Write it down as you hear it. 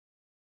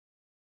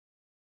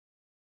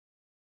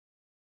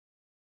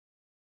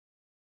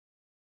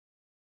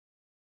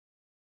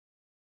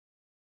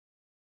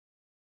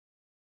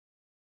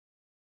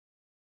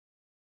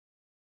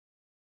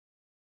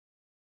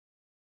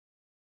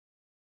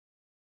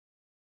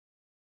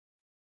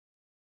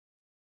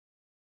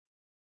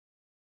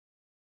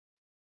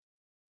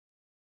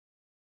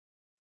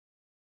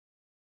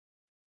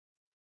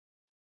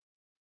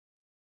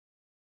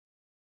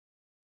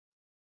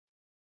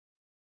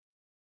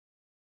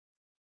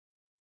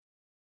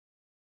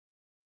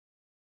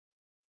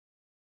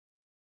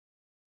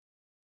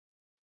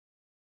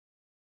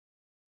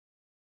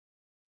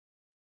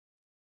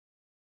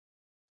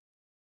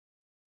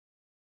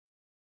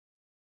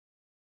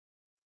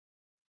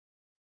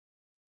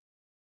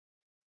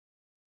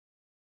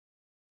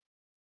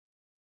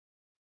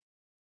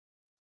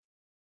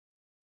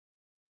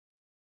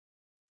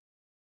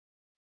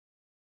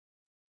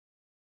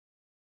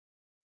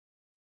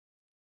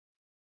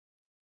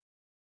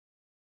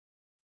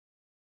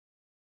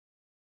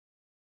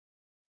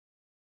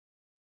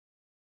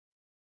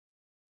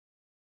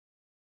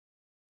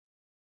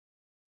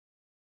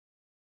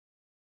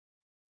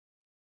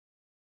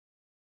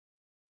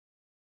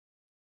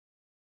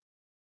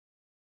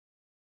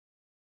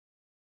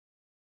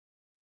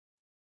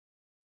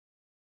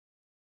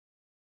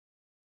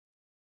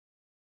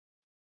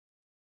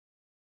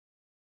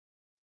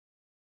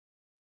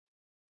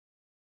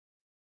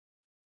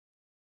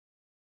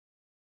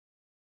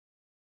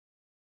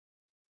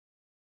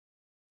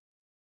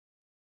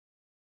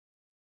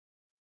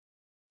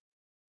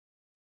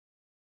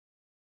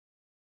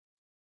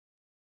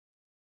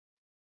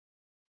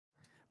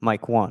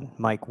Mic 1,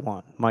 mic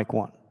 1, mic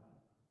 1.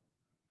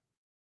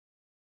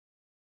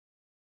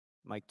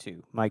 Mic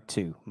 2, mic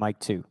 2, mic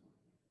 2.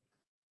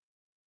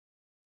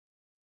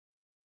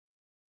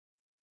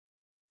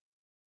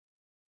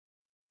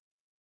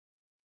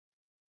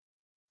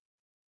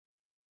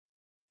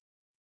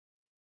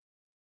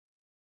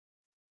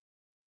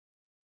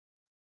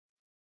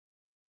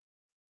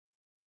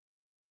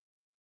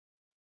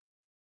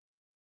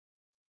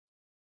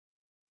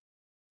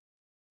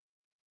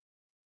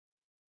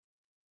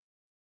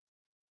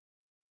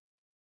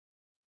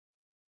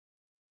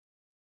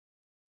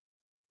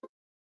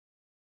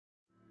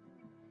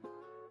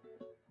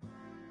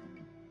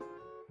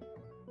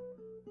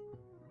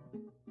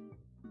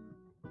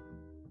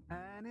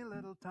 Any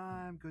little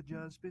time could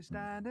just be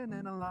standing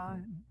in a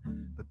line.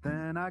 But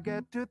then I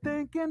get to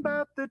thinking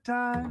about the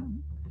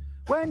time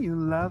when you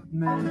loved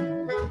me.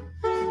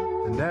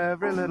 And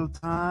every little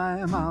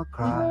time I'll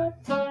cry.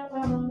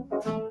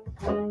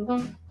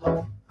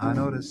 I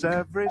notice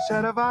every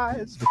set of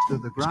eyes looks to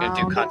the ground. Just going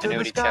to do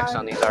continuity checks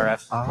on these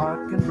RFs. A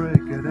heart can break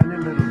at any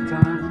little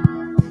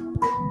time.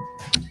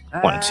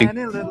 1, 2.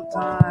 Any little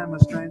time a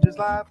stranger's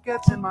life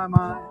gets in my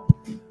mind.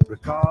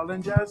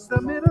 Recalling just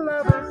the middle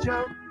of a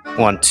joke.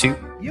 1, 2.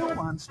 You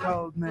once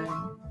told me.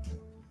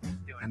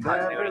 And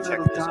every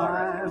little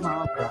time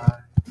I'll cry.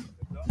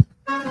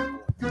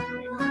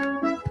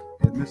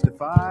 It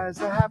mystifies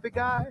the happy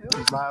guy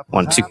whose life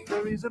was 1, 2. half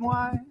the reason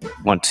why.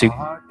 1, 2. A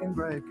heart can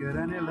break at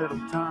any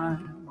little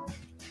time.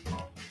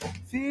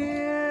 Fearsome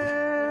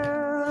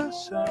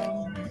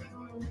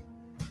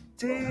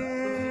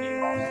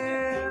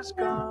tears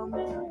come,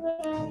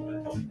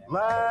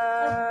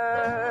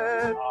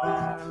 let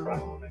them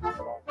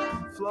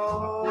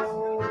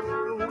flow.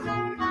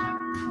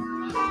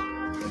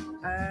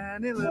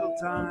 Any little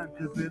time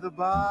could be the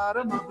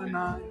bottom of the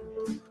night,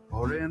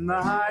 or in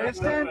the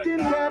highest tension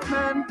that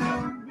men do.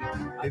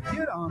 If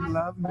you don't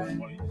love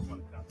me,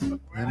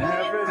 then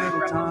every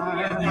little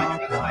time I'll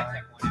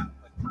cry.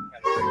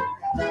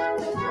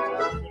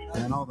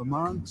 And all the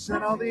monks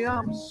and all the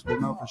umps will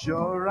know for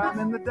sure I'm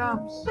in the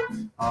dumps.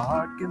 A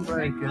heart can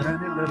break at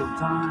any little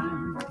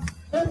time.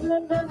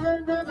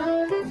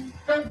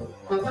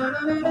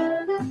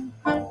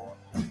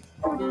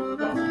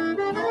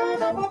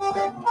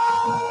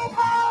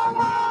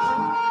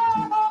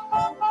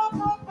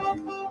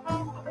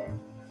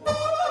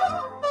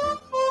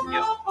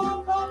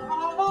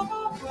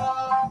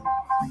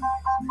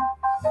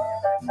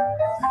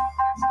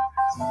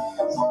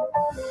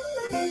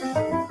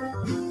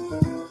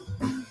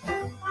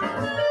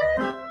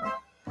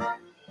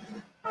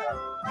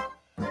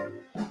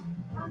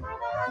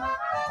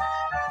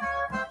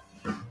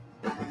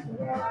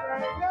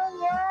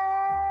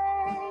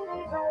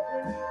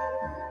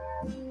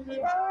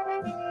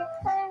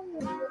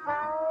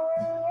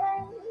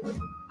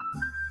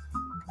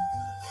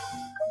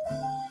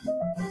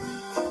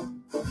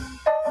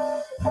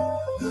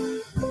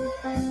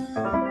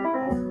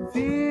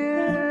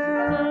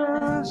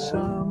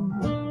 Fearsome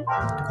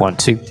 1,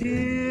 2.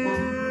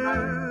 tears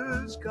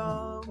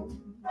come,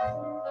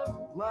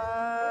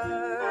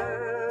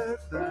 let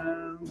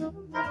them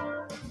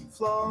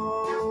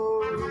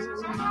flow.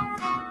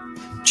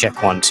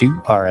 Check 1, 2.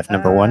 RF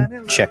number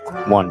 1.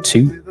 Check 1,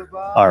 2.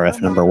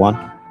 RF number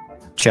 1.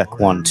 Check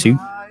 1, 2.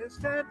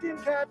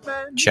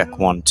 Check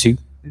 1, 2.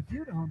 If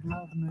you don't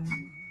love me,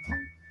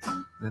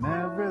 then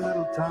every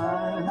little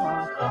time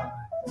I'll cry.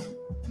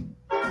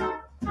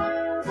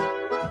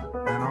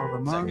 And all the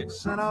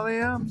monks and all the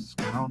umps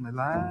can only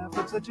laugh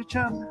at such a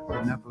chump.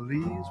 The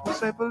Nepalese will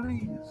say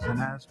police and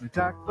ask me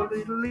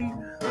tactfully to leave.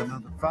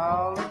 Another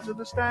foul into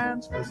the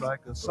stands feels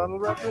like a subtle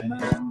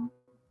reprimand.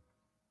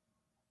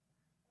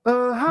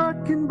 A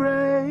heart can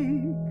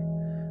break,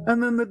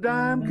 and then the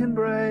dime can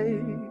break,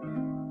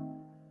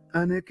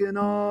 and it can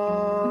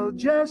all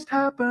just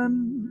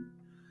happen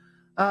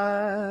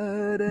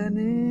at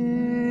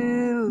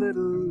any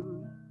little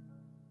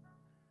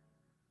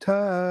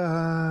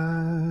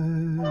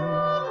time.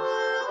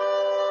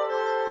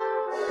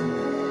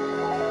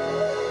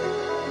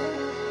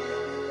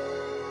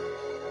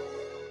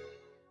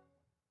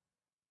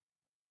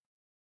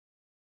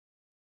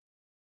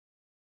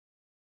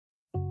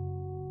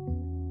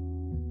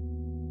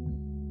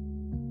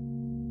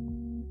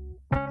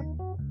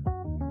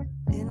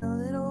 In a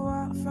little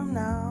while from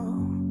now,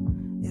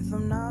 if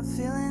I'm not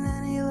feeling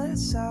any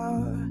less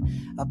sour,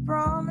 I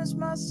promise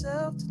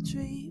myself to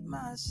treat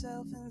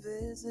myself and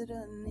visit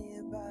a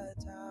nearby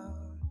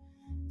tower.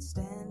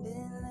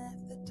 Standing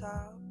at the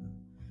top,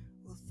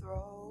 will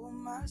throw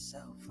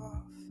myself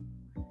off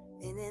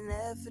in an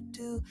effort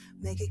to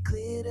make it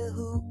clear to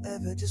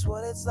whoever just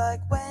what it's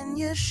like when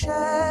you're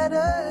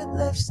shattered,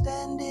 left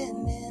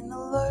standing in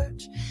a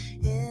lurch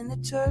in a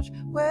church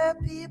where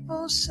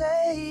people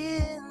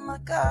saying, my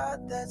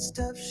God, that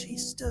stuff, she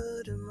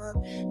stood him up.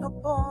 No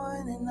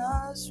point in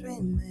us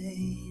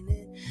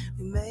remaining,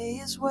 we may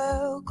as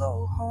well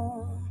go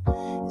home,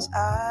 as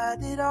I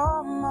did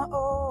on my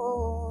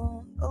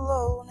own,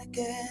 alone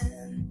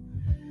again,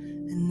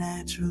 and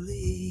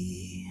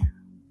naturally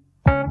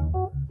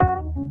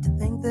To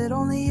think that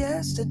only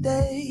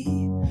yesterday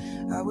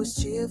I was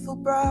cheerful,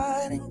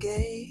 bright and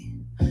gay,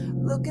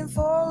 looking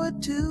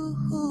forward to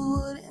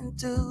who wouldn't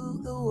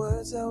do the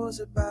words I was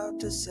about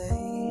to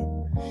say.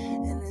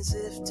 And as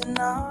if to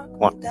knock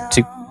me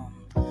down,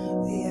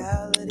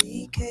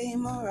 reality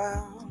came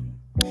around,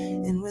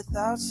 and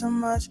without so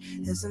much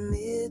as a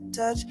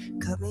mid-touch,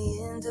 cut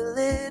me into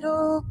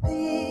little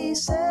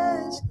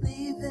pieces,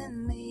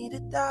 leaving me to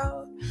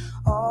doubt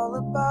all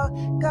about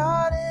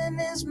God and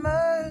His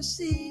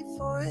mercy.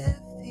 For if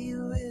He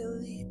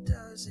really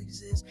does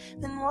exist,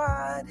 then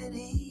why did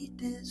He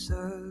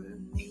deserve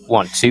me?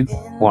 1 2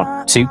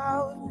 1 2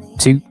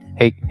 2.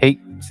 Hey, hey.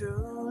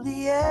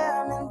 Truly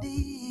am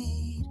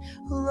indeed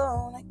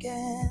alone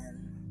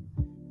again,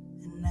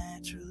 and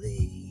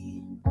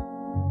naturally.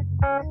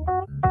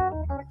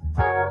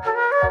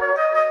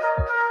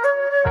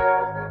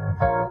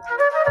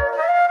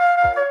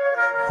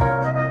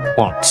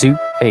 1 2.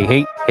 Hey,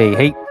 hey, hey,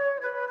 hey.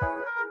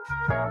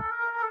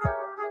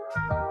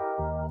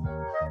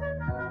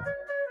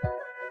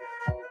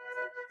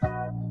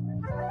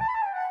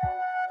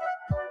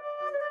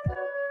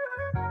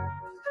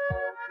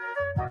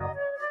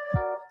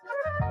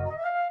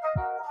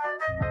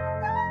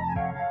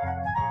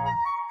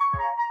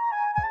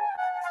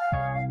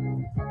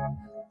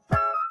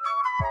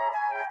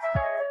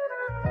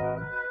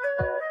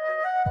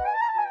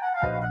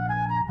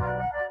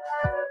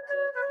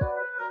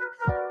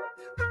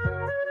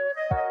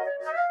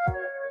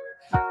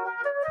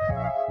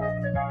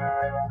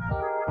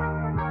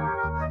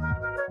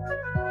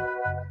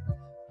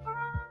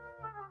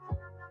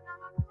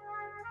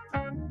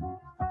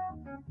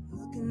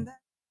 Looking back.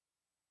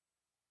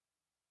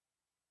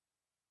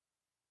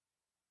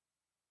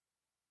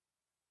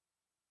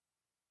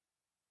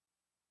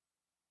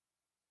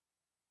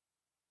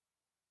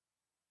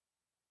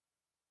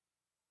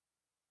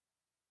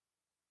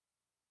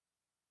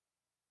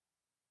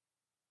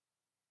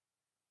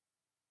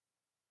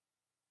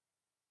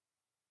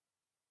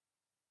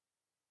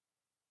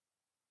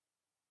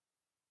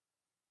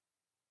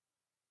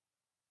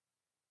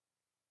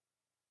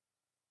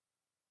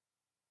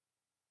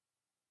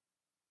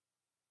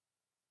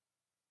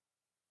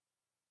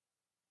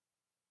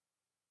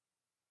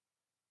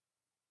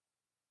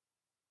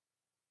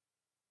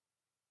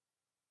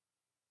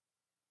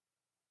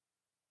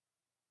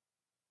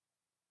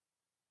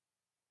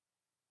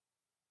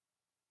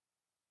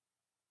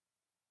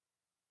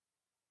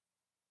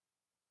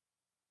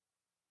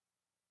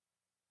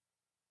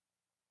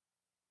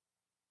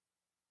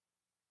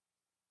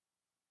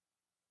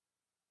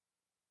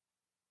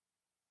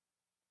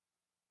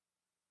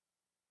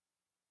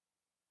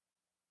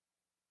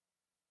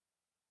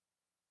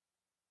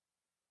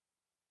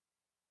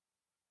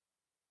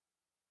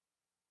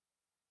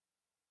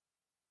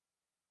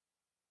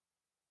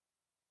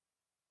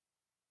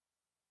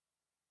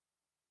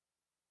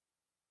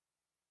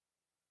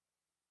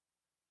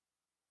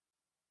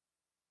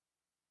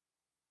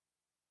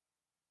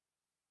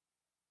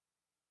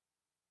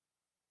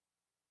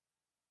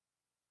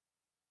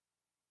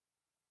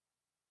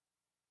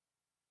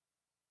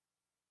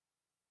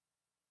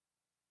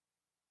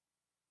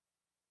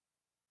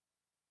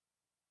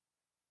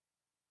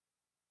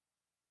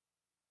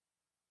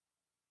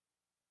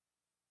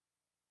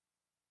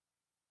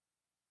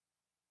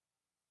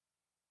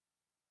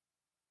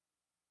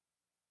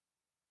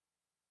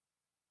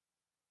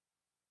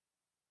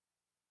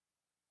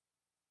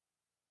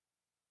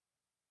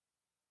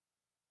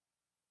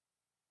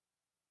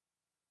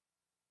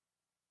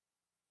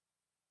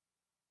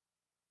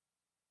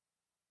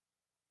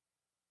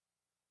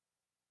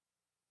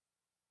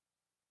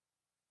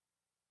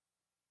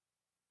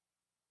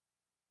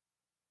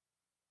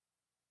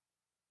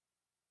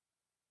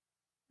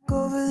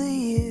 Over the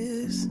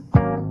years,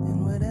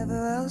 and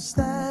whatever else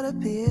that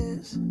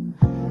appears,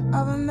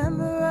 I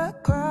remember I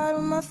cried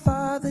when my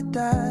father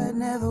died,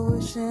 never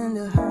wishing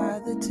to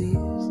hide the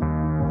tears.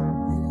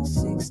 And at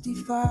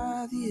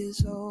 65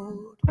 years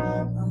old,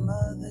 my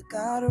mother,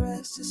 God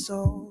rest her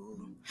soul,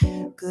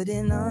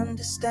 couldn't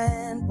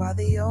understand why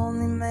the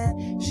only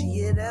man she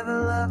had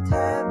ever loved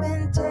had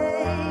been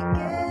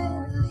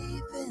taken,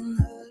 leaving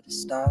her to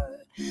start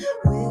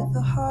with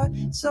a heart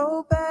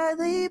so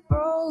badly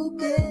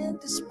broken.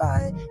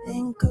 Despite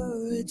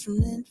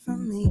encouragement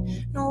from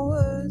me, no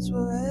words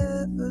were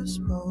ever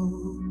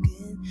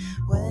spoken.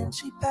 When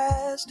she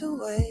passed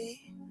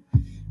away,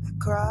 I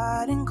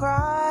cried and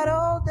cried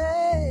all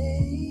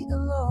day,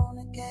 alone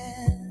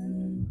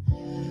again,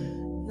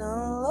 and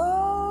alone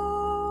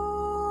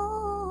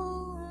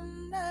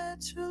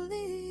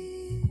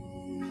naturally.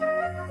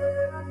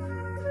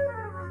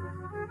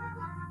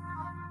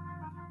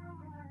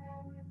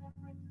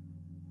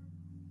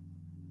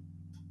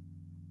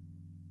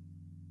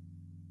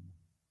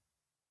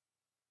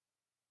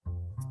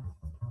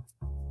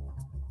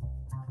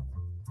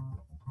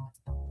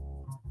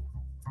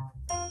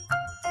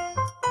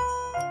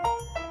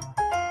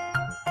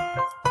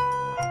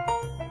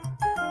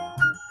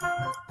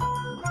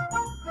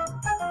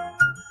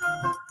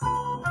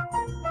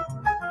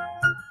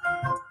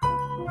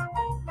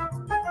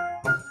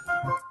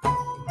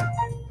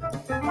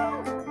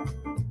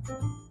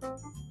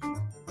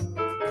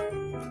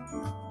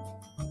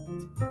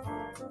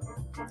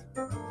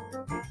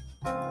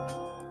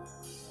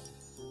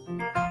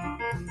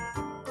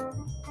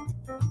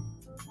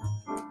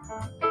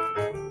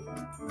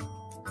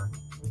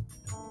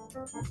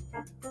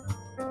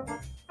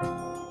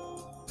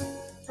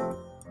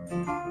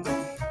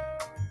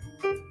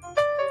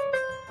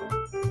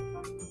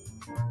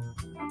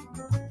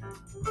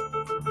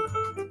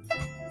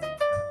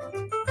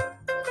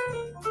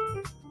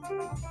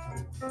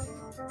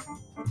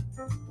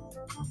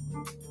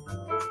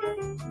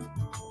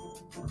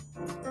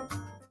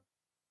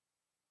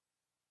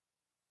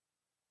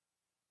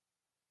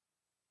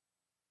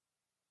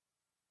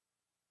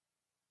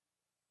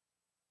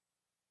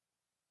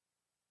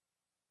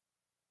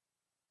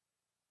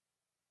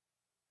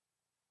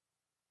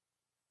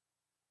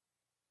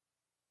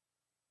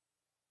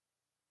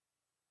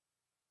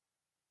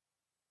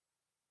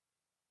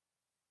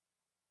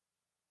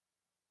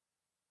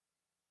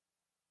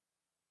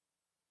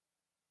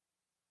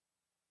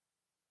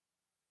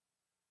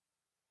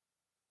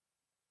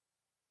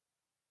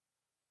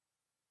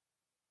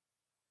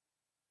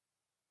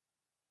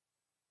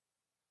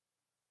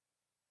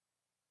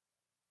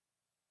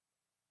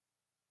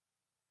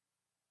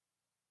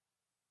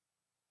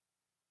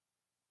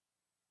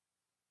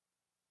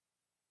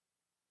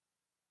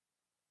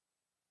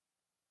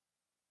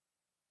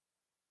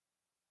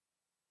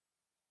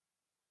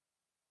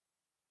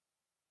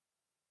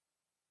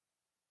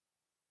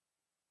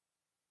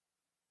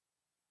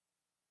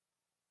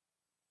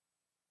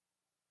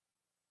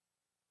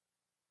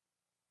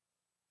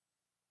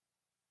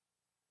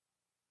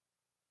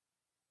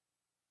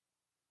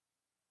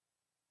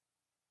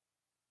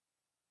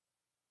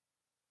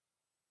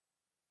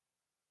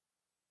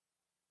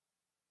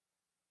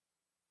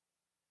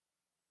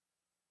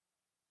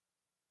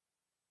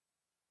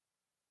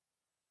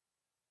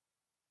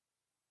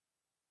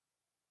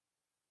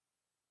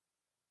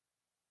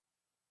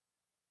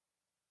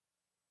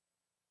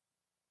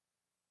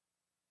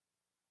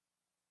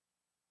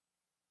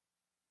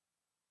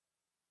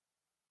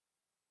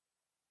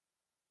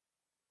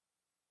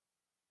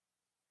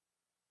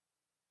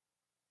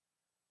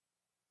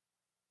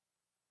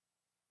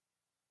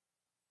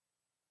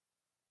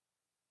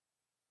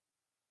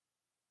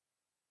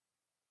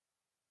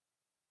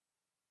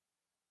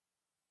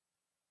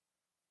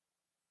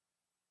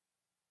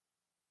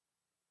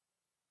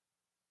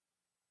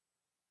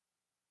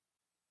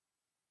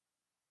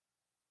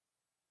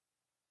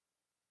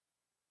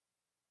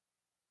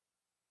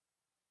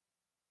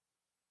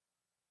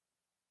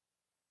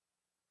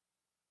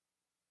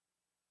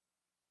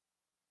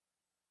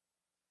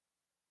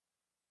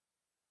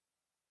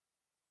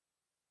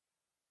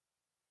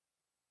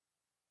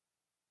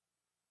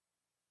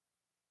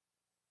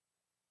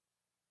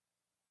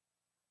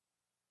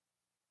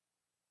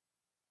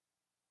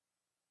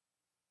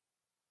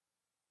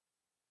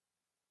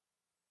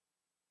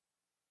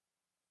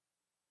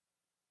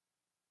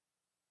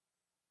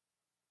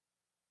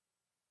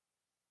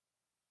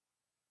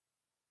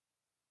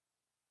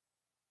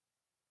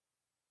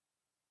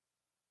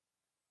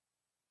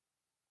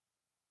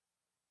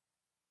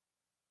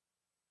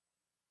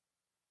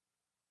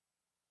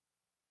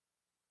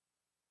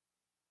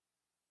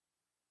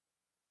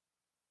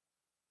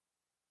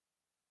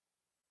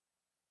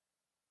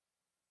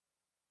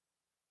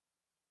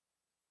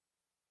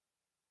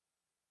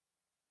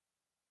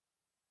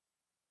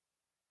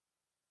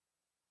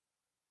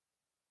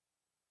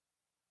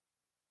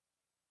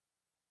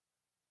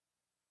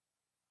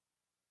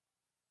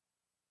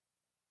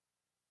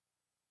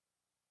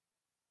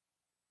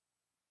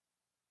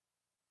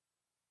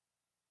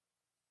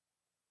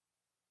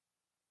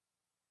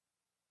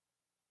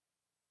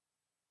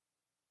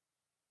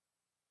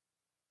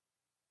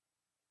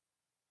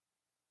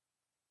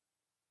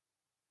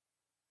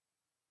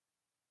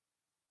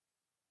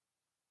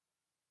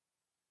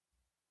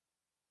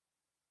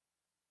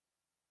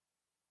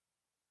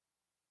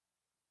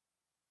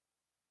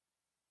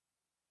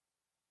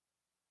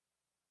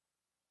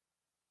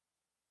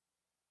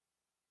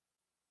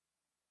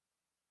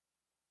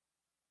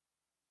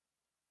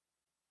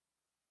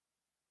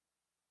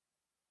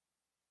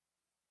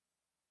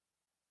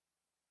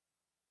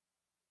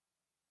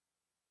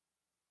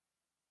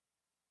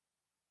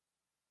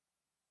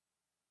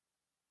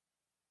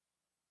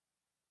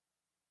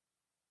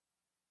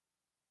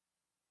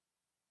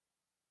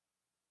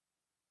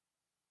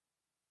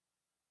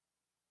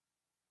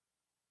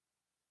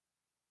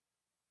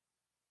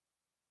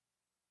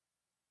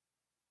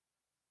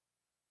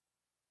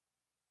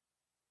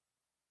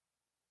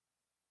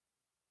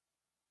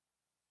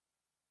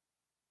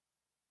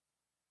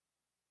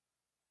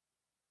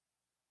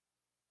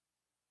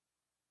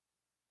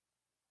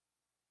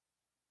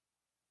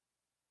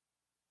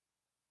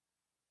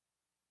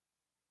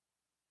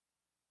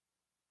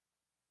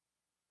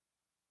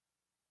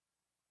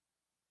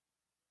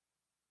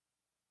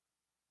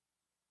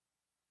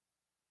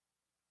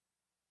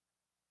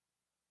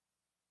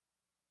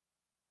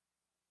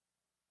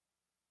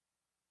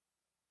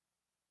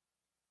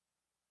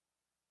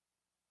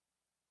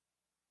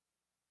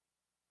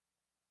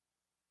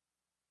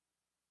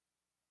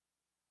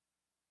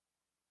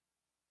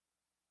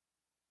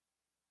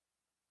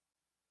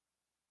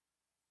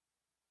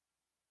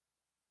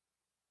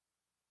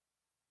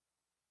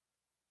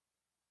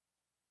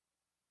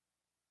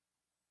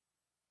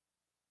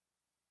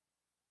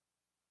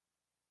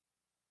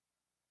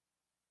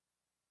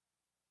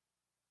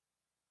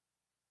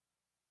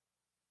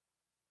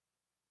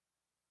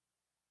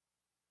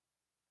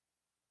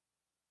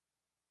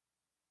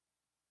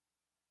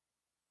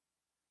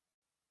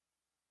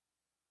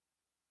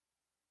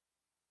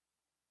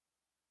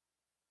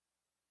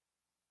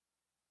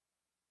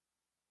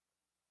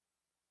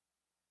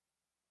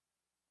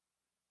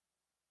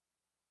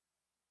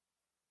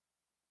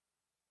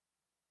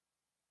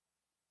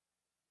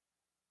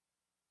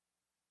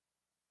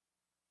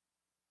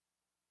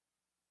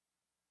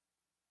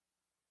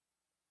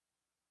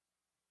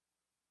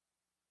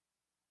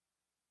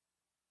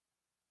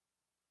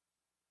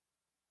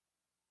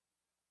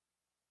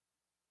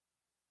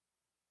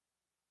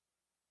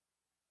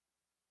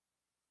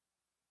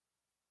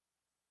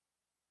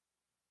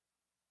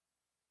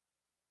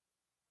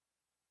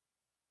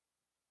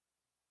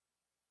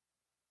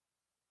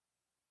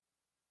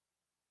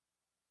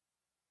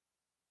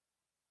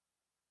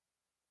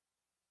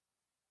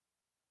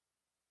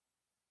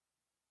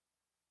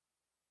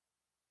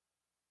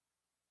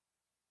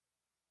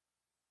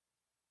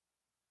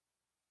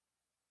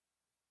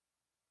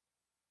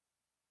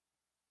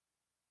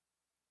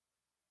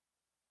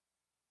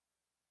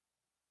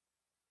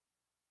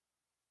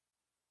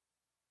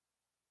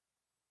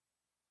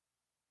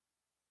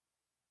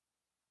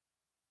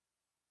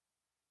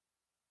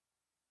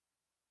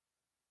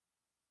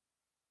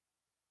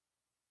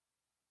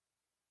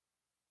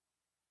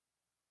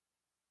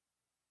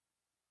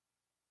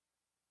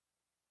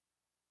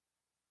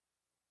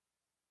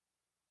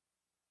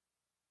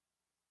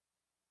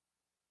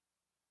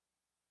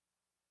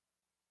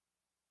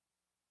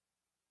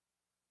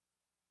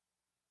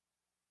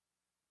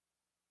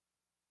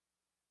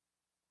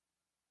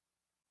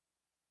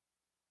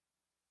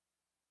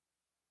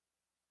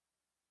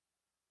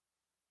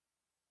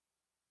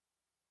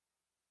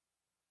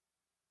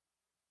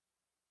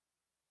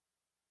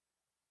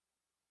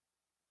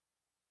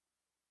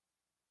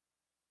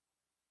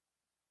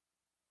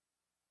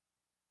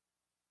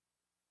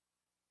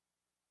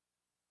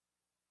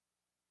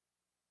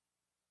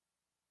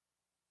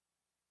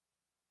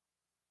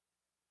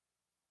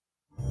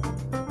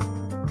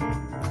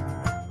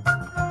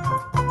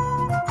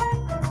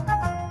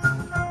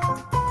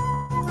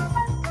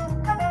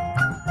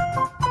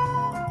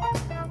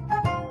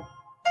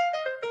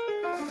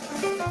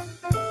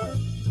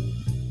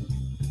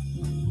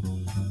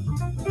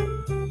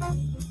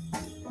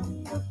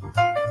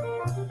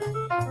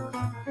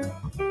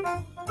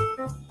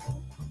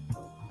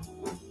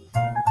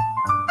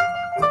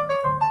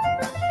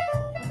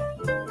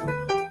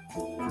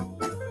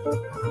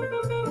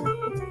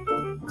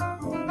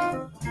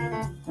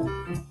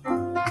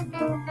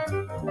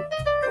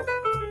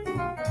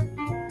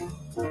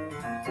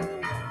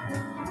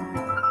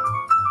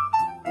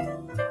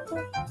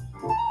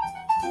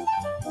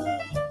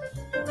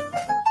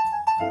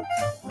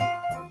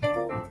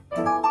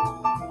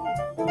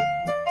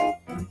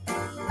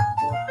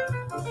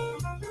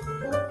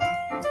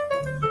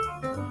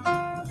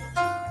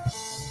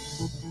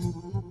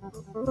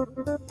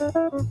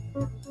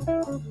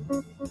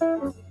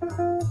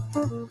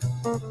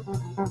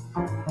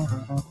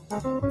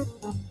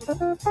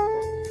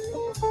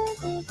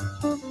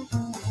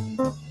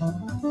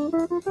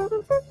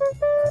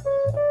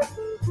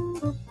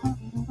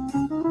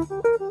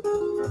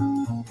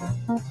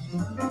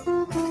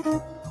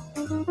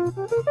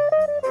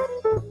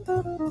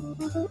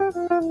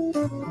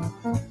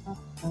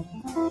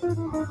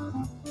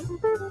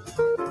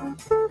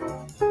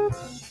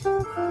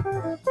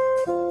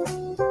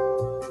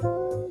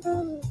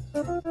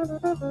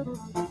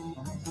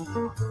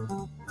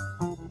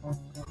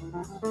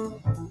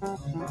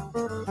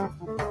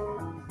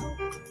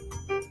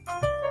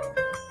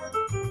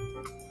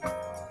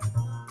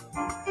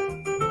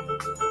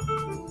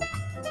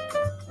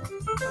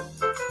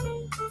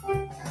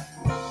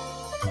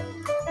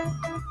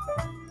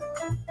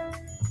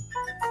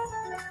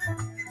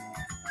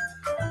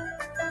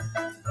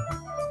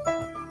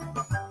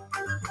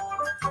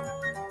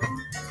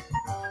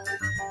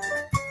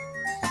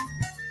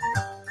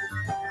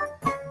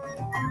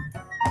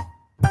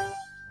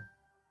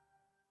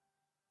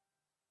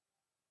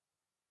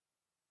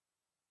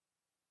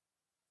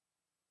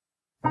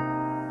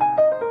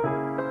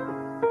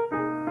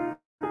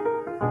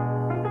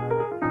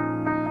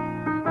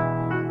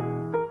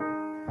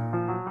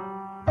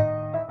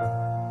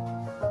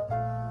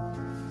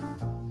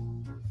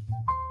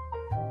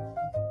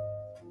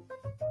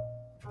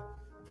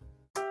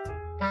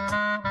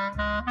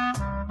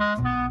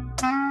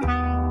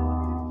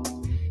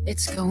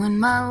 It's going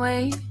my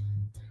way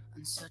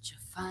on such a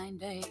fine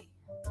day.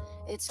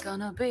 It's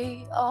gonna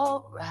be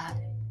alright.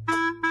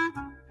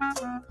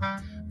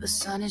 The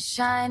sun is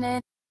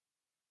shining.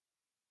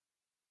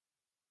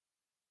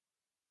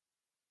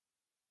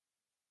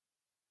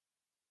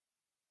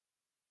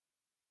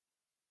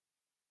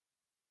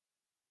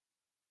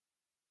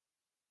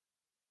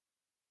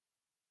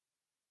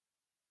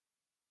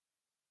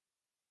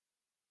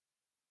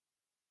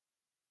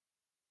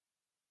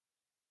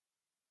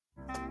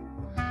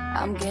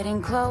 I'm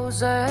getting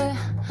closer.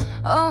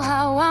 Oh,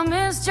 how I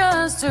miss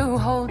just to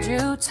hold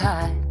you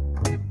tight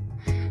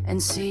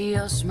and see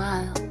your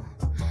smile,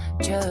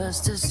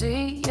 just to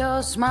see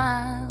your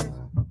smile.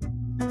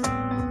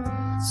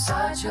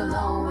 Such a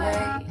long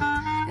way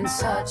and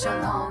such a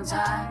long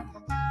time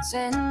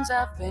since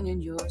I've been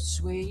in your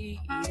sweet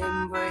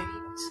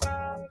embrace.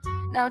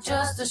 Now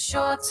just a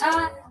short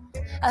time,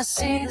 I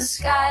see the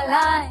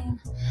skyline.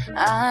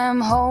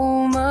 I'm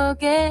home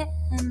again.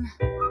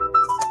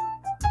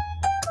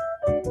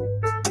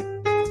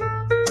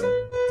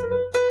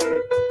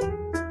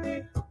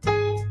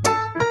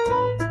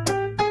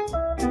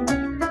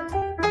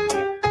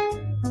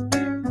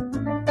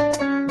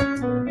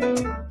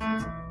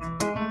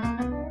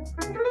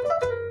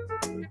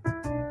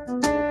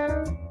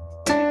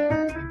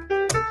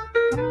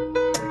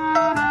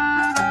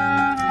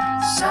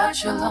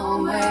 Such a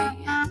long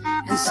way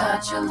and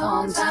such a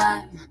long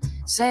time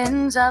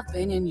since I've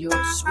been in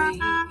your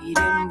sweet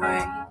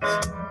embrace.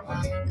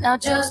 Now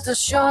just a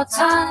short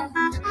time,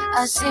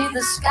 I see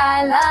the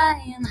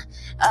skyline.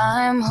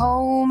 I'm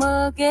home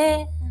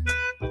again.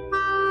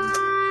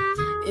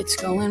 It's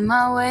going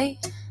my way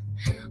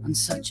on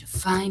such a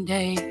fine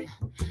day.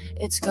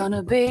 It's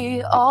gonna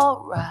be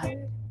alright.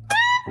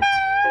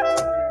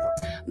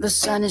 The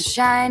sun is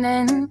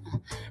shining.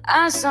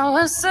 I saw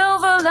a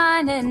silver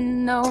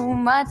lining. Oh,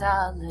 my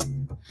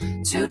darling,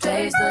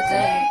 today's the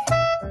day.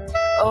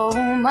 Oh,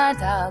 my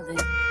darling,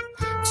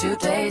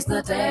 today's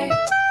the day.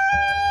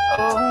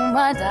 Oh,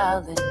 my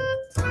darling,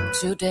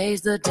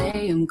 today's the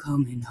day I'm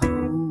coming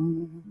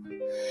home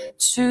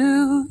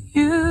to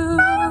you.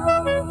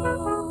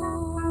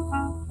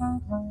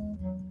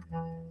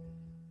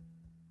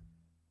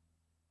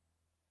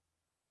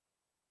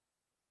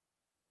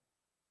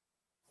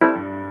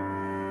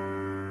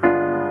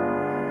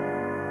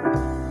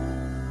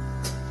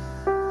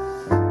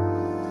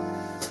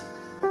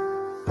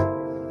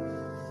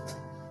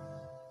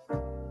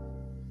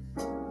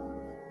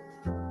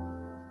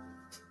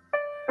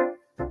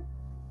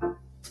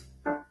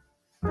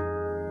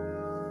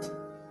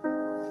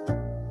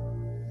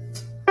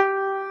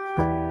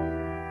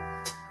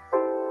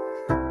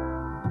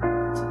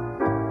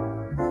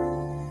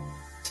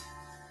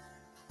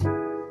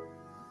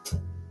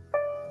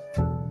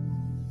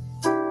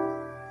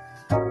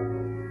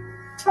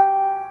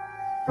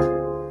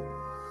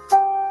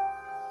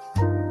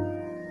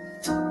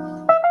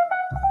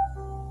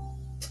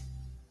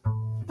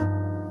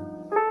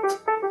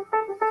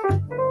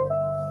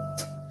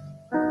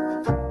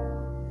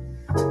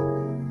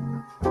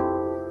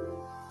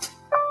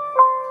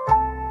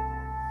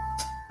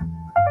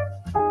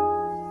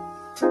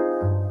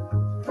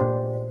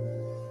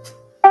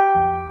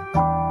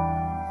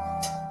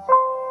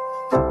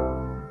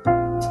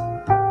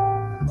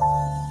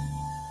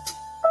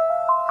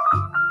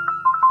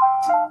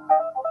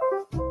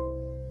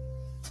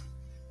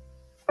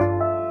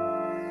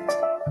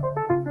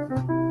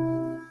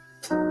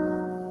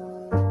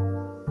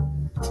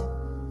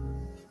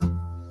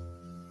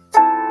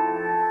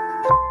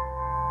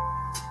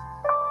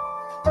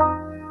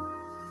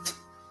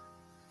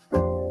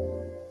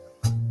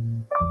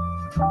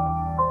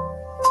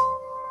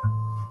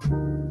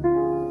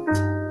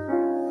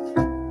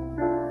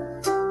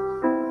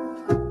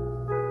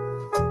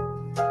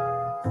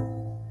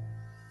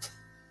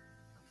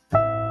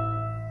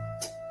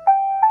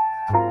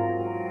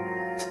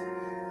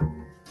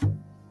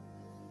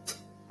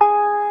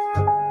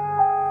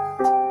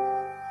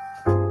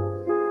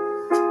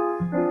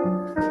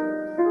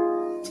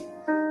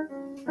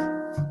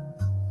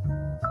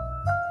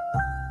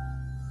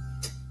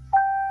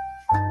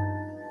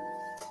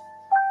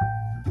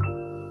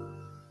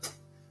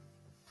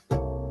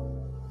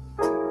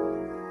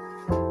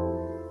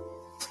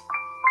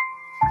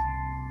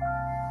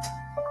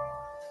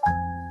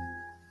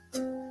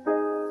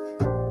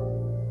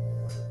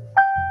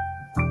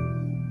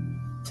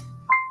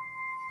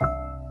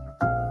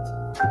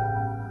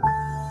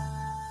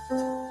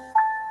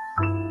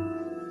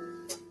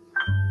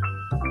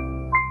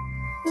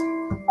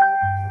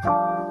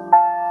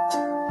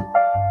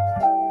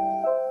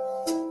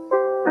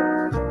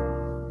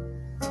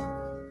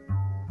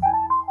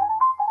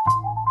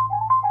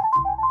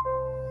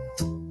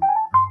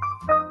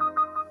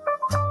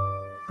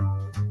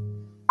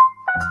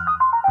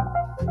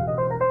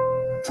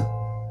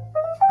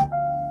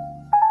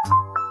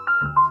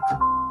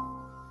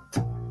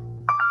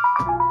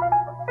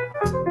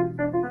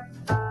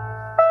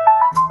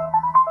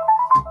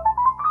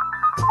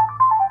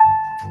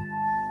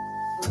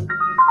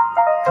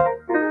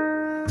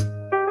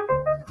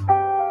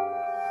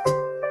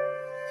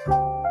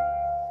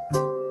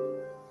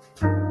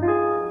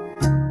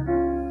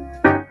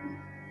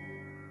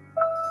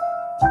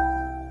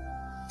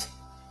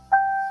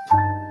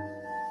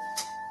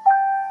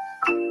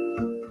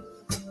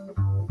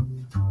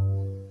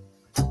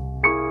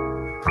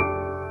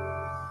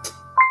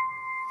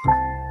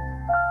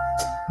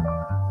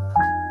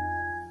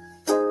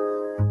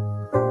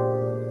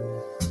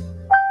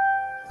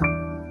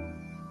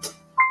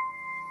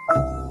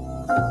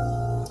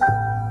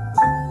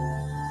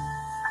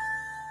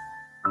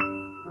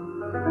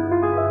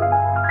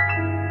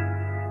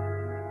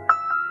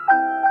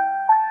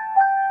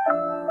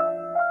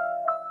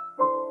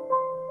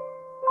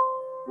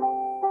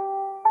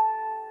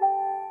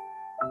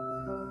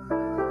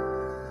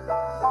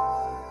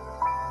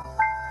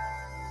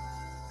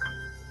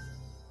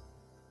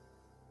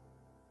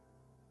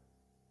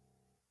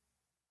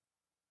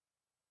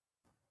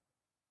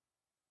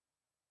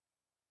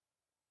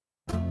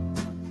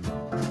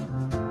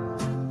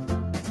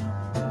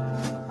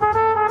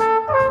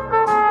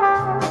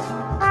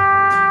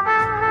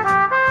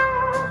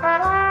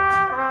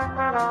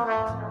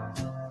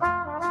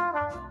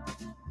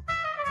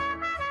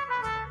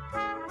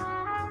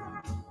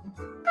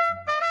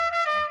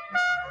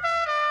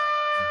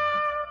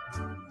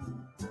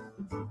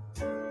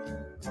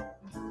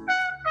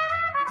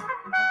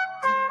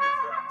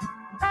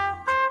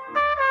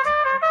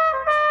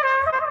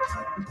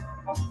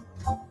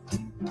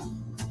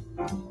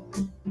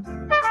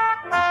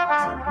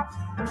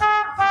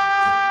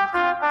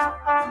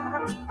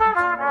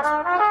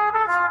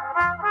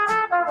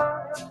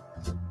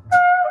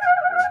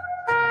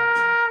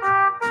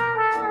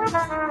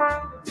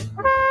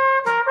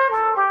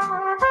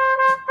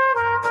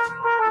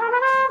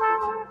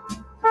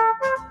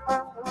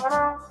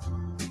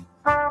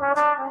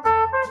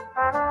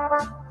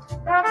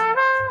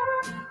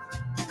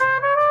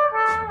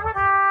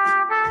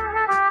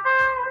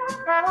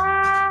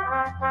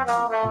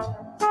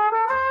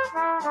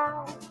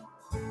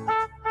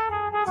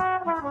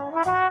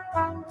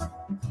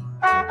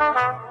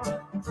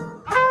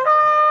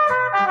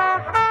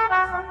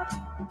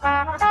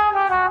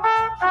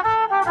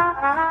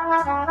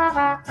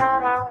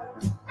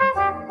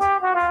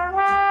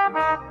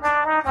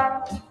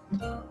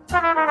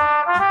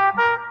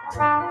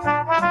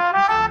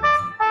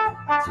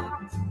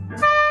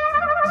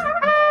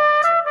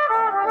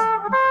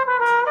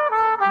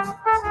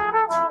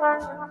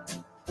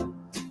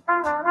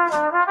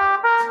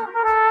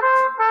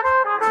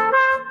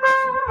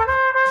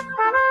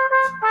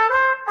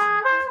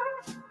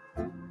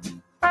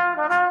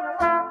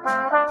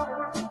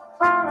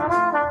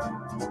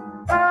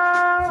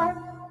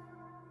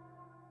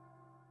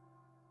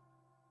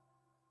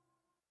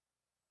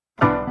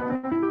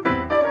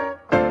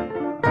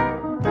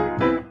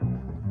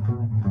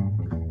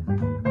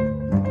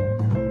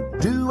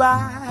 Do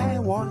I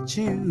want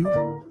you?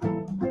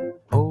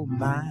 Oh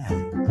my,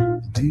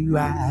 do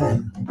I?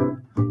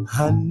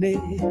 Honey,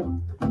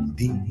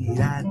 did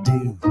I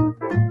do?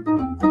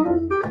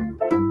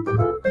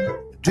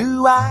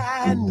 Do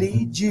I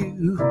need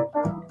you?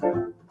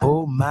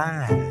 Oh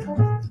my,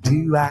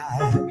 do I?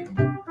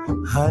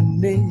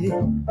 Honey,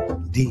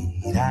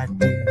 did I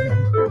do?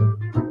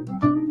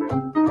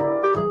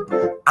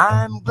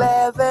 I'm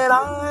glad that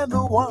I'm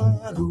the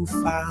one who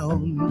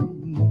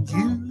found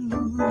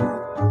you.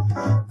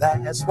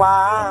 That's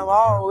why I'm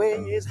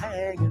always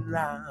hanging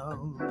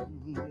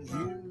around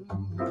you.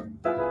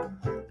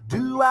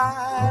 Do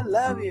I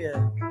love you?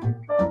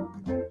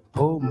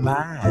 Oh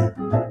my,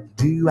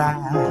 do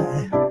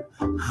I?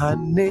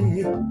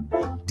 Honey,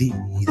 did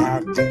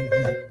I do?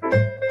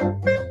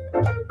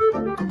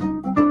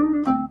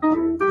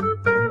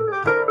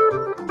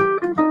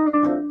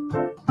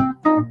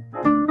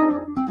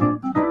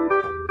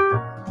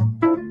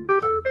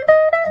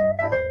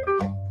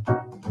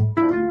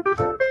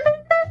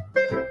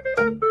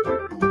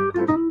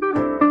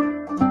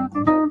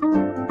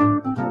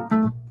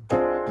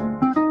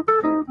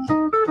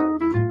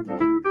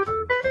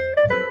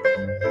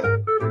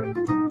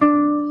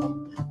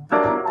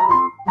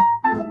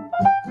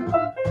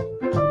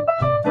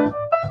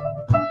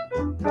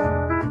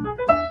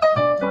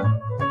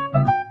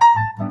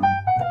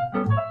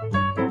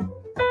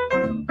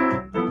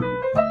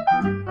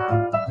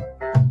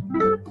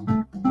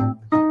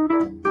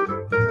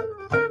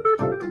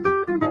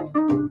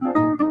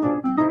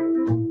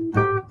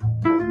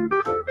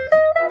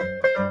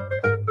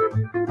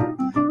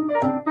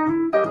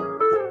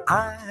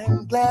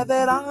 I'm glad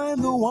that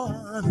I'm the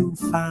one who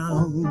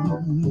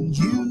found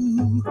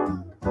you.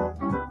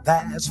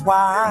 That's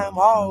why I'm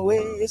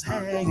always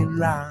hanging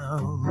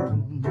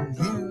around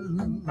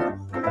you.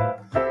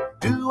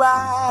 Do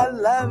I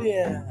love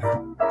you?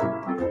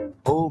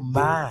 Oh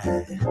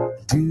my,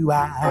 do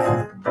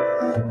I?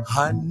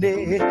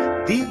 Honey,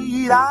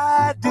 did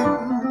I do?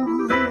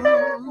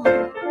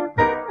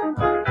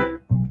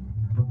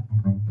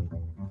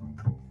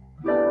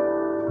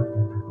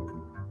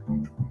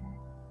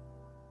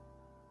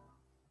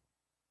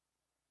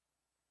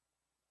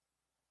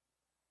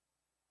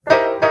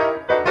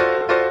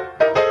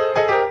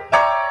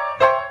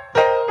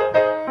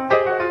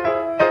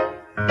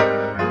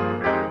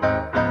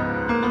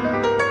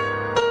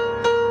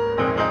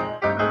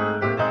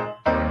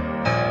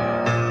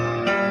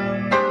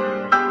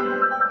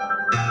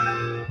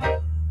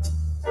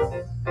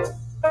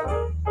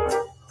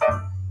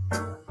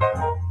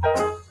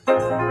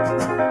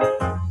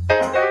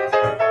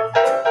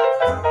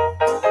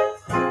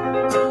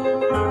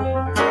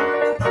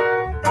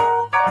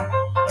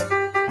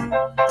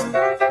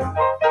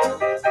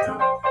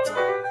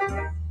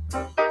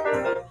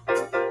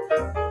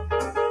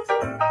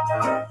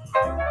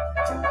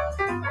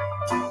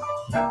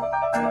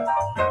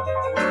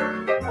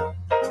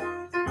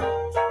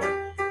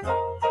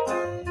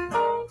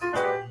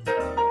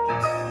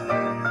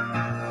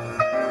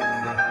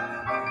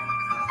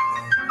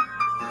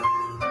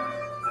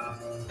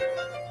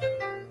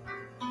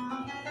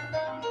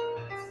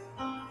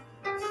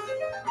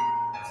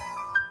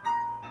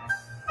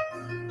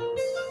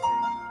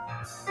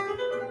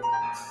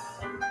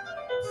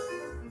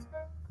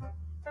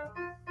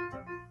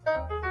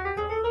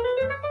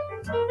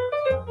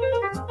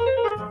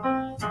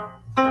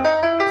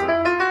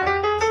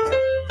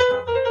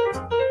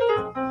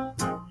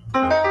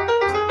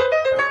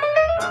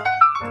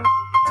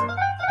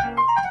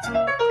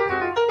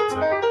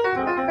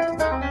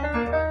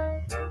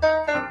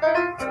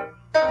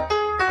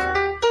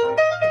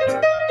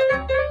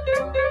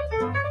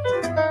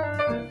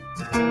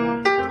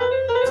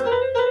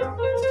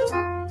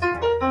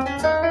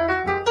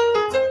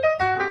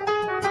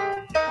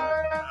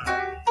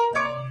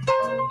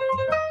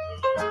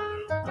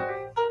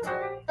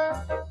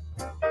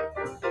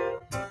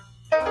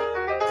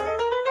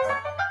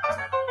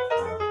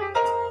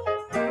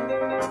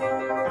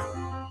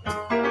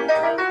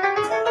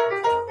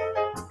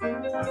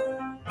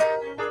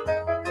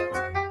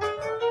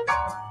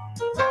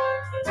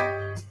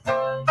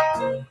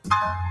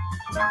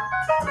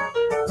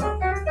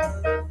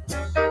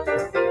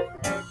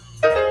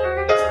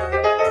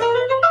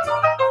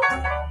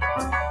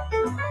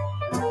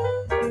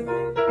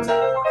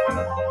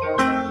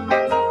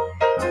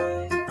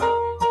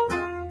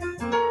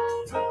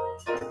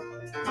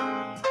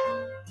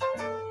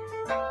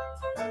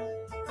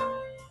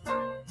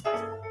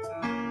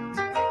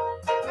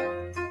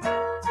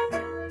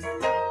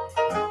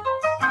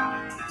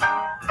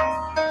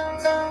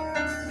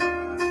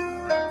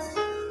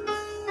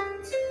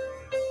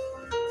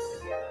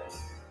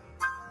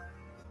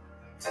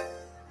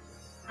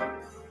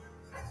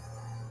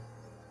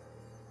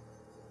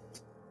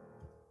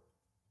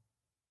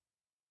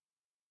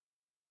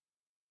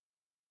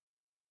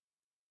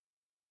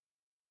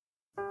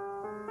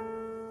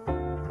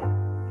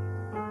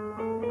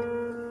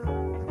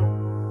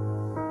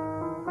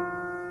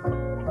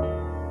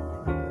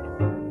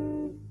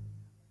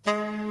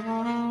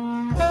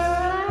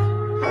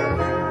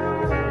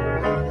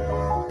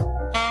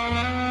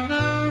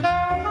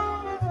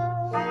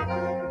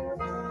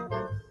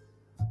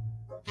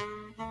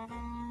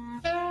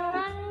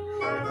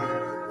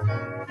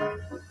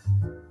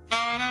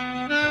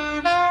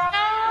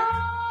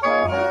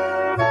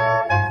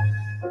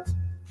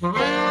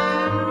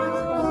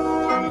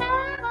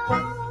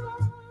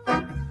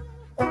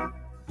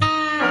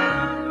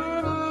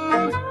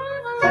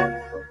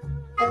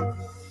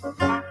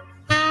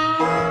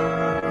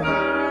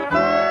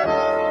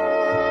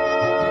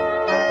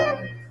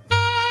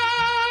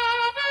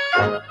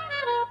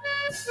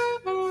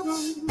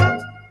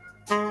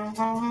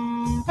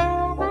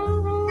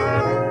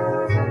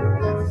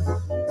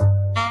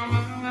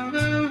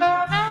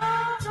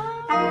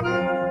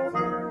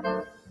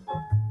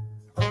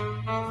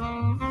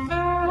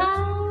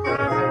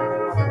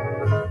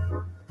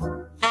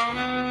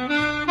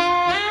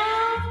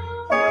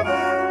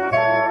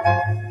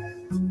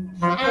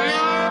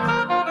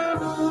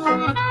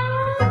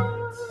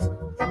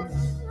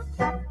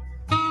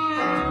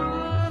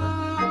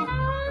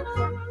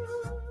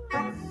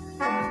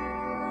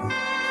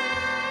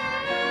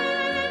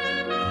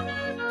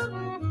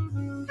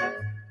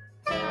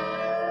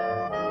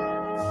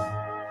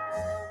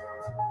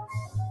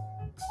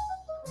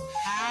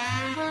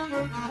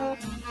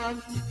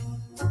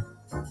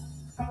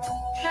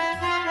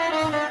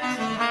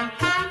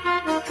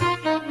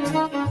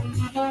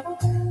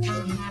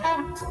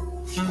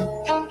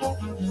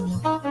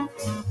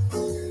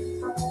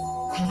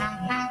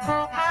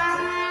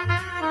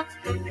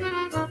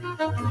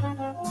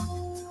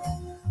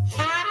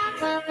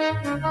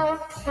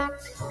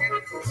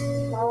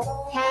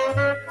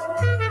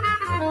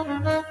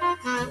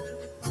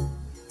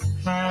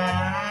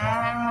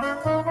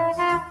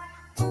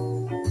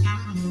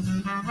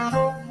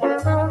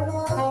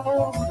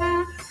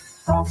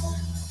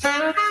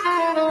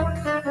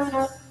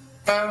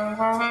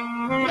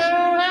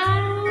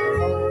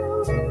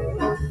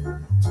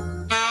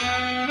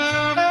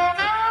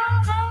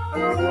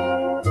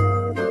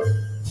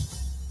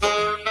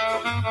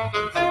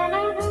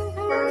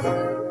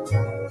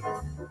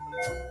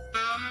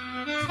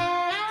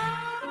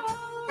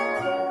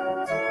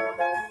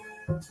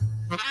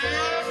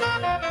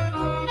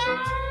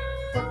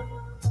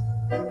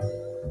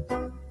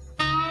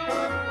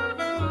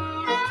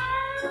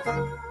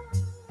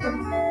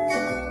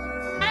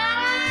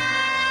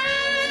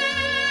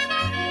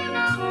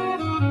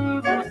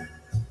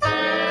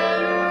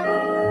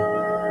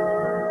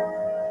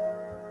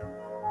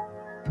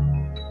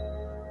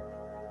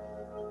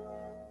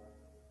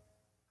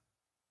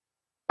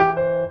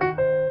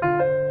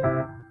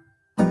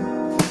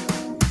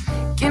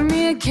 Give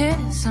me a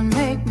kiss and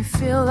make me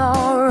feel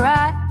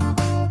alright.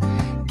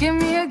 Give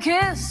me a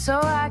kiss so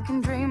I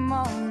can dream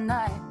all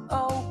night.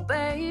 Oh,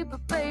 baby,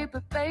 baby,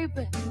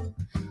 baby,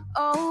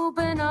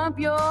 open up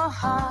your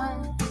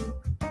heart.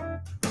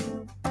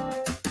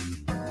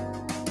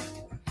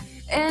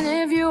 And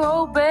if you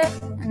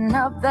open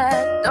up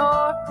that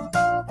door,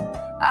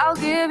 I'll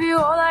give you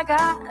all I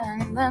got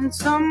and then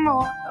some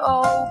more.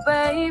 Oh,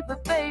 baby,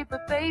 baby,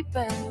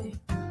 baby,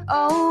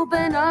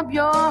 open up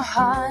your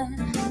heart.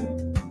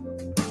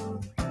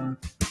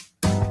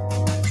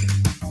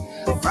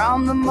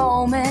 From the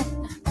moment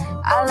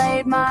I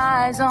laid my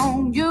eyes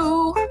on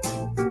you,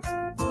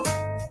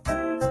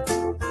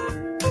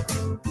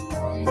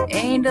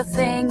 ain't a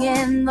thing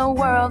in the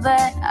world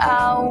that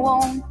I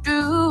won't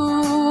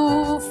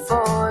do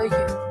for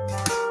you.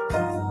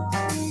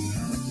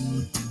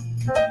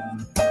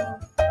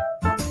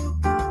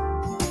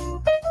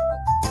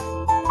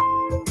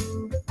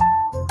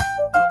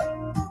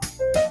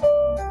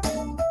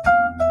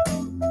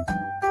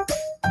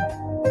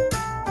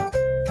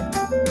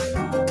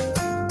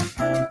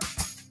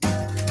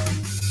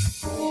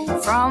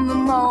 From the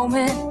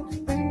moment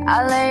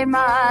I laid my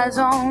eyes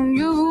on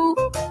you,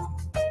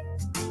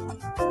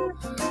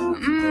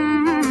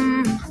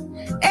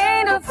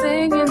 ain't a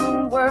thing in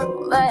the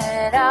world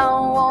that I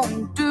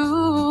won't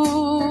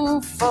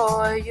do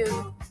for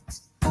you.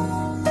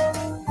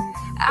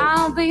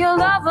 I'll be your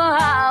lover,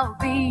 I'll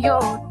be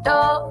your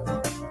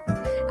dog,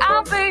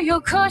 I'll be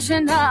your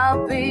cushion,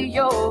 I'll be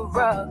your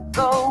rug.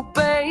 Oh,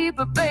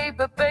 baby,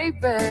 baby,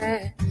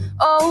 baby,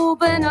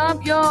 open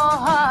up your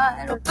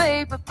heart. Oh,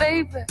 baby,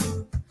 baby,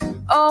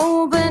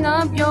 open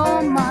up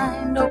your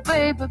mind. Oh,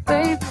 baby,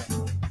 baby,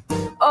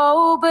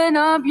 open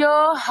up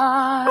your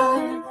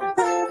heart,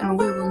 and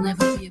we will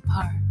never be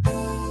apart.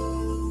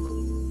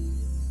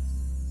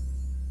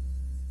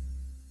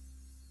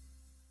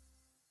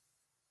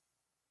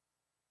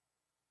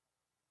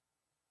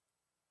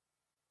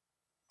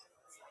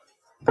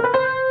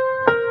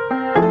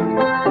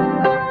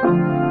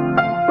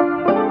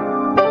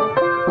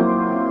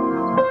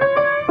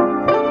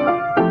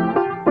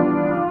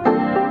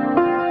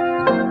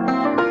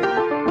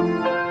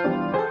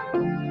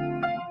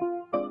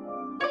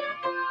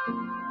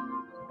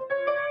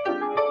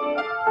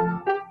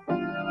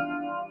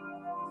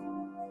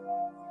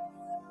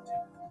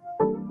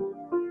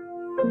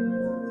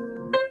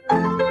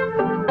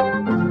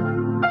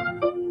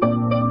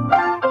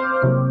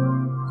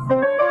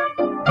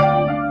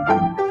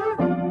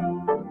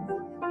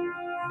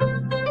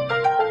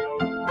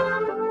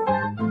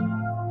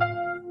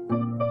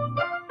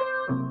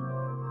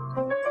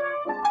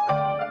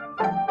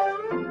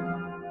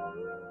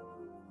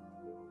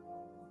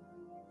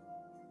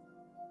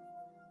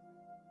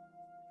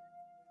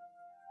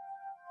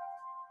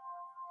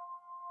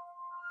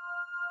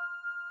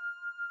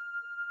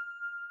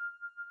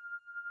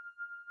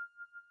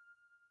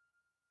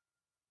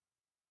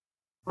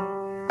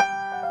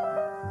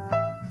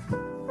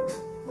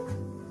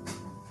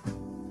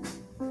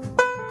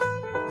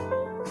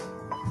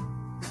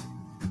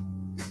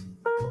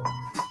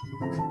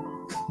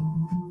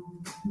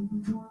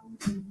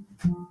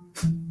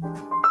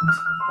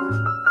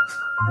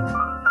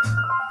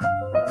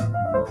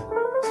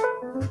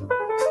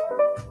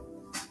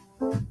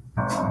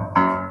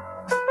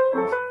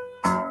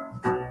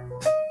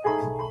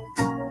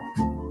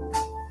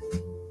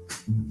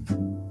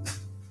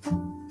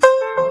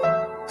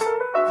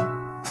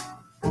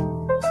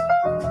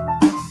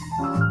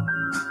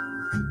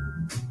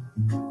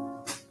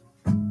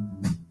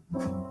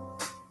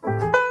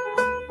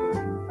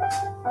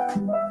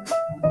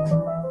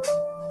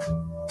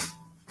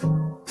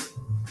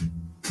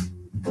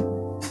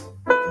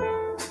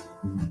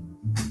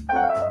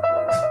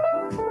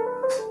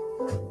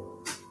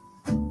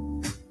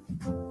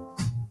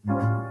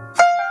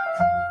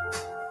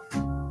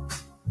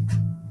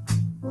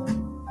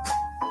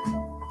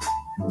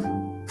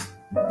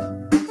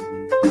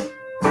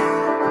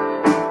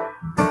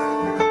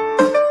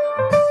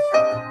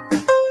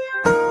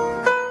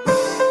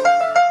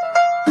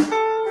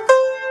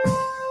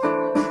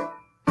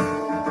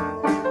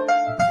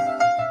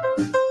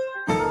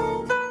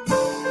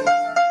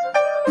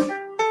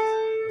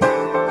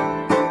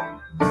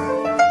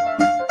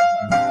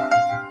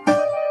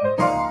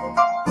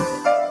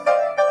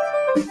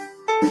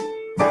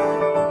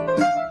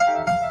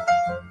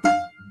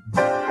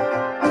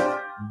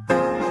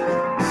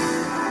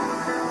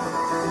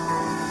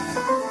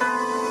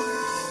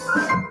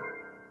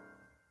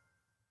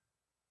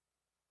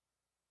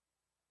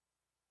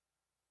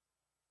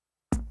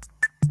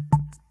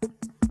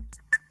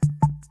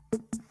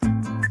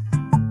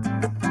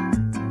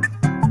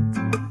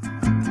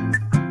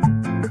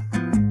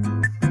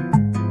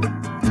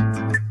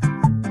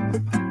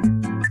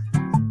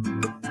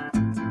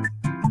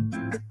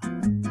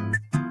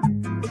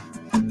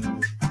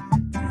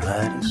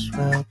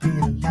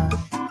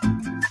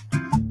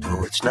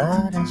 It's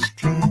not as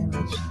clear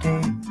as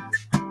day.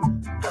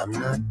 I'm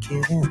not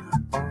giving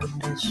up on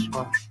this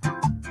one.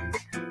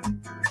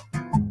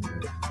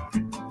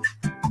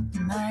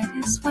 Might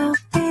as well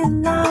be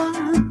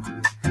love.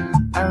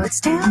 Oh, it's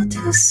still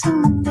too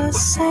soon to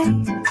say.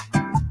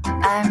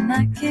 I'm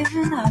not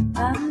giving up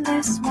on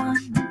this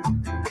one.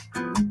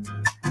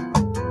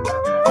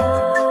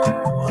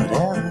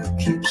 Whatever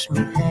keeps me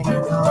hanging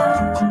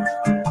on,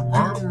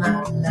 I'm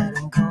not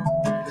letting go.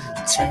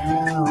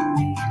 Tell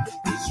me,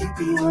 will you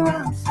be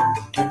around for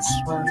this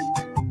one?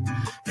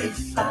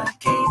 If I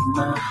gave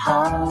my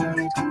heart,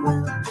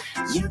 will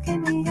you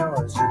give me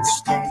yours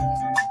instead?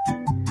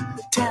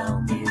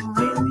 Tell me,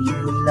 will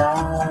you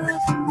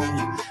love me?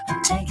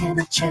 I'm taking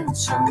a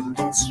chance on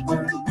this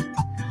one.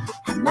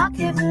 I'm not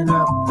giving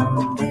up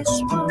on this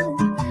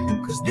one,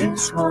 'cause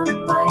this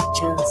one might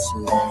just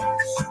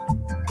last.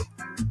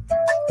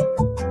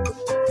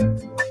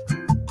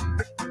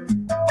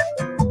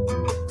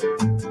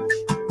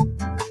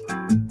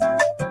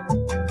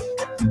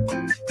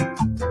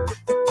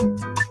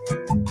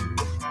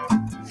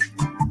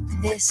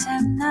 This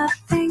and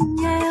nothing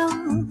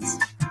else,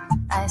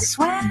 I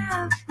swear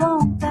I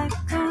won't back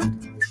out.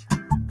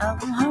 I'm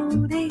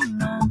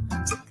holding on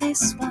to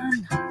this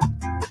one.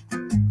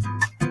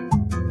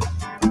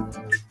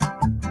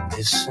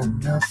 This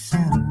and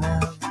nothing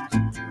else,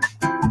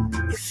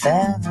 if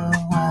ever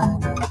why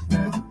not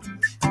now?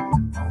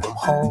 I'm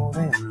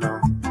holding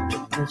on to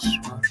this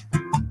one.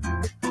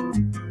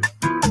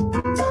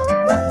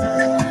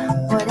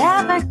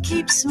 Whatever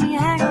keeps me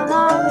hanging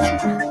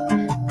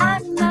on,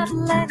 I'm not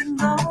letting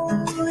go.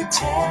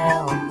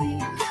 Tell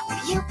me,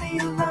 will you be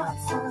around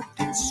for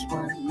this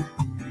one?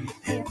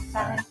 If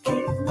I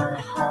gave my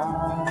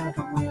heart,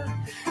 will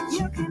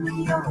you give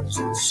me yours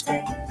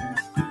instead?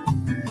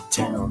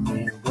 Tell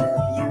me,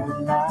 will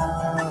you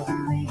love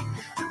me?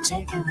 I'm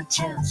taking a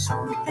chance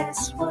on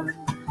this one.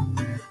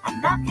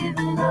 I'm not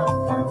giving up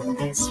on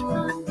this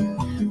one,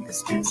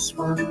 'cause this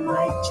one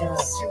might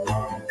just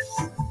last.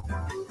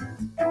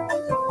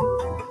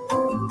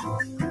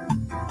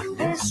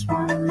 This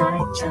one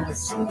might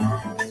just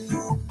last.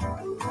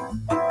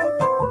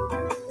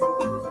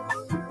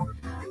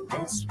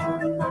 This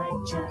one might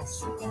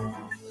just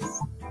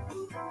last.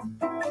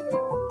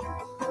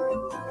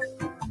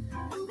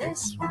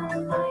 This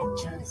one might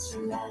just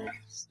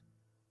last.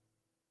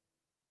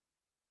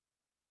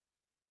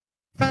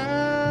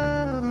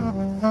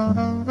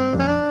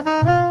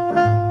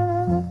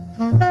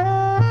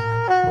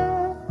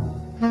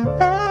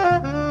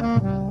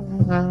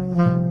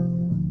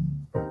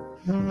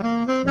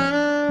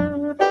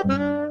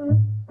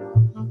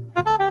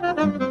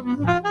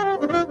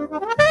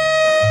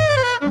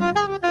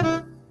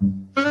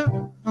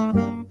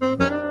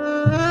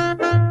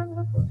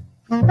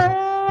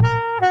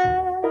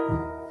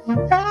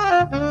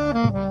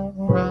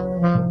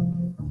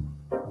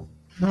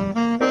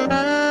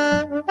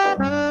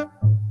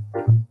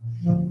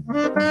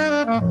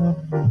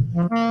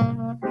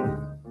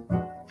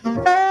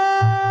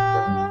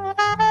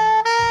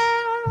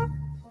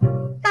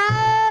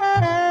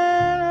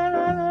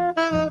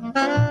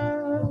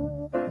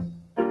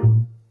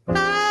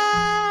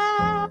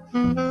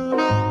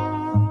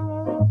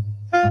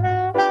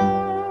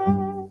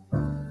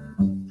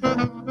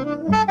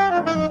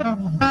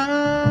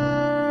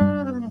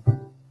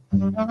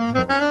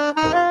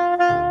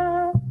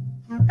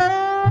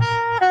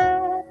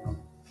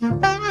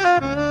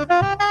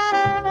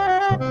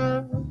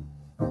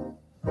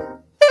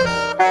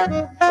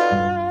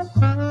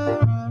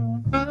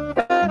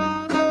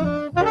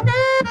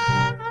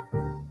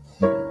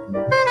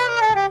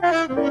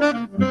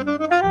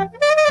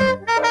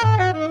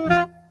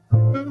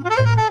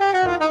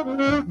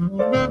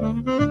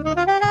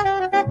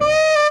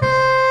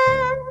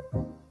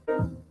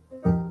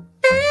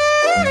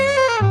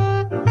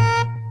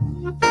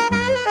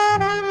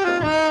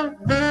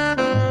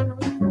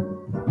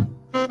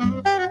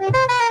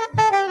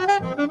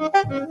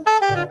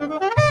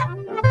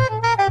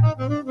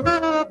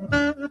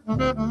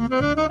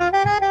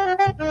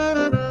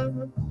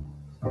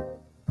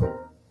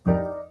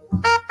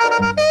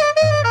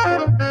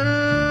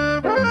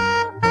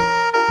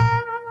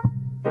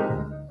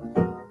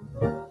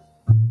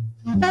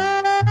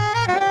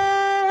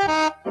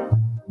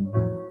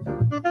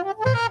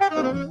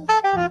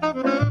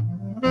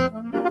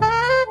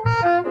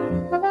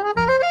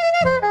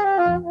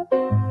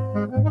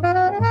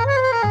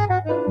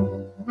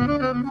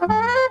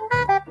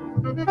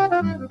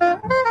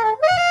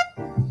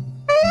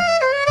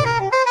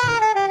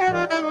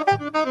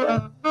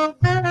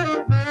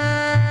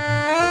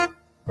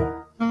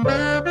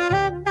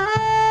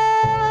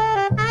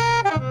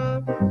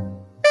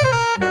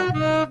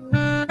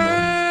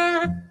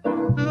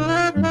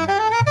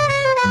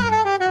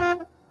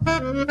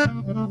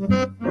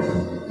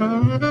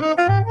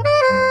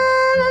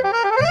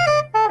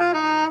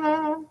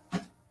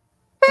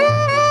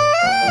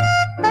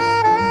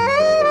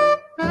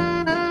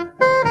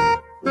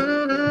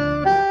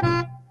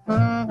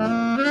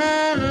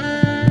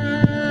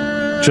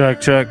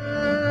 Check, check.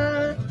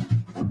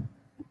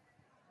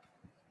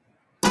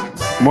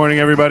 Morning,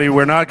 everybody.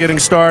 We're not getting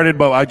started,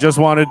 but I just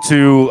wanted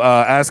to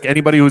ask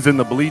anybody who's in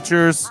the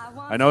bleachers.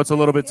 I know it's a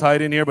little bit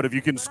tight in here, but if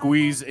you can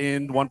squeeze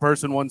in one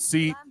person, one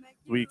seat.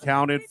 We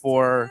counted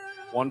for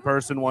one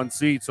person, one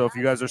seat. So if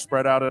you guys are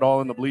spread out at all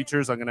in the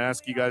bleachers, I'm going to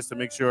ask you guys to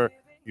make sure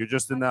you're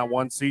just in that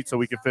one seat so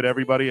we can fit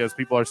everybody as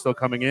people are still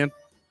coming in.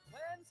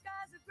 When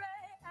skies are gray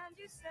and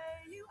you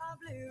say you are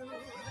blue,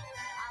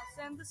 I'll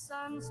send the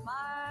sun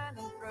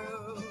smiling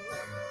through.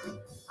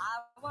 I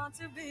want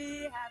to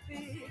be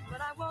happy, but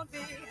I won't be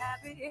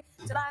happy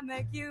till I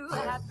make you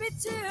happy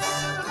too.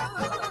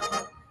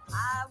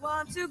 I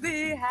want to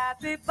be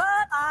happy,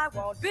 but I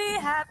won't be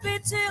happy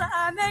till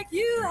I make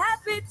you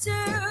happy too.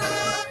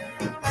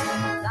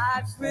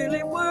 Life's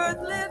really worth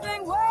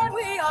living when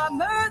we are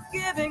mirth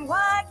giving.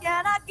 Why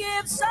can't I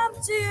give some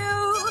to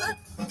you?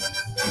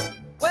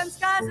 When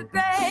skies are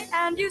gray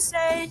and you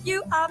say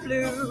you are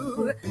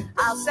blue,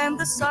 I'll send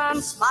the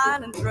sun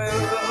smiling through.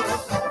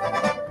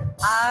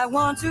 I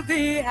want to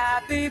be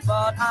happy,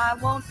 but I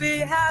won't be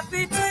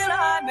happy till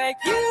I make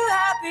you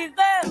happy.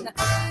 Then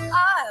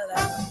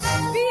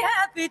I'll be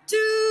happy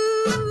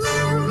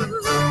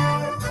too.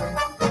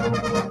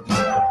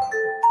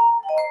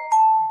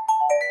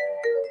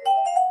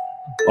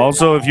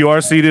 Also, if you are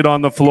seated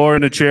on the floor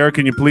in a chair,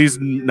 can you please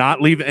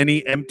not leave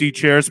any empty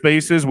chair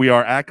spaces? We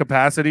are at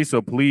capacity,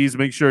 so please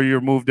make sure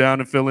you're moved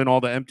down and fill in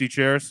all the empty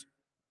chairs.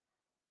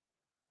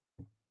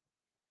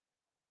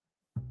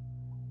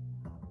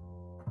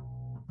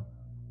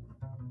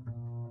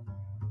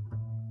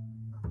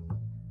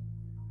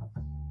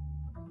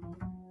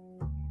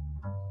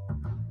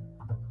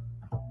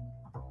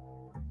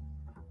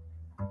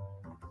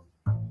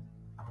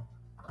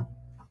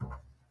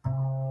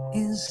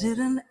 Is it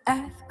an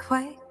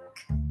earthquake?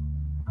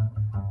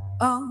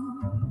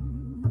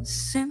 Oh,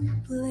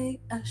 simply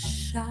a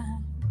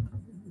shock.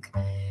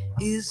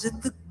 Is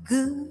it the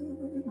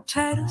good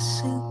turtle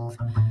soup?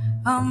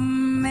 Or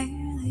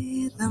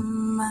merely the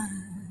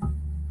mug?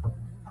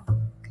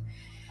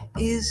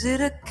 Is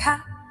it a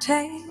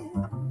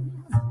cocktail?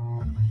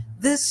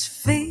 This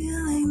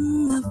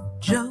feeling of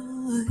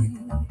joy?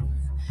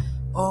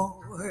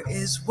 Or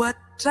is what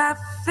I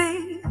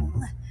feel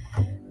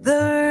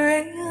the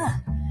real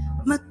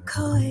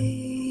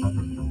McCoy?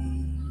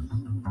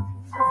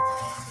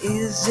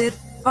 Is it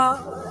for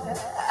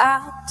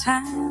our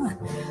time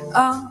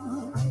or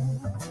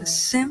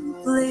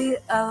simply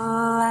a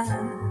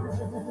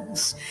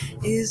lapse?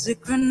 Is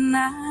it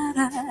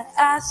Granada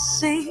I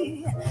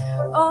see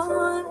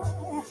or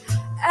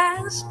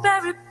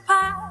Asbury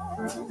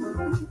Park?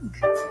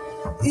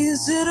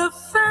 Is it a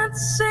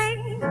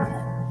fancy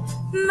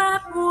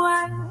not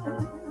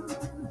wild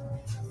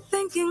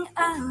thinking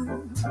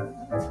out?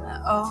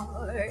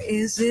 Or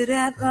is it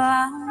at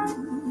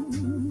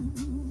long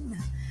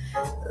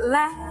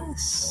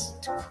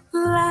last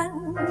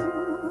love?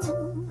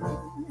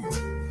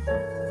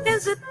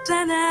 Is it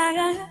an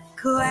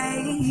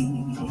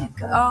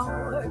earthquake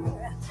or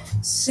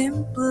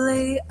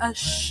simply a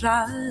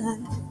shock?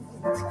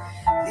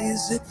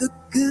 Is it the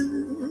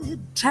good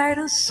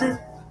turtle soup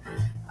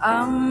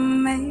or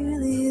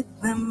merely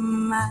the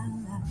mud?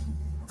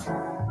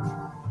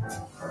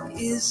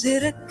 Is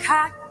it a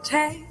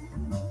cocktail?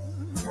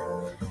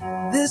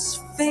 This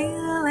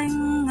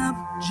feeling of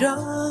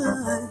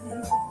joy?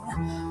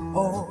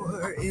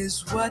 Or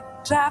is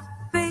what I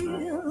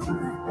feel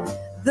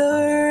the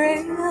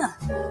real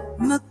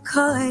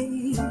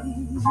McCoy?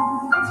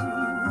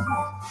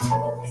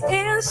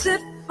 Is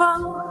it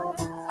for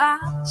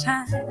our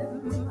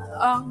time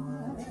or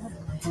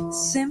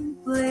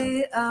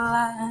simply a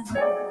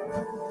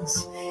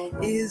lapse?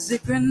 Is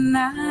it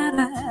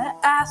Granada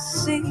I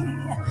see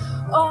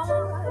or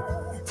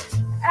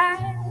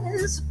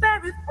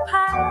Asbury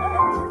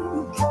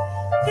Park?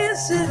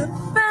 Is it a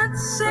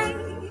fancy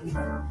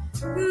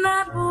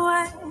not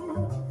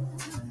wild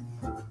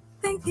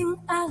thinking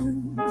out?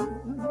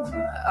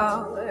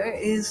 Or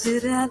is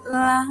it at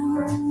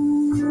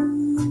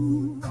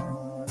long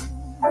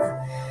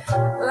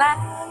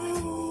last?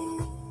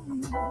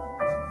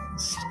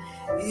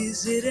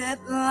 Is it at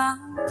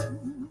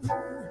long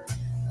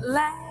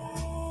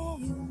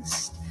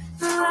last?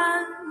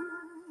 Long?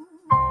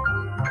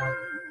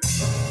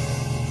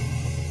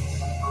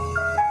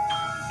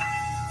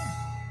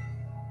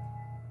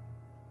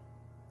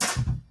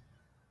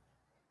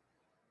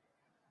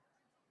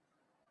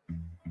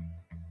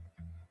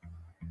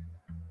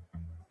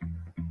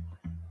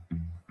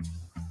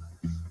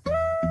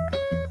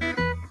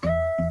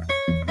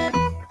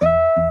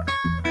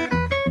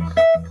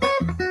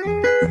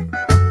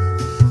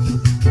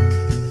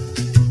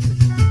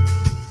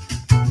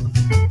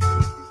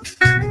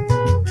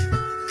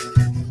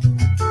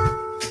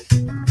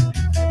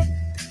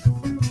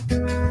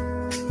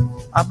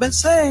 I've been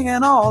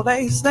singing all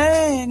day,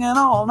 singing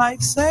all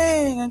night,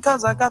 singing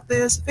 'cause I got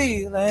this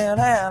feeling and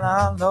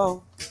I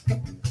know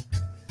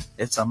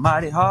it's a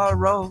mighty hard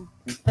road,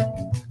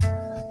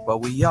 but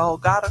we all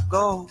gotta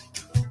go.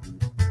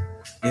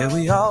 Yeah,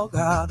 we all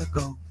gotta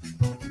go.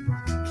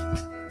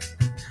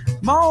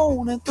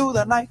 moaning through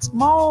the nights,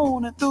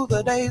 moaning through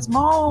the days,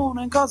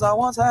 moaning 'cause I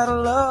once had a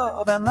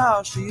love and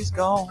now she's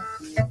gone.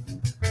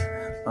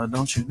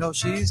 Don't you know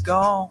she's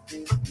gone?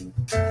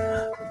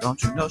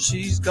 Don't you know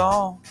she's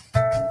gone?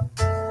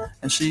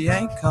 And she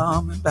ain't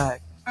coming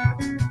back.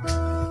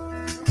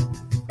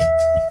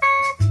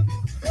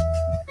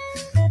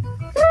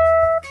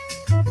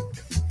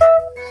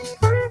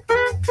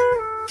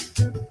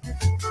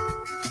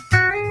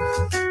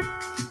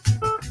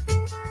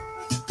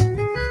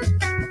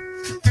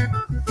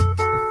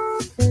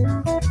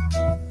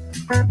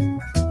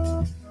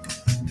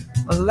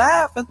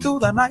 Laughing through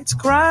the nights,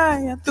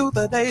 crying through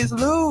the days,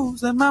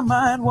 losing my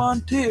mind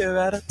one tear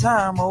at a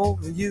time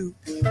over you.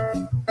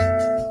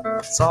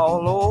 It's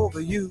all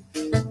over you,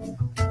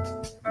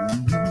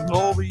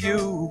 over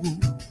you.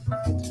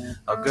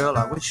 A girl,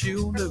 I wish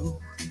you knew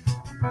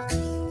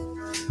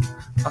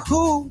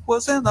who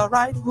was in the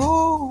right,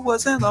 who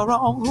was in the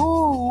wrong,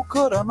 who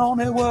could have known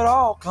it would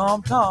all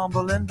come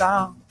tumbling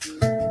down.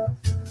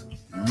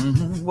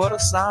 What a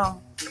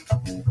sound,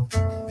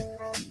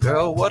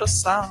 girl, what a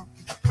sound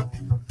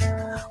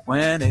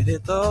when it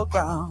hit the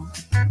ground.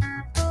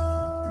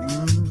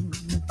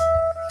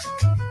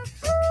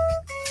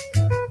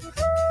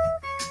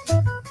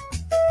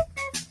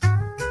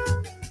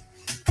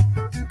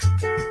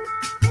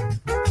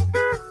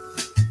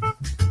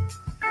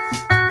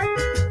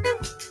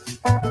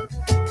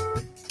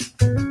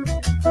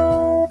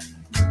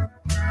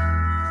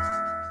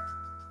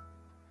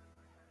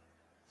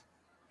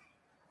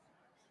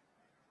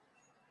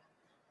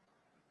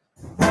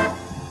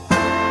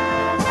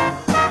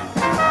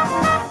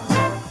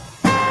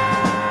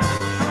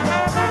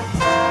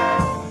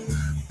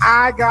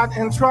 I got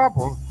in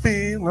trouble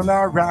feeling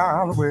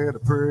around with a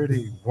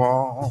pretty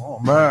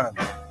woman.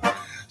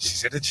 She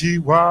said that she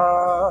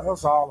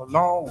was all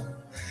alone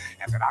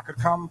and that I could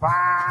come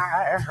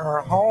by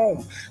her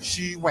home.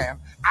 She went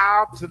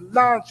out to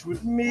lunch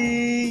with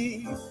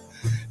me,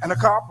 and a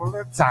couple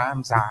of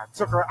times I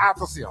took her out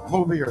to see a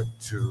movie or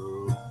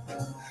two.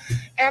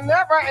 And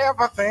never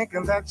ever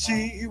thinking that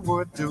she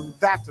would do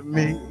that to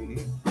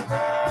me.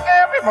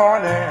 Every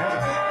morning,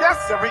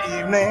 yes, every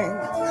evening,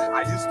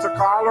 I used to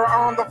call her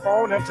on the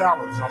phone and tell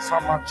her just how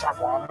much I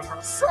wanted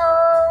her so.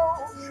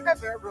 And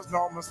there was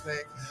no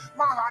mistake,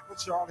 my heart would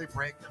surely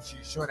break and she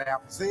should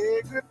have to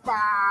say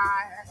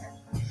goodbye.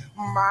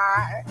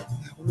 My,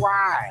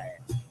 why?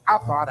 I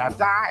thought I'd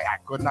die. I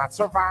could not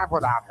survive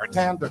without her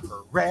tender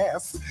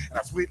caress and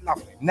her sweet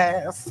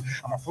loveliness.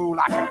 I'm a fool,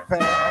 I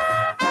confess.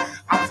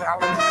 I'm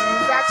telling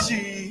you that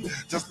she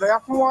just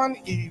left one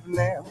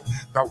evening.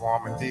 The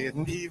woman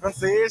didn't even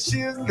say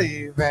she's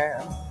leaving.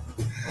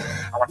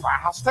 I went by her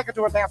house to take her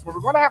to a dance where we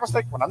were going to have a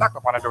steak. When I knocked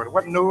upon her door, there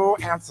wasn't no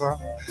answer.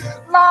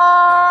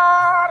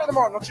 Lord, in the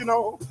morning, don't you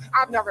know,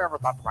 I'd never ever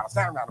thought about her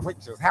standing around and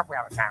waiting. She was halfway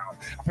out of town.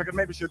 I figured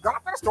maybe she'd gone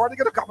up to the store to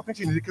get a couple things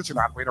she needed because she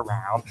not wait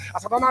around. I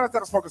said, I'm not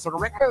instead of smoking a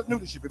cigarette. I knew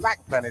that she'd be back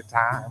in plenty of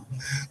time.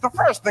 The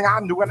first thing I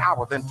knew, an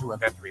hour, then two,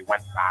 and then three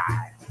went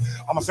by.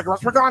 All my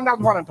cigarettes were gone. I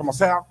was wondering to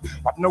myself,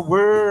 what in the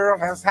world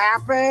has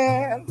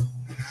happened?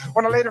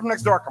 When a lady from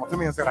next door came up to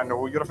me and said, I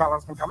know you're the fella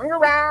that's been coming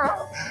around.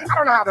 I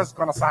don't know how this is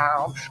going to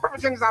sound, but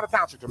Virginia's out of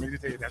town. She told me to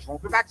tell you that she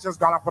won't be back. She's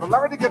gone out for the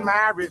lover to get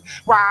married.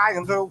 Why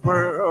in the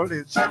world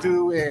did she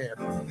do it?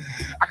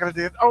 I could have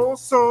did oh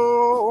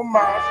so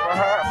much for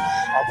her.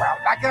 Oh, well,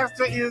 I guess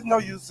there is no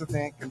use to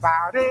thinking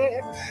about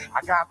it.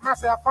 I got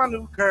myself a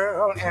new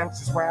girl, and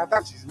she swears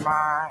that she's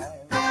mine.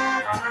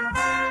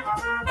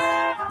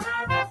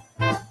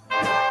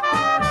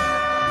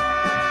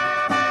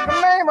 The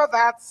name of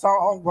that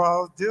song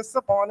was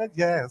Disappointed,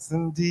 yes,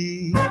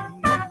 indeed.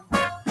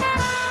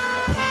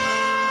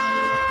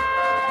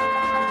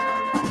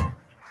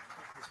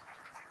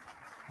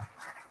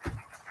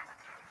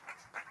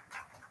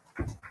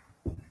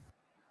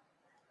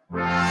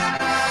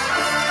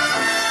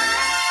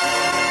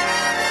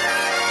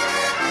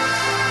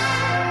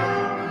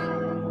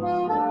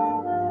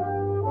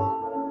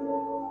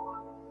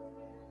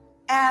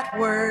 At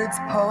words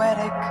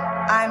poetic,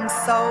 I'm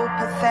so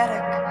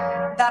pathetic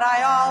that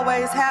I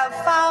always have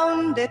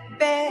found it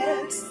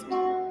best,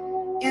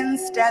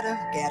 instead of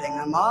getting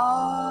them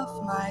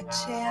off my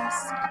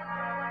chest,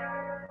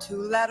 to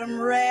let them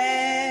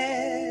rest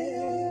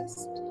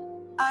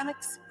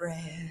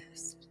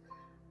unexpressed.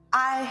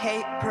 I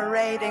hate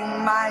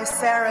parading my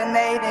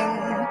serenading,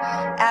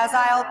 as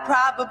I'll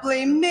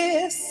probably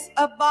miss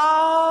a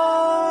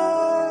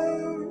bar.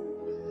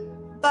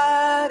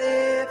 But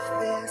if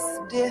this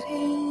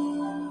ditty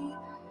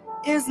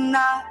is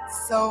not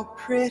so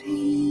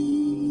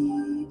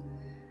pretty,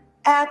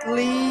 at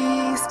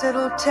least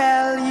it'll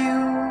tell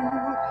you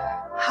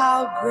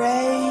how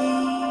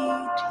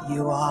great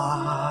you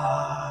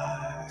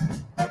are.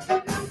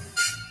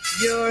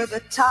 You're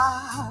the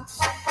top,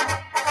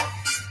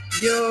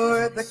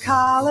 you're the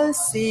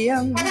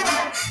Coliseum,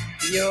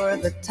 you're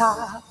the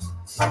top,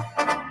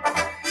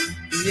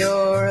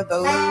 you're the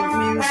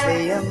Louvre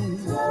Museum,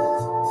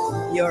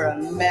 You're a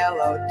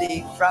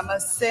melody from a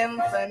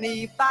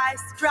symphony by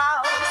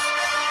Strauss.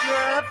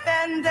 You're a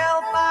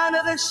Vendelbon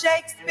of the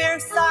Shakespeare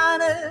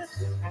sonnet.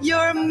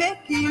 You're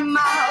Mickey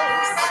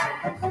Mouse.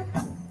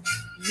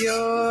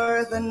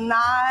 You're the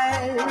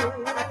Nile.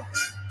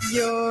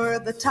 You're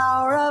the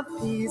Tower of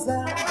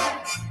Pisa.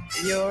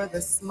 You're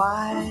the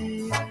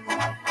smile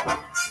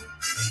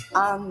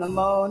on the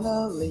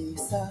Mona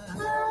Lisa.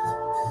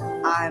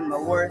 I'm a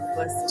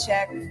worthless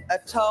check, a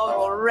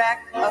total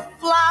wreck, a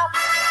flop.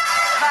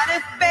 But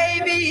if,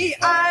 baby,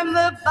 I'm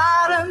the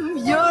bottom,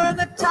 you're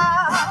the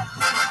top.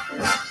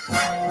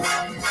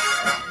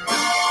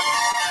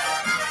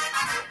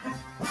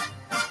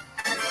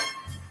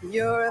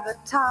 You're the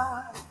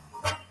top.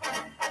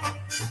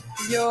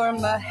 You're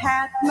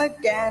Mahatma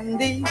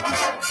Gandhi.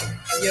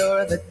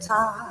 You're the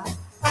top.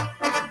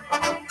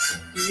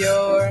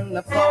 You're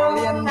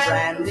Napoleon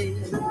Brandy.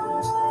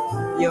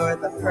 You're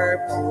the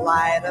purple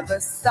light of a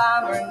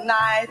summer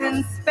night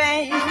in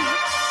Spain.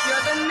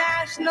 You're the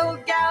National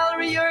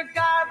Gallery, your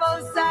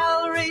Garbo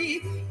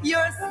salary,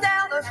 your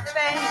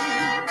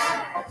cellophane.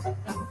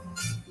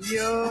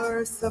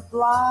 You're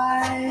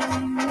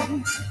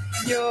sublime.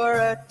 You're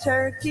a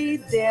turkey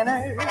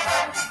dinner.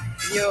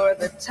 You're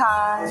the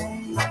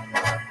time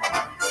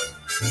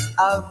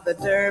of the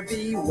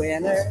Derby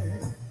winner.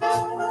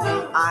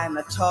 I'm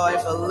a toy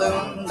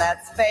balloon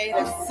that's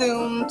fated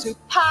soon to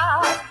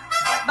pop.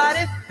 But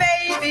if,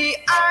 baby,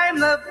 I'm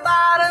the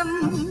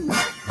bottom,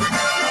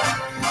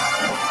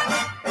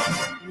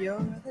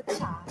 you're the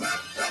top.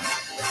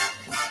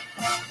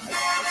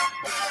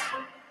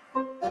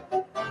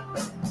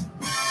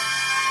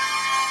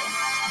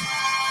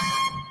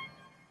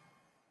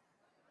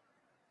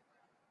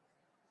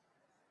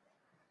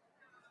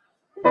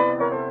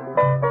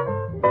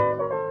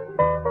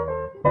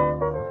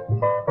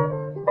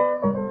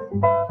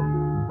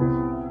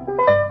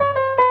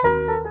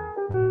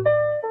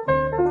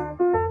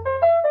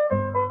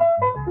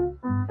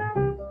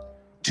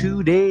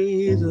 2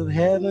 days of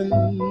heaven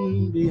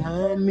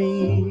behind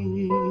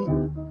me,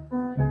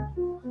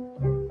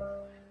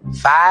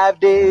 5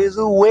 days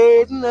of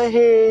waiting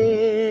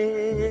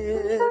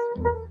ahead,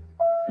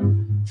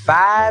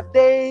 5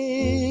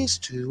 days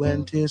to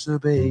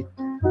anticipate,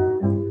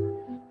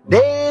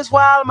 days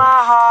while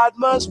my heart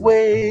must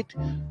wait,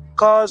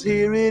 'cause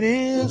here it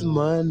is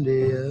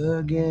Monday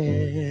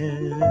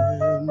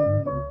again.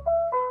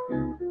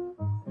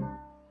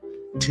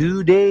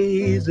 2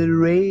 days that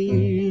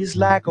race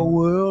like a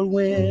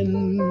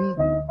whirlwind,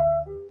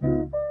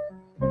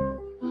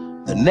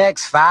 the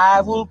next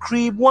 5 will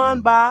creep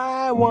one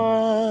by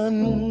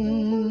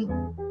one.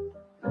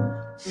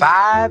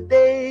 5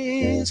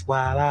 days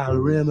while I'll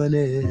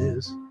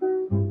reminisce,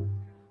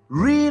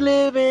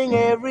 reliving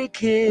every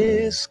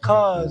kiss,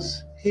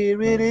 'cause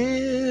here it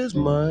is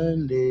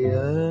Monday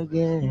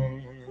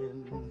again.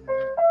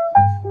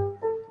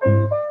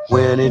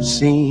 When it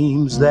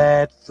seems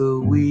that the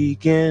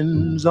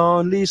weekend's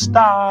only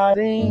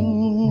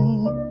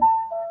starting,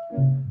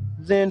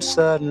 then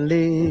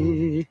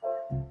suddenly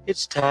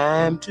it's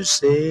time to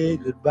say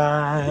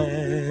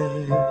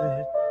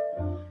goodbye.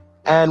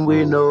 And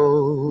we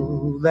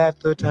know that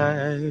the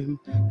time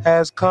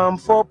has come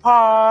for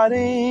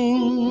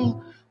parting,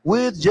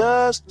 with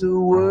just a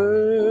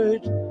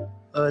word,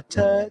 a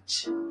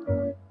touch,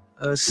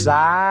 a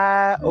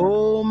sigh,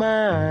 oh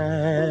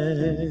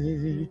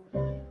my.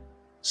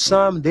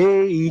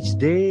 Someday each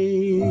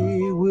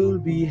day will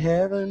be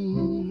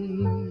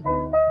heaven,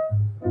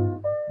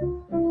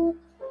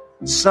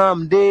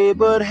 someday,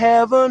 but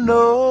heaven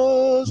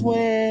knows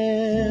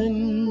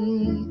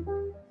when.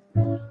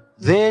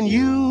 Then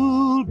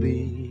you'll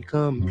be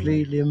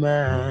completely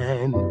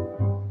mine.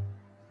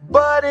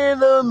 But in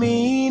the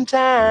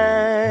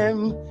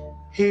meantime,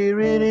 here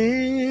it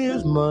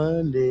is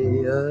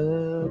Monday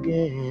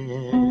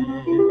again.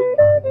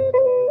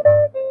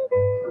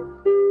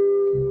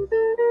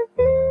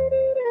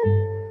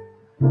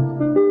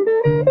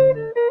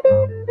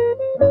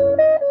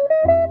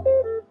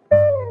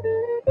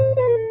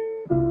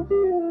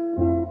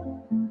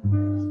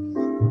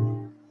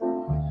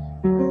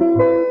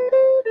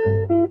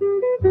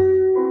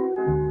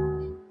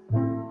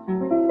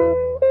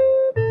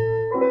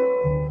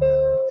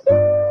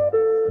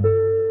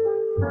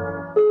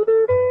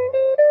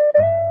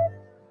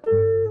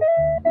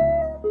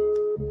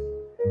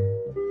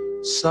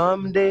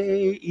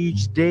 Someday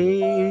each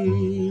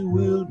day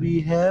will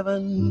be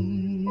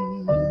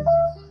heaven,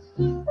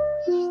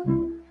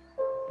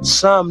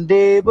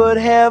 someday, but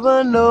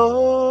heaven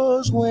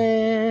knows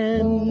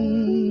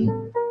when.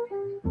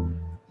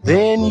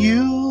 Then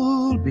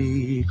you'll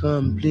be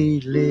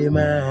completely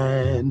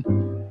mine.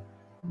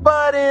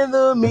 But in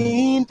the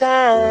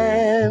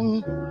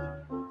meantime,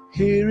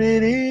 here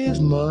it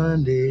is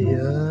Monday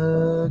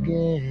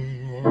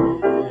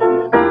again.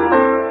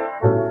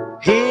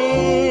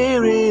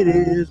 Here it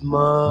is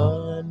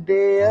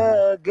Monday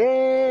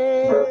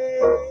again.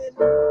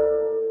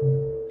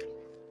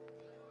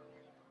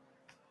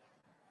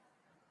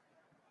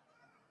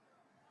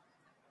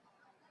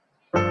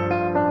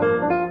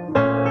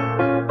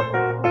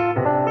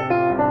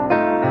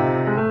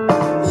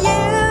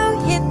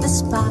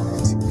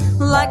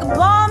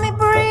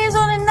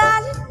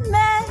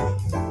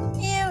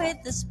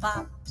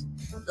 spot.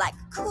 Like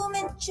a cool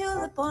mint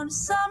julep on a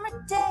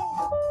summer day,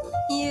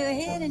 you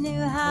hit a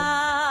new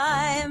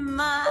high in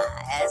my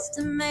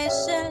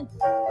estimation.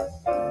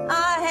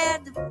 I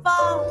had to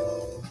fall,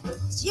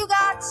 'cause you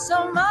got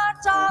so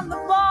much on the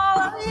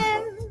ball.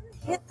 You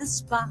hit the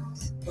spot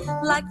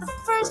like the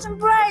first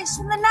embrace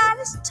when the night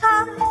is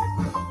tired.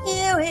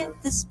 You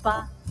hit the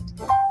spot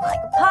like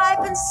a pipe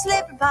and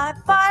slip by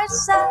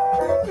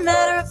fireside.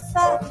 Matter of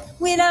fact,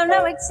 we don't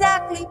know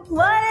exactly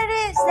what it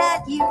is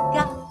that you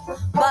got,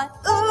 but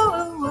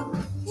ooh,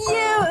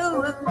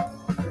 you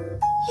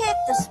hit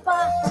the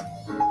spot.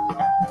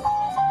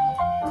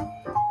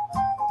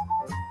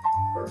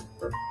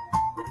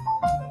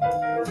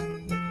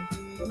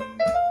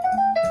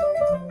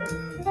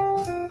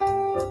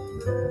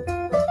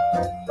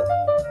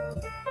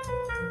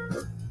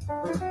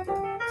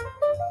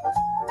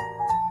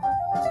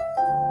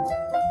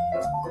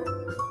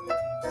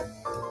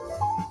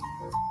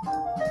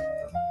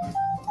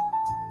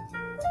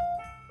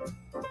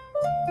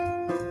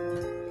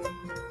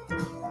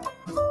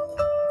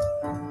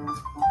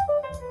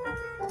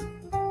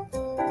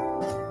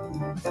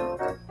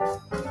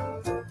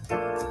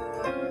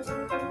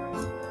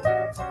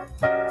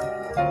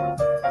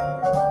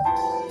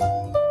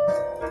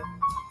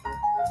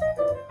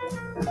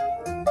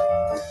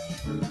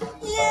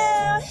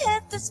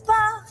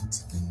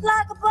 Spot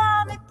like a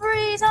balmy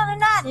breeze on a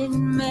night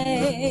in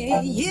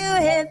May. You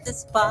hit the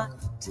spot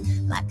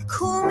like a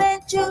cool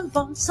mint julep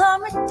on a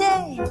summer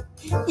day.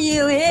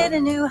 You hit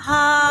a new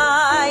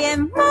high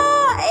in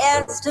my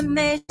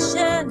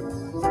estimation.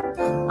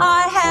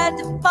 I had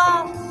to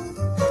fall,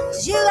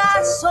 'cause you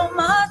got so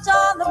much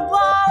on the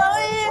ball.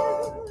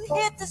 You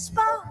hit the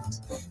spot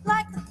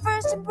like the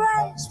first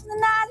embrace when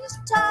the night is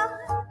tired.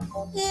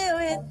 You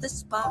hit the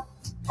spot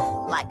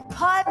like a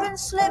pipe and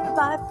slip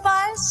by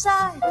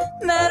fireside.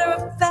 Matter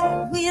of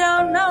fact, we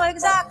don't know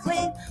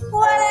exactly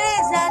what it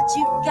is that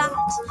you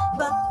got,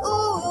 but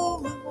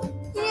ooh,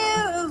 you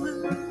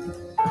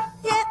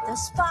hit the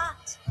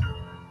spot.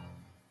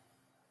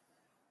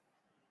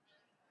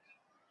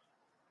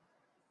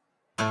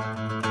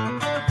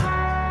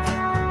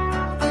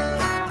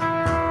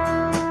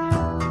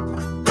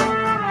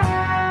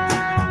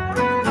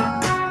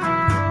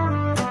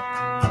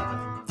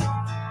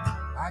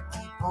 I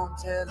keep on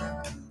telling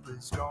you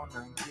it's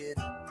gonna get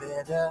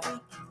better,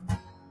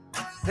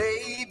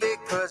 baby,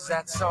 'cause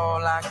that's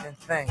all I can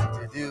think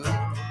to do.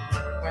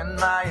 When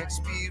my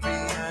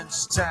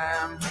experience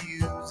time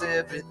heals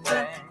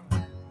everything,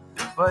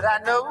 but I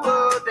know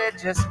that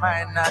just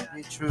might not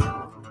be true.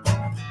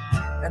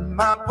 And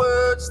my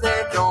words,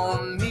 they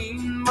don't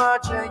mean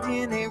much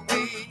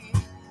anyway,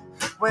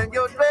 when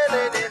you're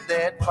dwelling in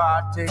that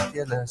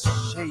particular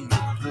shade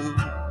of blue.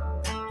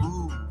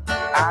 Ooh,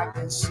 I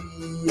can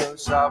see your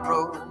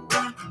sorrow,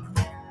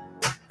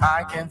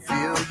 I can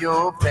feel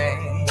your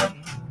pain.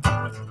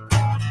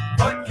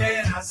 What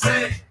can I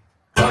say?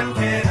 What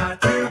can I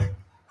do?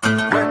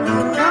 When you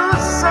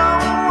lose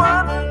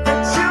someone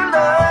that you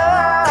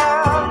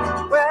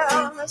love,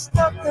 well, there's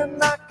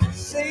nothing I can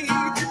say,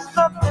 there's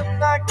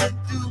nothing I can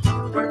do.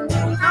 When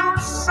you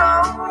lose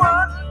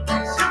someone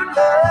that you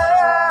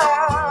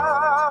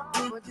love,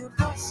 when you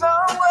lose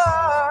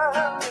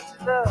someone that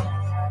you love,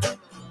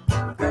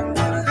 when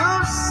you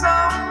lose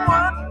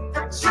someone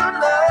that you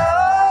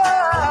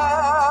love,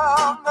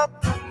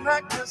 nothing I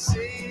can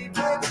say,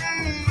 baby.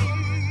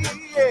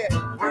 Yeah.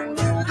 When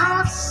you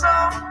lose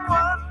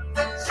someone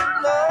that you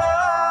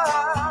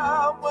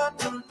love, when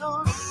you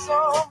lose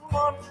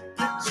someone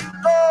that you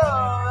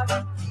love,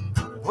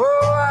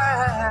 oh, I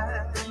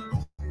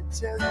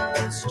tell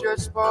you it's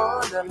just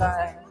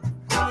borderline.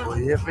 For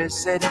every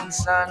setting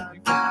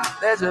sun,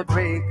 there's a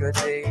break a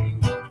day.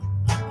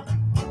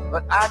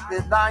 But I've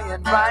been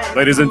lying right.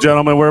 Ladies and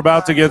gentlemen, we're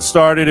about to get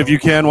started. If you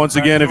can, once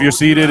again, if you're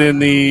seated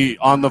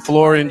on the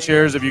floor in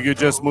chairs, if you could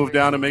just move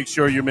down and make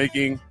sure you're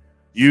making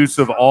use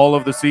of all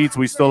of the seats.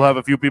 We still have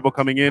a few people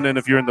coming in, and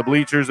if you're in the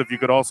bleachers, if you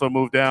could also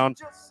move down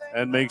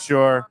and make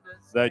sure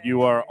that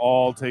you are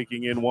all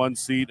taking in one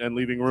seat and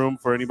leaving room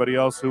for anybody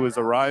else who is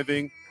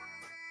arriving.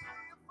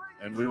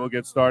 And we will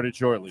get started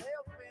shortly.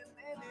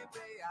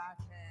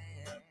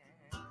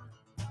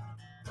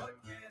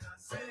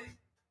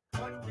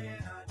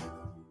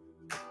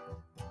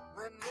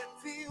 When it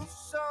feels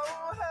so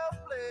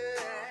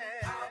helpless,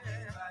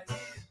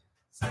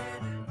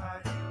 standing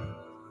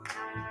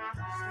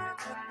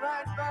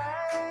right by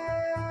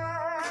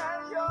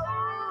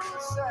your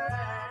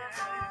side.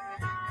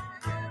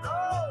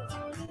 Oh,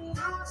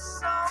 lose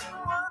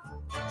someone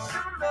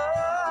to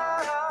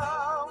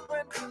love.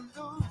 When you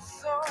lose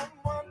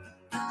someone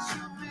that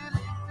you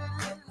really,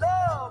 really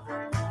love.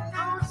 When you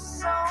lose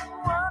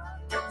someone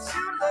that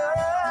you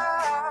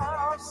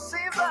love.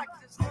 Seems like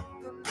there's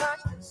nothing I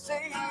can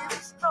say,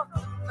 there's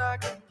nothing I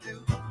can do.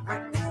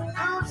 When you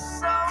lose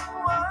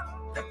someone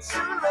that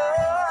you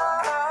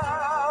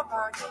love,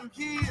 I can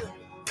heal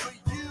for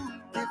you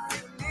if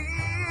you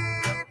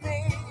need me.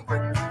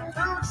 When you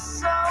lose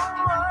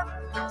someone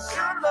that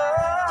you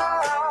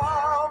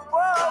love,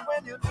 well,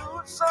 when you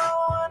lose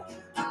someone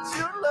that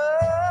you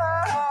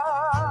love.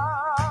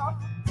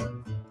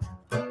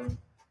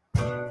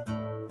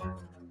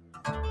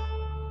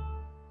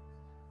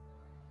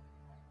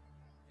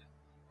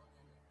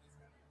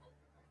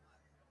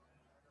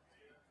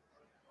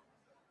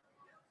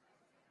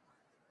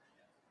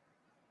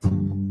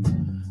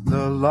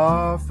 The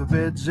law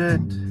forbids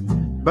it,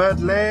 but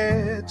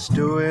let's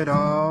do it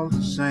all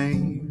the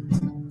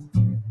same.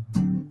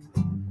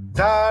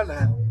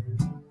 Darling,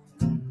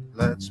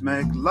 let's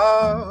make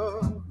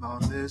love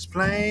on this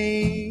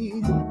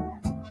plane.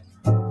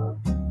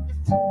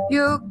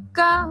 You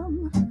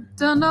come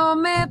to know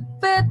me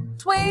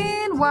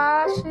between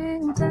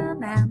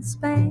Washington and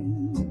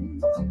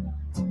Spain.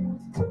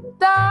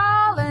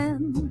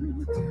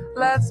 Darling,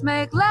 let's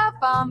make love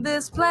on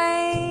this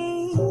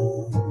plane.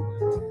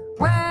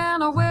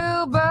 When a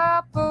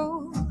Wilbur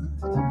pulled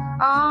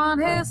on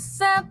his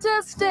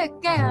center stick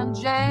and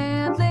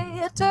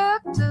gently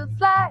took to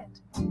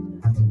flight,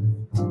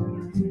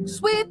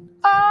 sweet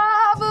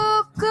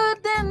Arthur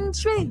couldn't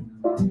treat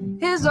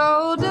his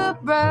older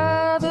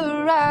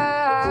brother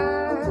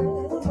right.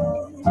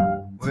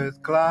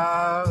 With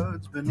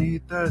clouds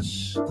beneath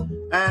us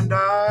and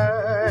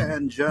our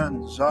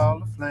engines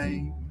all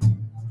aflame.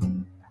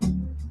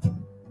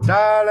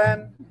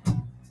 Darling,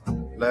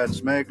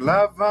 let's make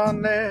love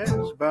on this.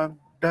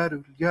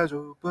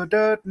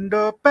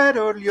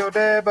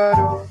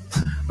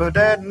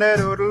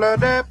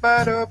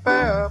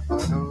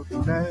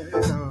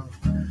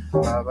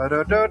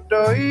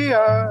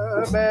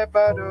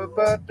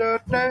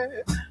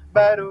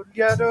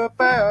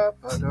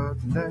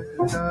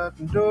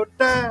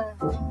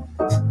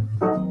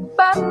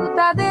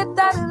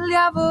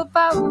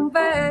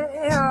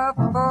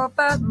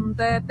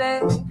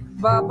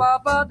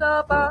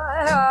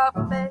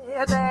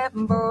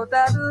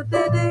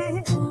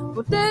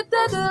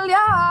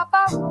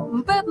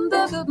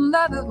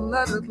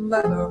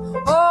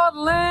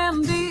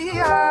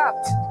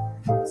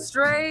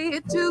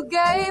 Straight to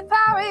Gay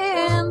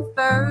Paris in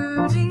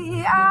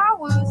 30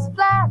 hours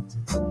flat.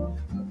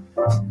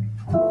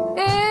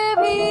 If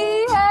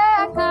he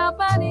had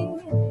company,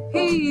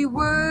 he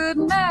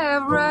wouldn't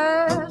have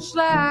rushed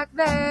like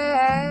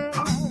that.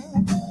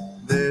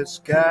 This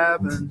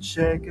cabin's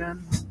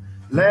shaking,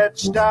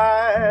 let's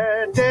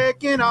start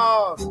taking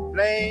off the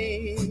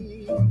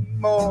blame.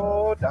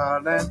 Oh,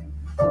 darling,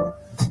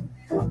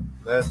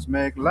 let's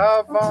make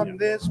love on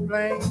this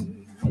plane.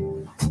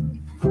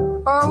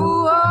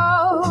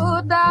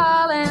 Oh,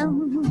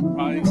 darling,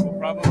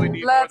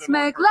 let's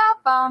make love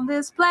on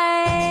this plane.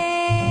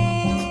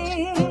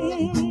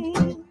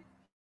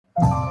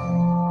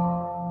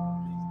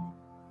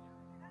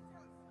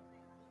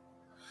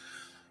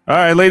 All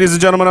right, ladies and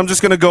gentlemen, I'm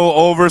just going to go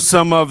over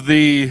some of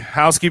the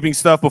housekeeping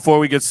stuff before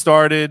we get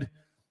started.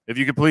 If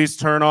you could please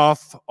turn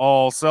off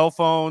all cell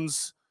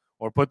phones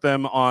or put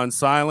them on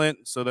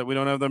silent so that we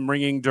don't have them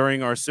ringing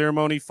during our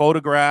ceremony.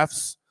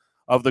 Photographs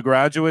of the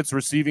graduates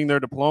receiving their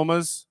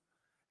diplomas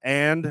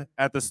and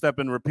at the step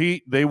and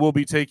repeat, they will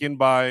be taken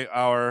by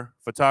our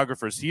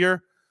photographers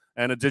here,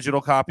 and a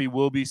digital copy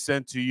will be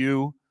sent to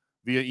you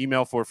via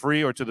email for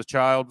free or to the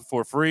child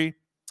for free.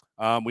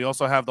 We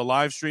also have the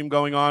live stream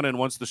going on, and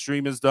once the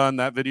stream is done,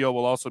 that video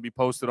will also be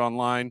posted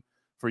online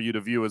for you to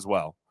view as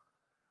well.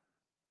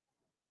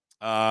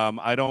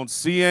 I don't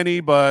see any,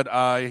 but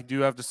I do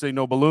have to say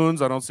no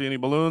balloons. I don't see any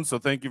balloons, so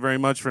thank you very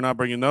much for not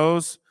bringing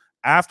those.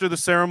 After the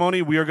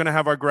ceremony, we are going to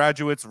have our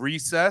graduates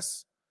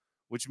recess,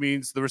 which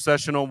means the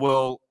recessional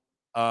will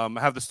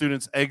have the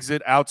students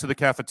exit out to the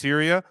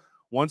cafeteria.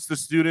 Once the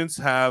students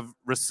have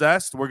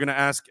recessed, we're going to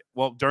ask,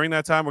 well, during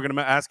that time, we're going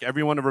to ask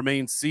everyone to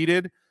remain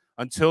seated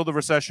until the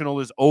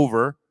recessional is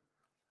over.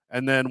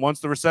 And then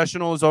once the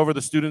recessional is over,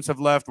 the students have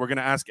left, we're going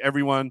to ask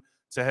everyone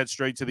to head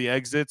straight to the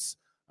exits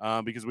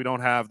because we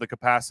don't have the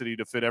capacity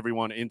to fit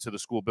everyone into the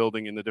school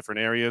building in the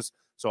different areas.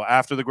 So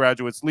after the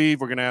graduates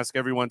leave, we're going to ask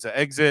everyone to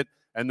exit,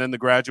 and then the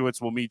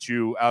graduates will meet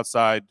you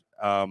outside,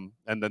 and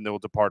then they'll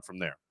depart from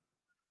there.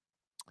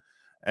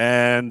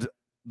 And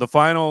the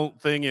final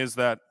thing is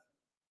that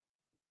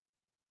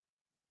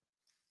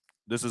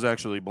this is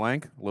actually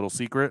blank, a little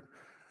secret.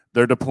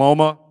 Their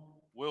diploma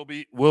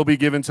will be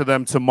given to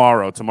them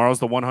tomorrow. Tomorrow's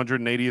the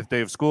 180th day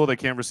of school. They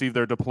can't receive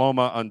their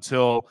diploma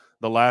until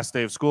the last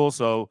day of school.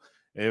 So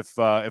if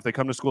they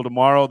come to school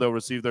tomorrow, they'll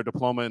receive their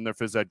diploma in their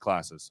phys ed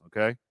classes,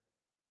 okay?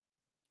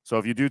 So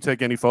if you do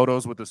take any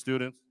photos with the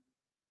students,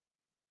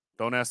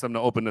 don't ask them to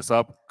open this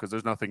up because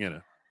there's nothing in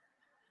it.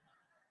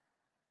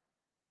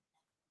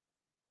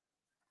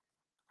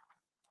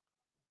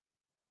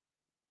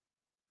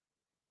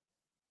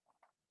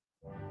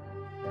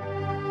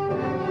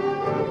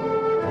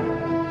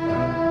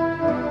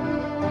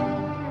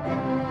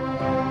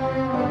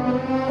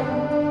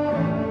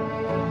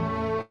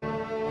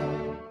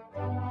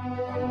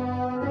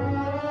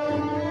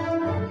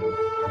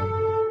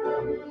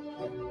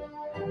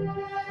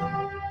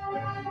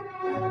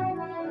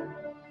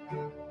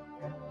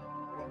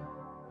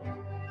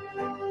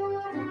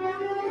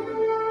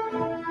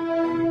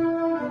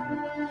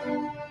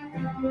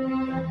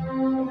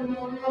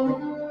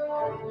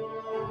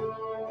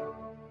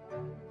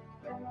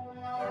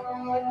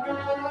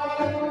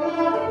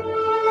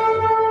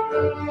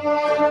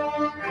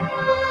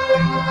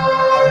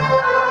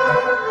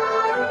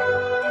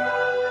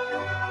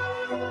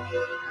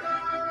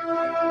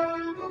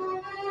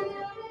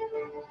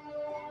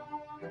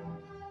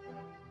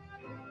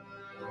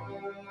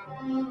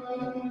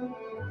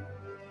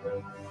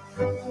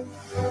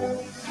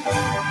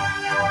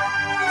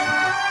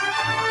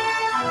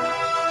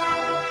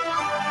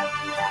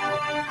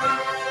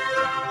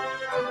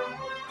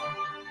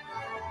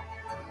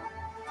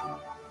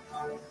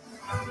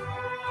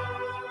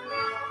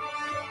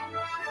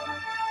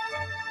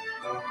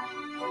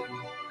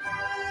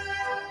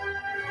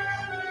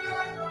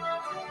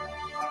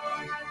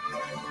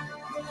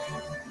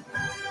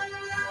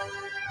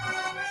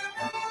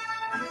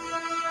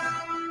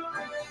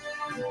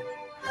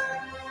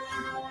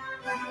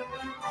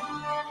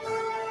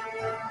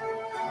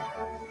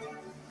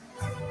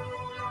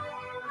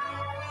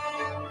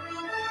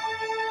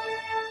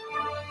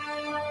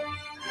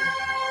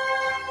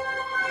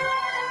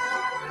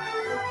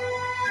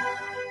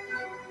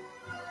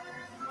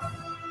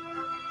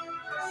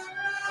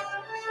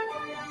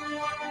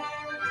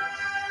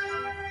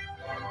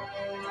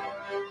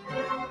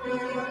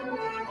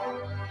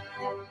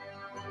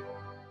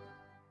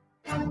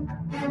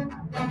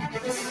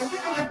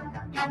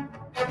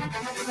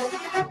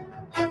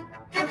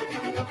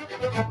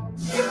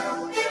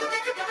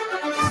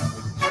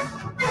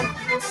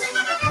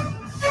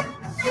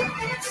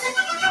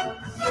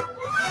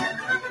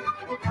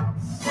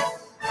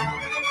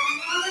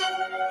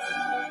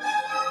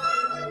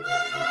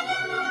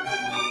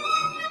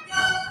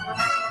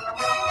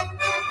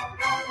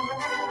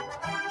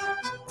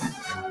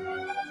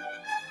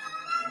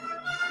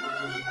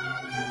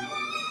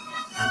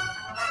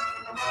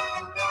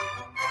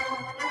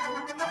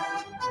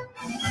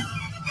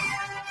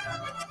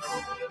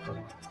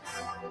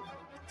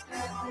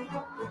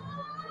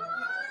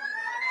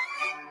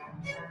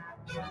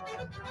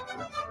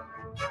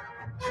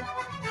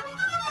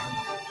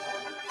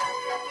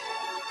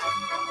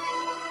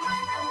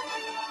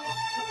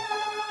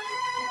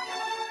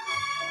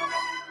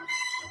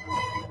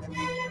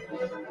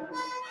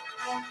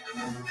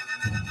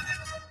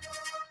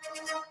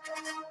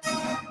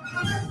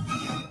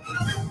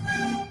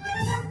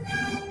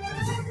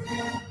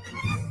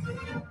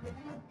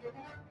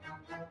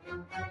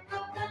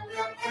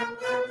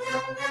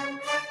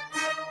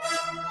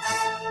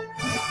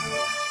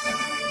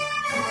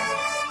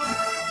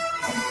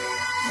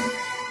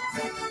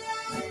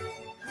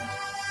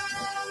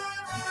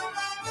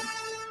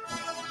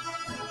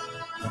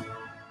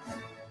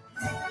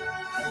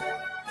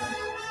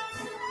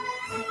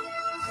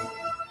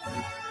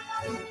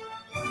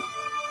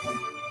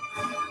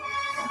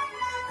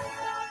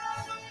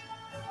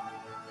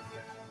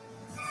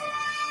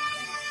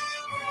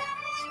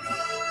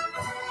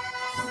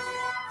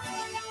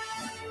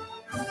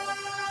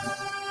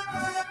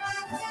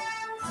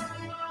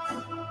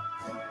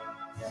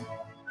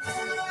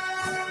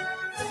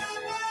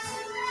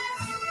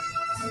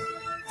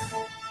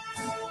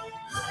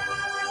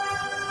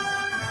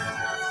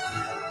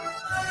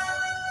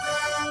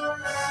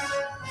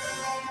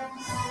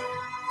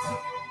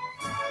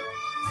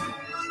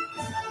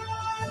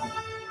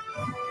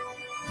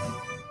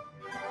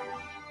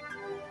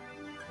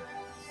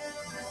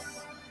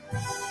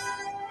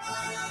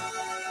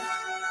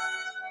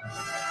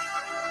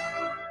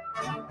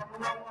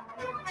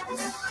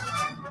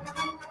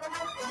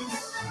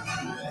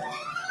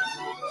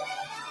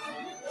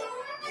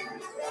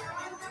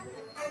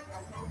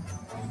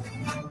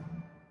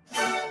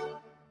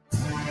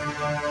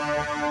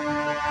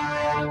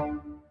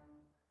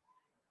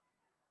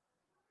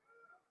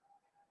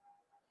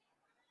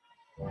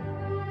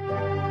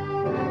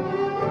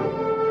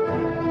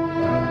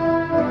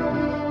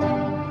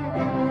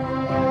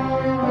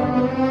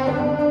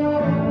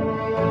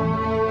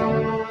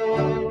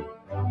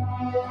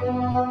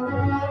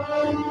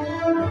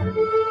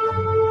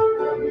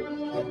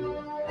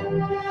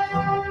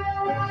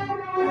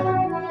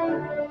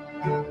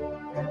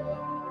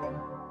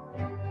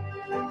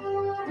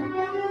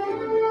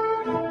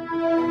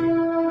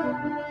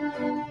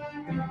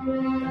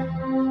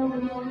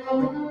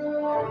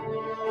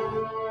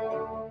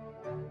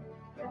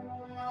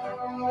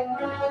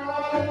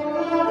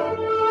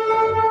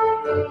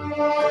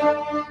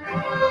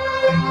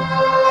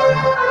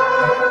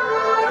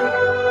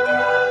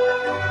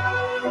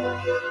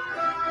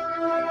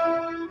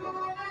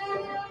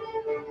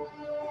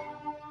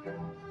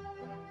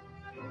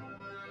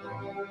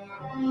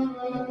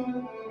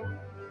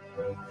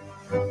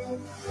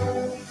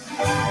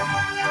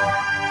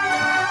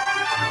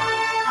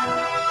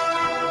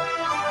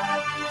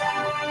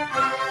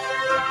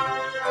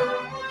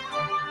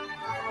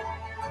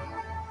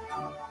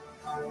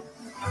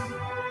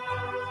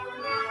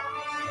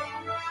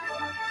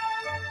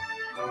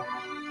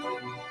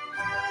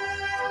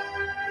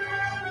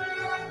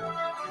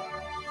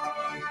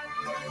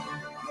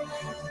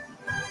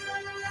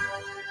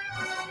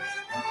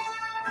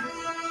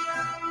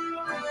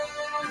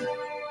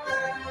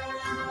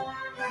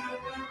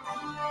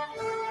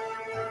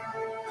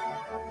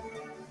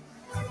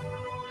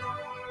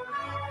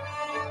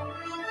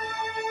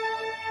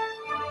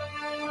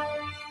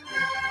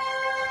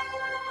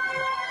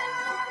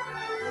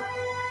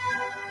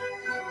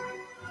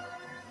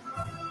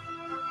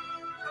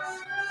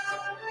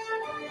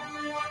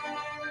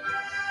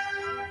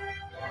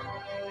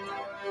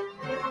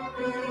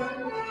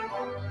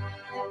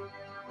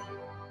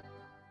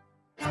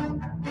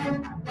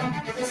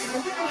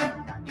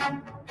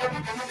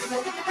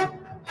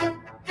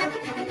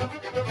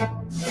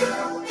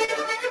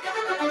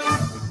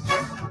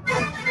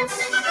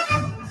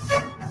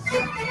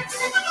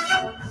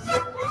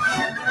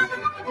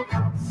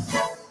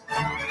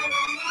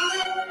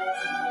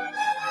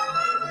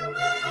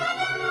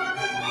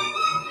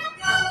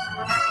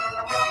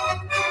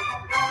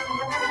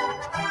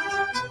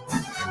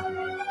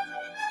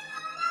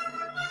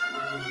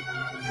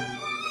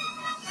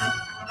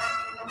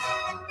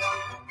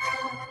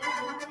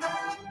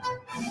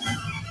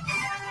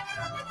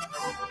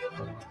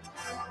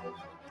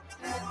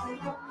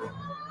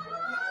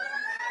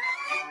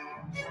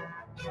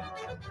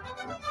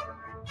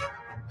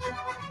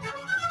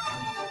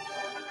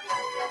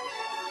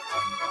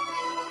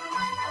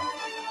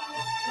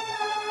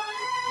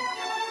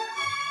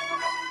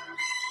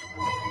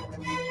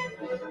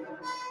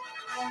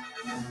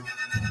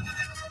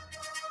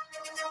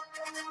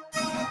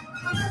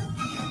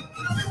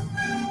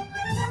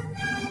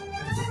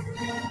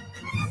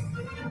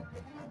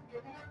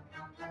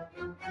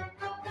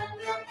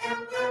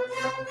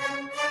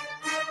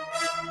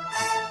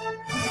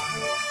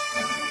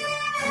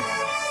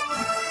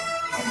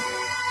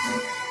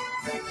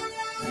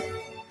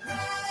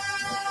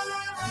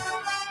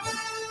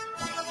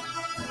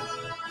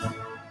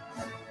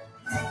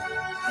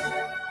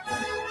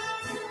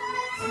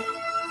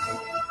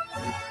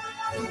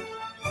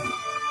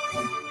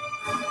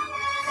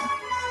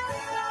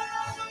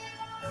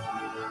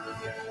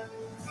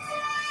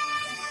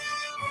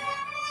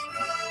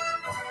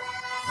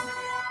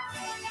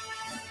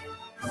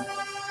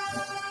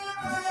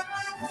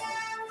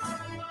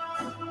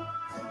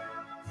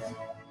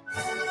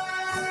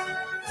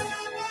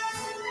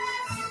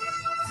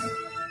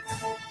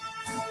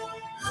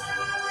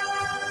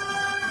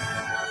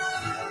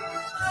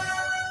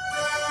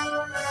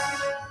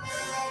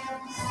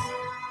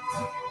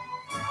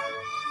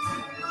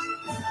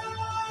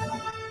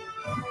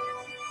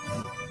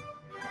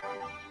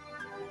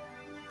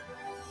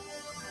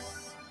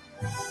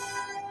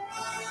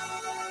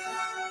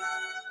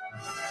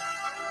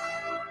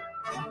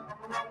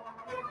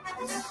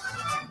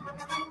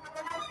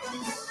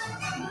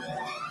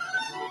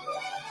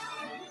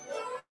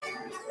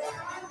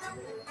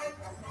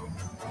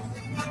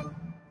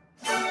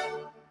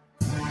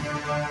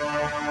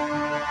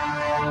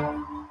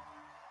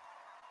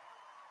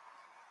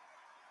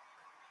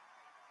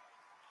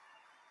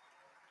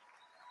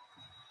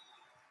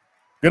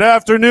 Good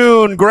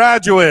afternoon,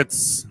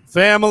 graduates,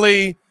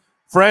 family,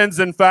 friends,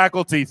 and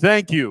faculty.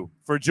 Thank you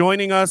for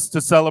joining us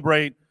to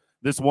celebrate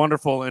this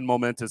wonderful and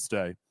momentous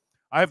day.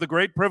 I have the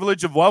great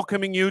privilege of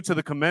welcoming you to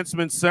the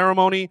commencement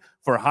ceremony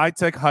for High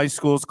Tech High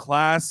School's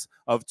class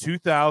of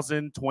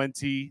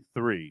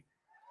 2023.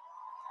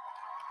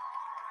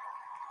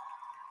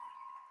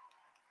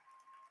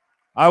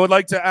 I would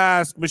like to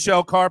ask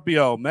Michelle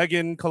Carpio,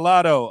 Megan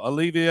Collado,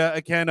 Olivia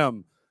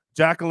Akenham,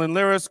 Jacqueline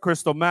Liris,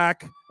 Crystal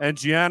Mack, and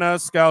Gianna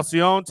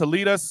Scalcione to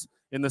lead us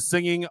in the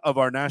singing of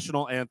our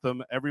national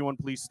anthem. Everyone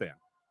please stand.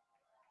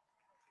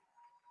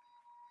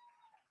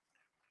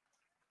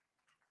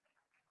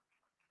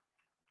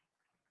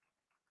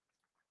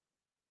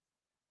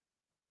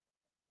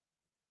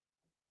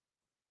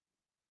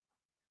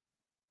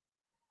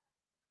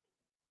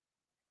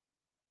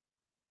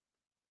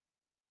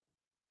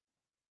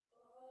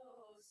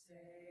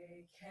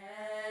 Say,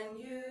 can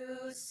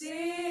you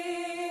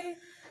see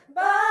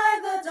by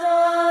the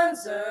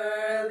dawn's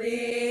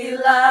early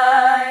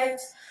light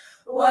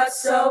what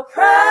so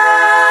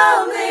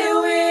proudly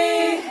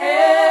we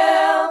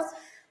hailed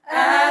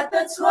at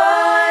the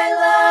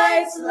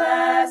twilight's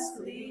last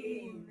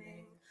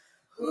gleaming,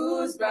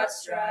 whose broad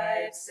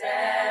stripes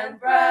and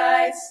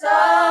bright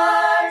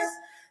stars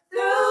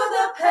through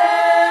the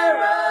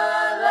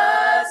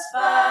perilous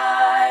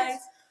fight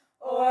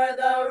o'er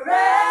the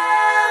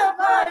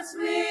ramparts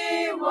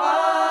we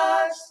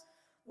watched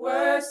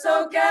were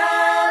so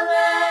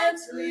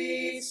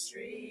gallantly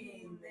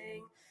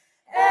streaming,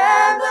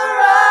 and the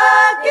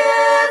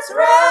rocket's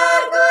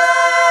red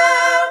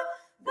glare,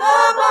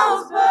 the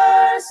bombs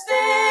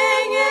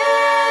bursting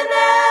in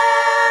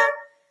air,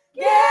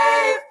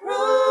 gave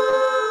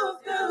proof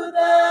through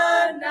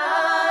the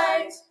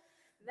night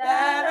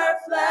that our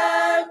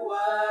flag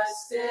was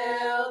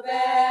still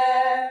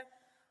there.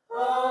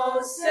 Oh,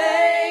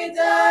 say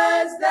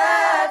does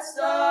that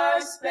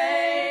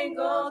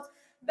star-spangled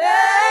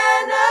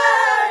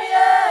banner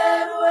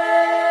yet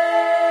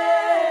wave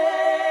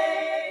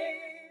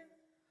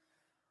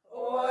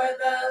o'er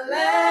the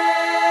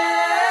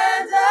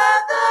land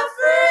of the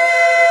free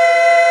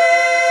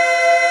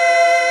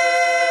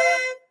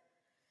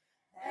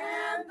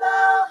and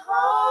the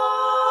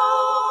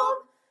home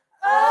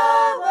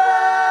of the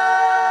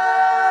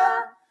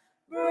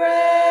brave?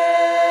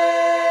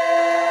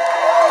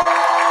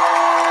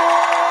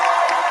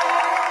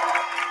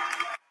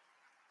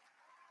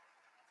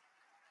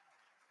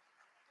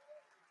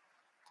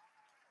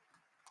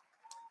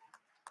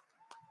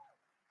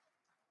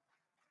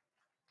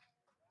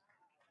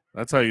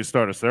 That's how you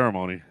start a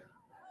ceremony.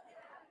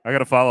 I got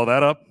to follow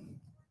that up.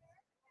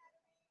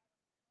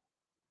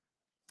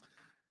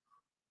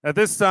 At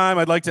this time,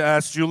 I'd like to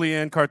ask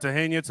Julianne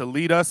Cartagena to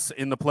lead us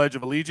in the Pledge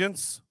of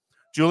Allegiance.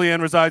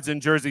 Julianne resides in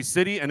Jersey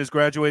City and is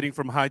graduating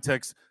from High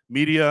Tech's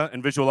Media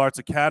and Visual Arts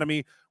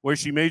Academy, where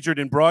she majored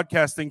in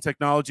broadcasting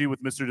technology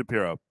with Mr.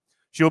 DePiro.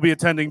 She will be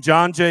attending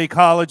John Jay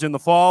College in the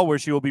fall, where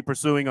she will be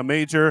pursuing a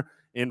major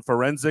in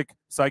forensic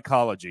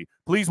psychology.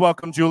 Please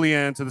welcome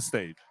Julianne to the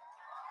stage.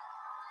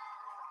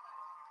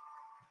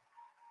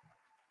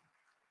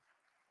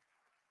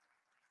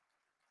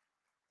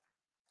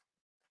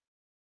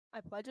 I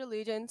pledge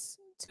allegiance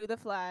to the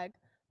flag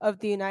of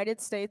the United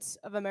States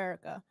of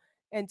America,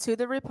 and to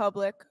the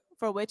republic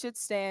for which it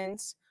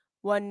stands,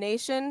 one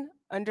nation,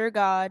 under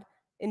God,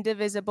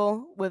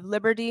 indivisible, with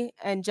liberty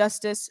and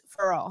justice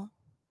for all.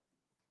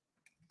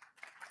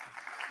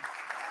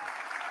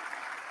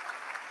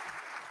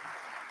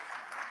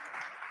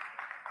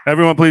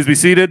 Everyone, please be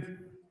seated.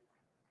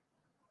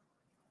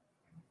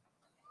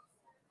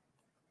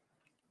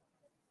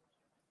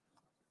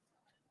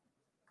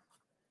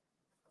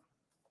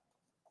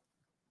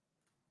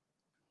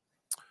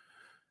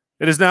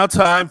 It is now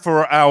time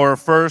for our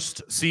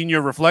first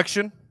senior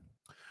reflection.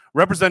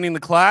 Representing the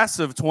class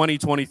of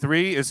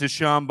 2023 is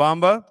Hisham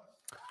Bamba.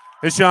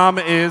 Hisham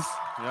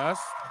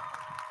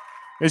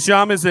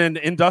is an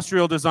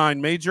industrial design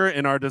major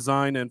in our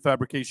Design and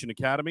Fabrication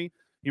Academy.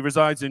 He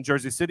resides in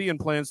Jersey City and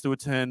plans to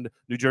attend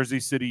New Jersey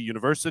City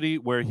University,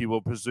 where he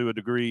will pursue a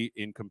degree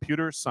in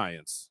computer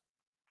science.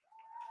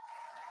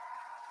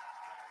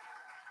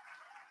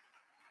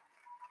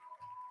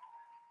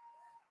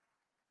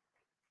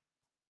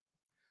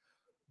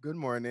 Good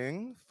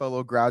morning,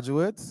 fellow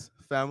graduates,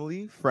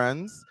 family,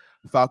 friends,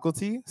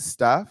 faculty,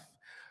 staff,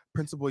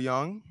 Principal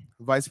Young,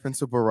 Vice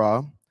Principal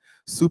Ra,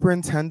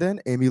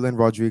 Superintendent Amy Lynn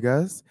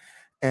Rodriguez,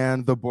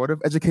 and the Board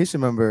of Education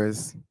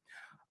members.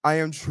 I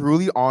am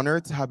truly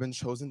honored to have been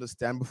chosen to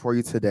stand before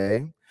you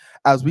today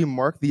as we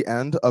mark the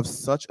end of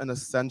such an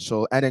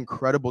essential and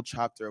incredible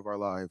chapter of our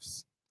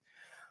lives.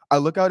 I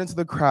look out into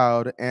the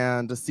crowd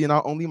and see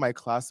not only my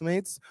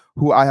classmates,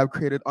 who I have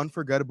created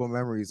unforgettable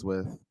memories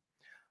with,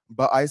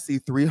 but I see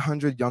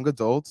 300 young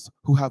adults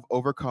who have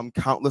overcome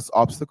countless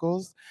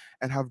obstacles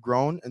and have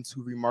grown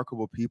into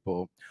remarkable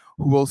people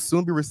who will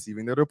soon be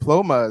receiving their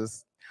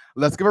diplomas.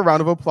 Let's give a round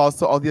of applause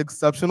to all the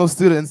exceptional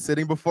students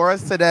sitting before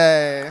us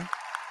today.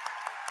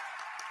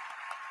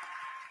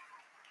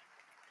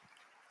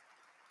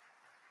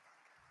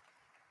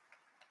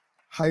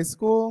 High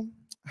school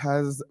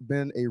has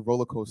been a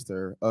roller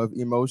coaster of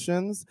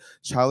emotions,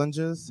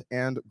 challenges,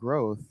 and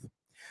growth.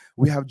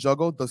 We have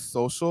juggled the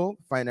social,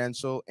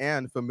 financial,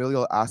 and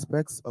familial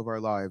aspects of our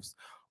lives,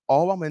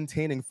 all while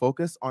maintaining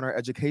focus on our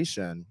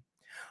education.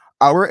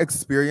 Our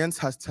experience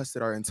has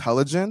tested our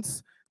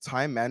intelligence,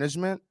 time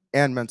management,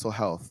 and mental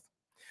health.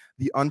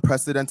 The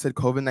unprecedented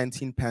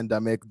COVID-19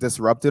 pandemic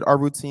disrupted our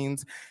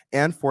routines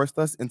and forced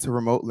us into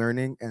remote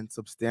learning and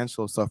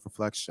substantial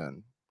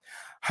self-reflection.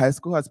 High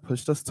school has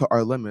pushed us to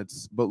our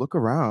limits, but look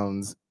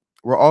around.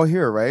 We're all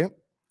here, right?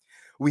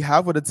 We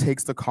have what it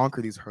takes to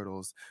conquer these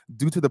hurdles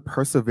due to the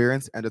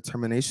perseverance and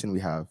determination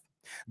we have,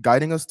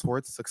 guiding us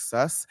towards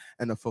success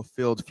and a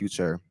fulfilled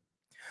future.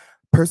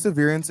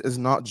 Perseverance is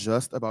not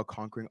just about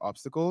conquering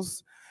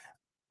obstacles.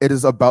 It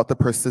is about the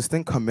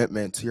persistent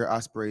commitment to your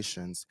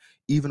aspirations,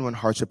 even when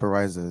hardship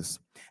arises,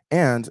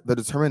 and the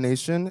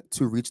determination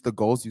to reach the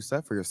goals you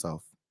set for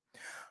yourself.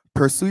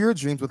 Pursue your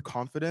dreams with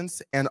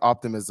confidence and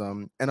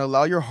optimism, and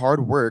allow your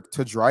hard work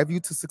to drive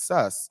you to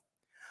success.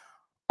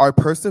 Our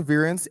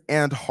perseverance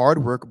and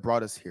hard work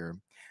brought us here,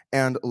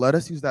 and let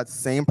us use that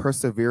same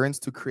perseverance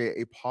to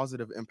create a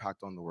positive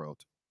impact on the world.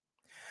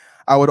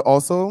 I would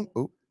also,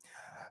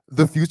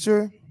 the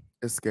future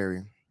is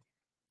scary.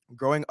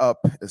 Growing up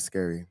is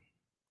scary.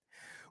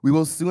 We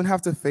will soon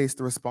have to face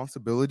the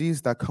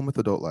responsibilities that come with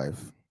adult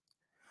life.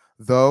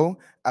 Though,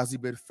 as we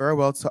bid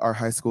farewell to our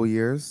high school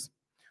years,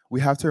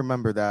 we have to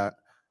remember that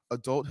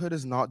adulthood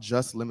is not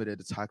just limited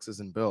to taxes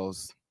and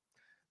bills.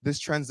 This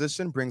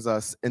transition brings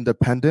us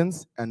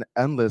independence and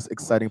endless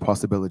exciting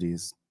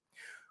possibilities.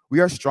 We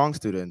are strong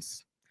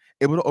students,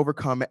 able to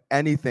overcome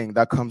anything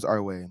that comes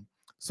our way.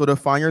 So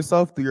define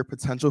yourself through your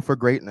potential for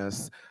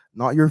greatness,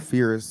 not your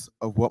fears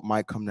of what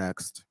might come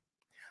next.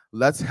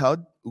 Let's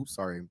head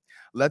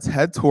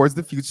towards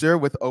the future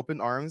with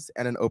open arms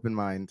and an open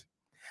mind.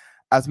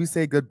 As we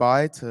say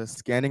goodbye to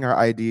scanning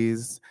our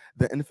IDs,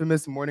 the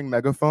infamous morning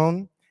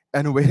megaphone,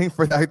 and waiting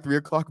for that 3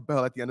 o'clock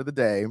bell at the end of the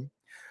day,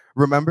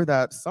 remember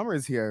that summer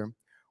is here.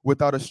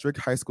 Without a strict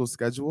high school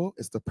schedule,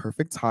 it's the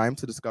perfect time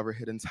to discover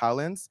hidden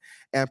talents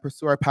and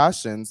pursue our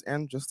passions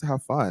and just to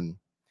have fun.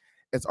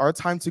 It's our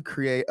time to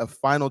create a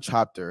final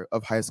chapter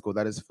of high school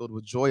that is filled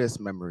with joyous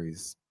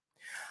memories.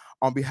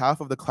 On behalf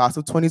of the class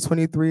of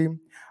 2023,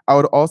 I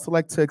would also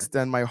like to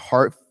extend my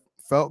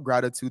heartfelt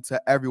gratitude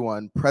to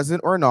everyone,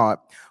 present or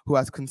not, who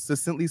has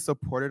consistently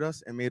supported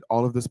us and made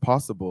all of this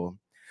possible.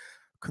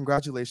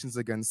 Congratulations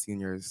again,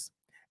 seniors.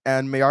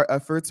 And may our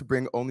efforts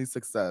bring only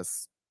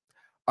success.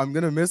 I'm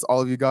gonna miss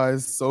all of you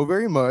guys so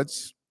very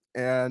much,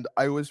 and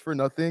I wish for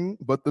nothing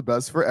but the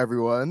best for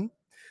everyone.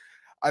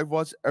 I've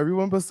watched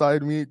everyone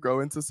beside me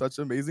grow into such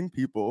amazing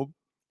people,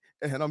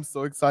 and I'm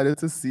so excited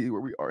to see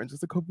where we are in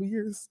just a couple of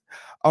years.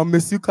 I'll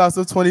miss you, class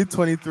of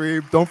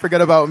 2023. Don't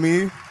forget about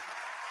me.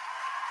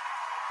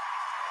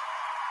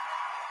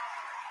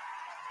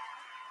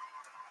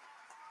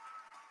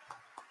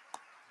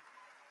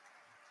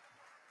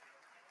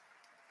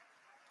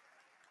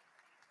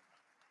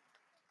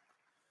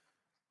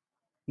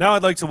 Now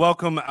I'd like to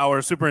welcome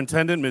our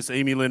superintendent, Ms.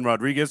 Amy Lynn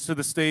Rodriguez, to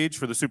the stage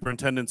for the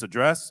superintendent's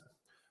address.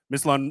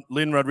 Ms.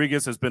 Lynn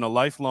Rodriguez has been a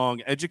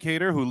lifelong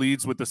educator who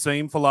leads with the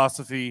same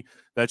philosophy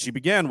that she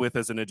began with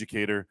as an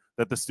educator,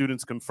 that the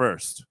students come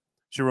first.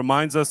 She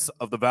reminds us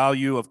of the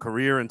value of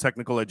career and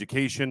technical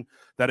education,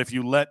 that if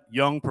you let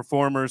young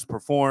performers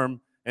perform,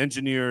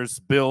 engineers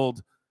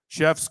build,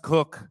 chefs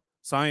cook,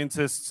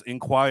 scientists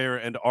inquire,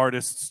 and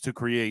artists to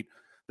create,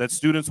 that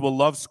students will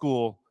love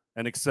school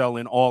and excel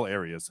in all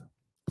areas.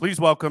 Please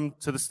welcome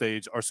to the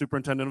stage our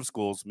Superintendent of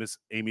Schools, Ms.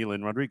 Amy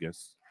Lynn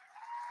Rodriguez.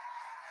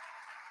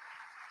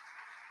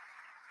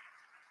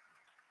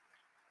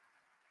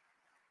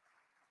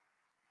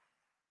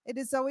 It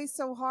is always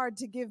so hard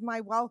to give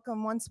my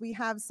welcome once we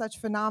have such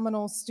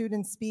phenomenal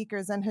student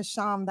speakers. And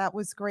Hisham, that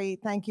was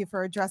great. Thank you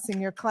for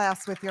addressing your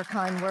class with your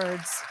kind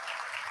words.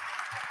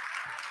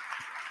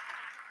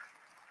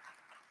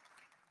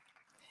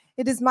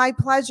 It is my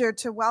pleasure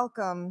to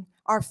welcome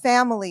our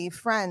family,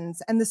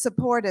 friends, and the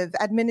supportive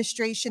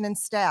administration and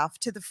staff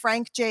to the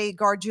Frank J.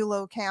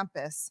 Gargiulo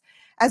campus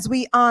as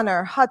we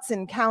honor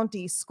Hudson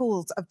County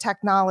Schools of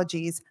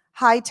Technology's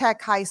High Tech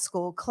High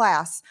School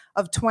class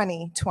of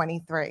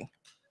 2023.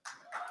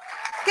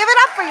 Give it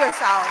up for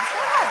yourselves. Go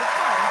ahead, it's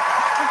fine.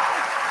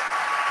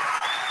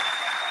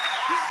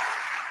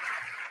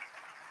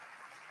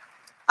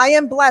 I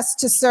am blessed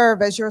to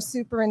serve as your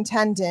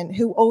superintendent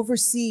who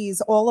oversees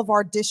all of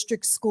our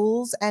district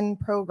schools and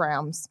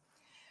programs.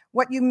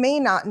 What you may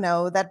not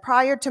know that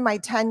prior to my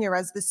tenure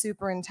as the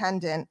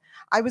superintendent,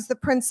 I was the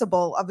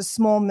principal of a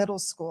small middle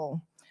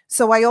school.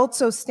 So I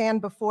also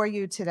stand before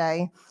you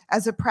today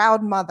as a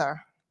proud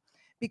mother,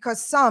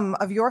 because some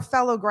of your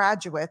fellow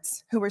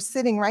graduates who are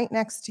sitting right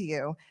next to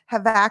you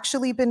have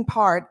actually been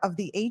part of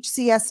the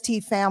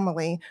HCST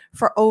family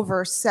for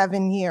over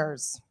 7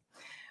 years.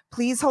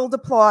 Please hold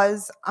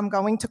applause. I'm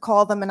going to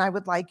call them and I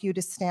would like you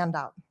to stand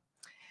up.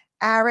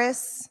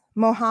 Aris,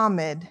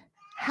 Mohammed,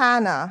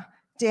 Hannah,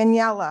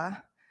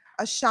 Daniela,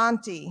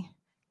 Ashanti,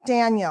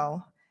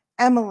 Daniel,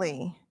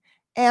 Emily,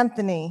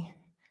 Anthony,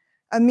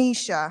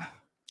 Amisha,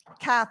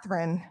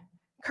 Catherine,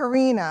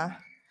 Karina,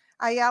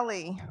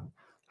 Ayeli,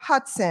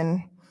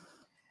 Hudson,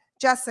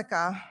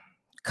 Jessica,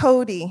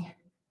 Cody,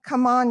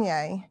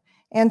 Kamanye,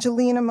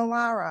 Angelina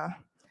Malara,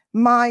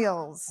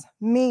 Miles,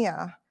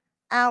 Mia,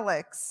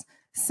 Alex,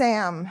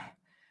 Sam,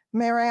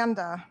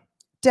 Miranda,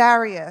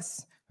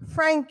 Darius,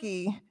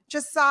 Frankie,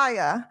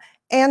 Josiah,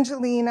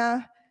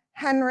 Angelina,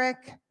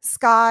 Henrik,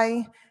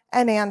 Sky,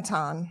 and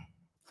Anton.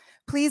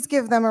 Please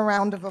give them a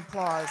round of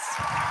applause.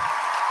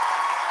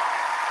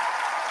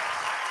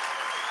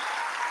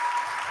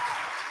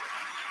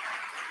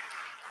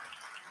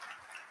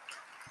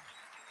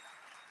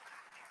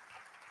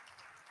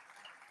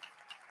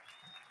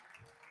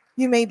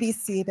 You may be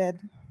seated.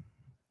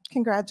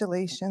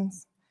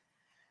 Congratulations.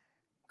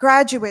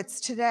 Graduates,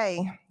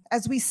 today,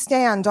 as we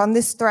stand on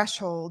this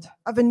threshold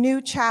of a new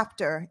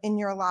chapter in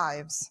your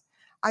lives,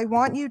 I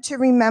want you to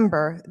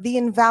remember the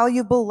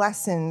invaluable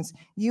lessons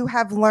you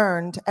have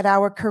learned at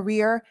our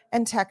career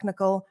and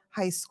technical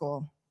high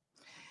school.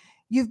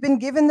 You've been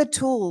given the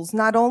tools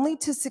not only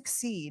to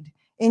succeed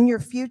in your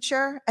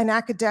future and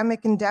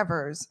academic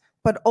endeavors,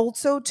 but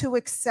also to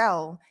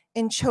excel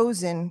in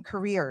chosen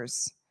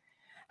careers.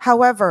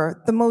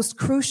 However, the most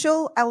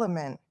crucial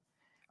element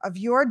of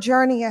your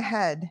journey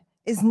ahead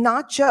is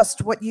not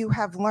just what you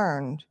have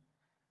learned,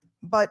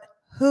 but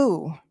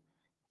who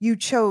you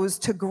chose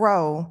to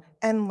grow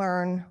and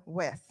learn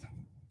with.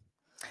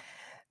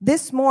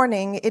 This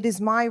morning, it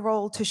is my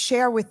role to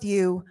share with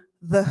you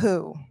the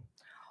who,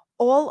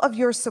 all of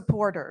your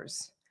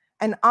supporters.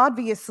 And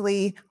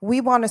obviously,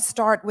 we want to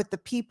start with the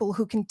people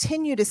who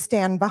continue to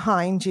stand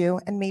behind you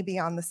and maybe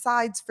on the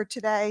sides for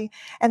today,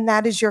 and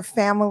that is your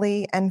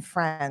family and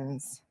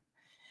friends.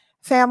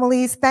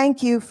 Families,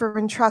 thank you for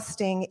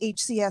entrusting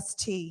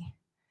HCST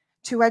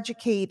to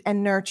educate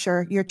and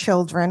nurture your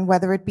children,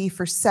 whether it be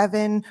for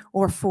 7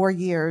 or 4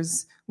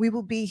 years. We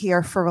will be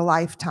here for a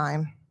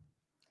lifetime.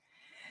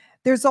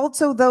 There's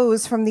also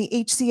those from the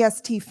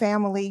HCST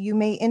family you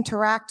may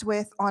interact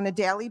with on a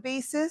daily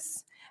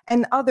basis,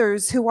 and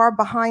others who are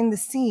behind the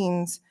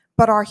scenes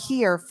but are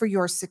here for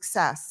your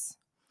success.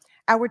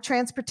 Our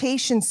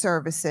transportation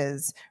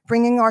services,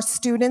 bringing our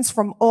students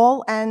from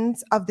all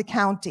ends of the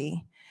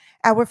county.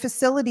 Our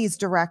facilities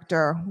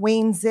director,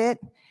 Wayne Zitt,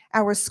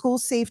 our school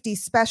safety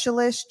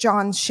specialist,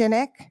 John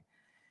Shinnick,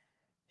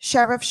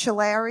 Sheriff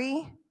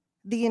Shalari,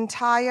 the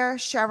entire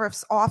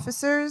sheriff's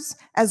officers,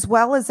 as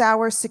well as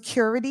our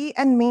security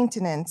and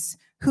maintenance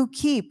who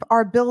keep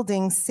our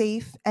buildings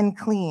safe and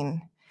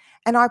clean.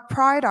 And I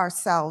pride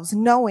ourselves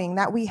knowing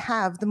that we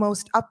have the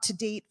most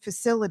up-to-date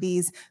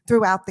facilities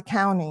throughout the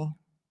county.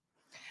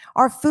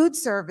 Our food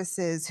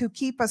services who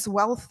keep us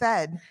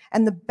well-fed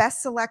and the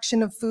best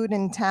selection of food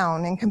in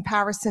town in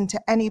comparison to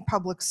any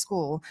public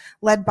school,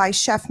 led by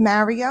Chef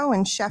Mario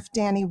and Chef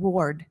Danny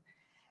Ward.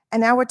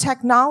 And our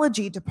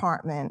technology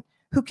department,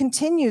 who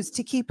continues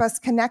to keep us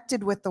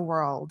connected with the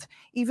world.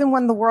 Even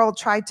when the world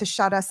tried to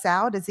shut us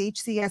out, as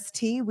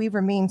HCST, we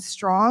remain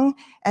strong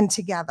and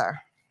together.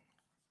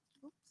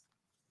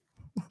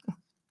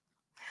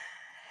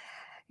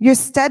 Your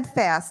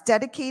steadfast,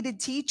 dedicated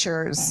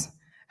teachers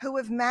who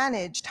have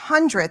managed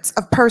hundreds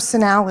of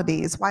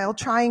personalities while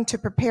trying to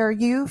prepare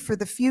you for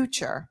the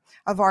future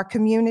of our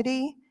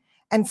community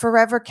and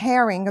forever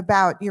caring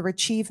about your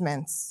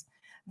achievements.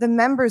 The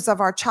members of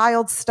our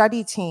child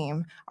study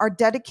team, our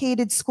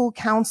dedicated school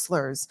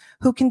counselors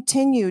who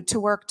continue to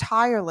work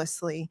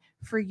tirelessly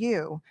for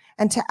you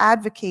and to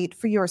advocate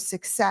for your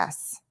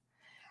success.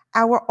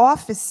 Our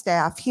office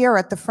staff here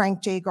at the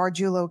Frank J.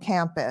 Gargiulo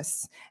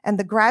campus, and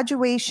the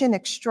graduation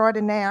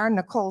extraordinaire,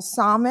 Nicole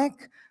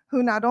Somick,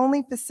 who not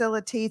only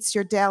facilitates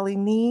your daily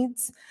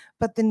needs,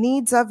 but the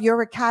needs of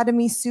your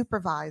academy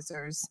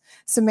supervisors.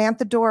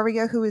 Samantha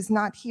Doria, who is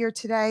not here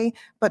today,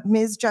 but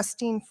Ms.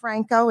 Justine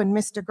Franco and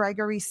Mr.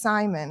 Gregory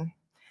Simon.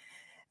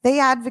 They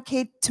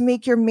advocate to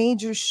make your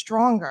majors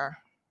stronger.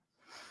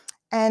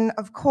 And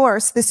of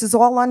course, this is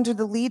all under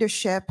the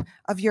leadership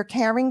of your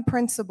caring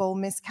principal,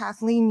 Ms.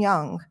 Kathleen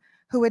Young,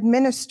 who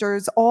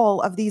administers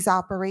all of these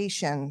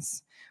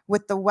operations,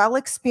 with the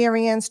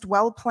well-experienced,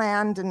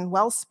 well-planned, and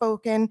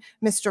well-spoken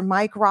Mr.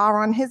 Mike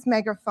Rahr on his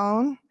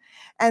megaphone,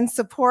 and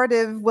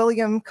supportive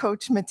William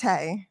Coach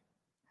Matei.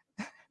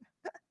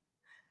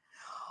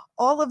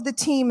 All of the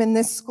team in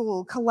this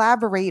school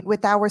collaborate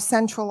with our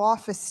central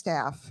office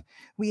staff.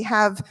 We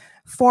have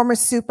former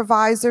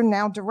supervisor,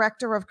 now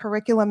director of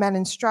curriculum and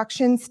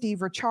instruction, Steve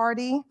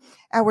Ricciardi,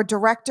 our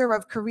director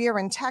of career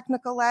and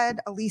technical ed,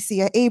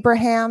 Alicia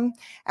Abraham,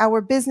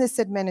 our business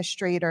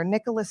administrator,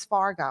 Nicholas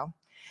Fargo.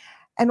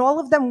 And all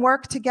of them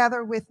work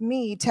together with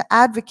me to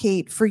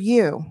advocate for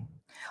you,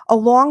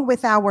 along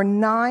with our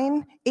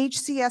 9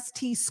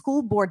 HCST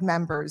school board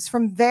members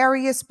from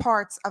various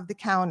parts of the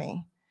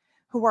county,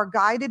 who are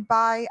guided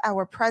by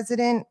our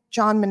president,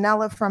 John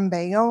Manella from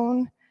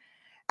Bayonne,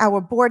 our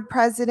board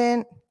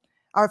president,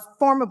 our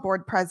former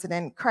board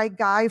president, Craig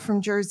Guy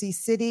from Jersey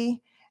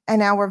City,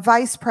 and our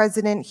vice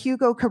president,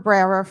 Hugo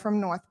Cabrera from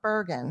North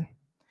Bergen,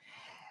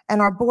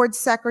 and our board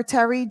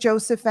secretary,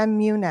 Joseph M.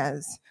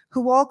 Muniz,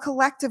 who all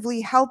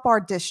collectively help our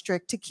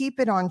district to keep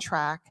it on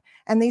track,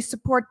 and they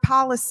support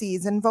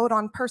policies and vote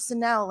on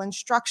personnel,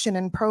 instruction,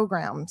 and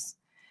programs.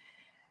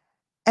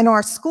 And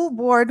our school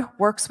board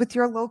works with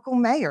your local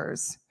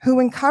mayors who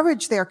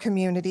encourage their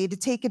community to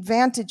take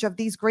advantage of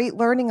these great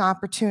learning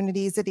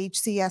opportunities at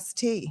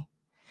HCST.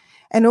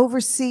 And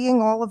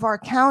overseeing all of our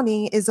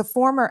county is a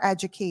former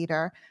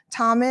educator,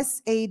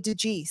 Thomas A.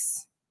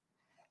 DeGeese,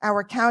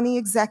 our county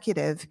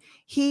executive.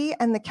 He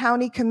and the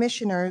county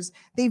commissioners,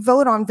 they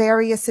vote on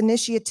various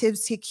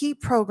initiatives to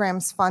keep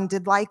programs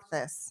funded like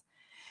this.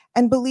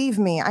 And believe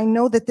me, I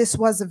know that this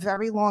was a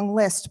very long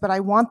list, but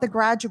I want the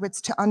graduates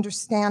to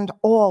understand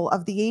all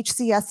of the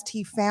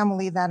HCST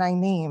family that I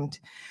named,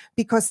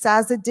 because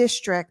as a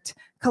district,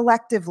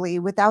 collectively,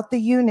 without the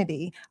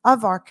unity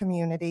of our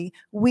community,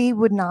 we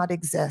would not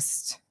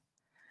exist.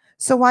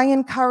 So I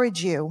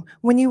encourage you,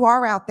 when you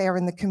are out there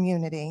in the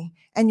community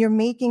and you're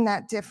making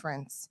that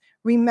difference,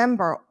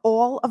 remember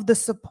all of the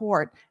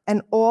support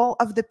and all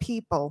of the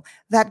people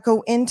that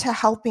go into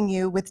helping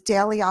you with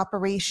daily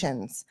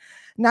operations,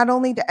 not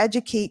only to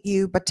educate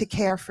you, but to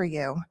care for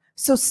you.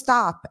 So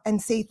stop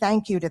and say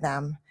thank you to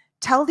them.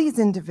 Tell these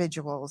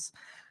individuals,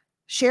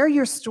 share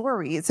your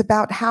stories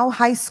about how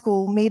high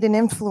school made an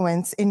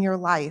influence in your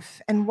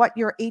life and what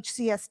your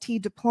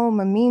HCST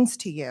diploma means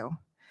to you.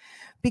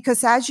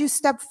 Because as you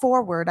step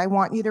forward, I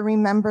want you to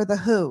remember the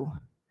who.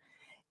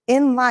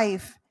 In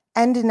life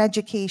and in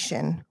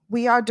education,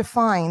 we are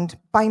defined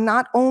by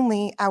not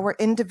only our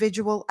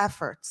individual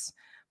efforts,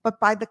 but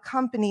by the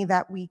company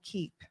that we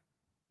keep.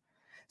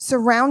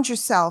 Surround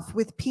yourself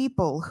with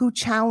people who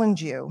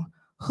challenge you,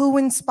 who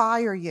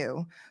inspire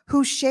you,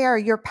 who share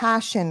your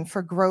passion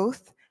for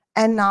growth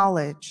and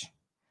knowledge.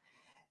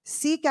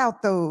 Seek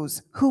out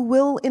those who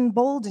will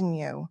embolden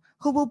you,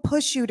 who will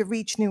push you to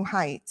reach new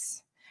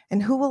heights,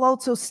 and who will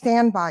also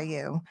stand by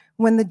you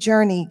when the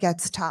journey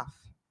gets tough.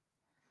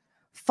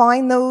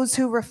 Find those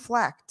who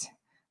reflect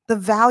the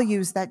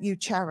values that you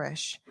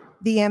cherish,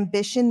 the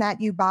ambition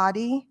that you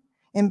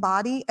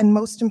embody, and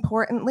most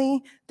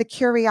importantly, the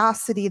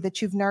curiosity that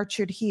you've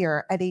nurtured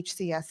here at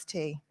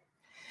HCST.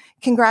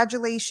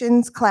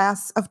 Congratulations,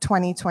 class of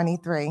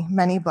 2023.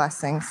 Many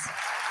blessings.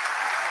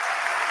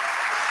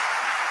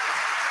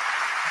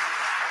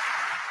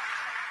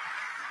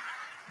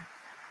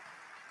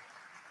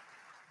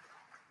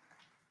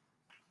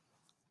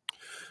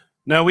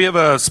 Now we have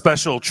a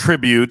special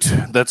tribute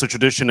that's a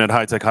tradition at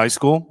High Tech High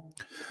School.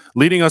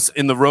 Leading us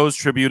in the Rose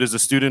tribute is a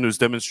student who's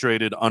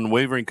demonstrated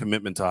unwavering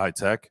commitment to high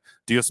tech,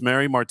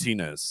 Diosmary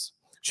Martinez.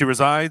 She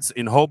resides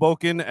in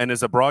Hoboken and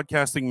is a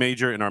broadcasting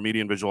major in our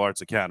Media and Visual Arts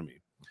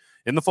Academy.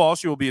 In the fall,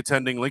 she will be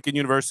attending Lincoln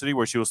University,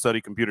 where she will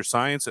study computer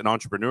science and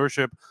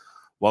entrepreneurship,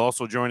 while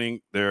also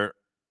joining their,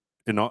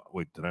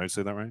 wait, did I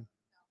say that right?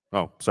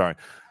 Oh, sorry.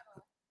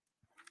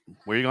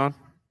 Where are you going?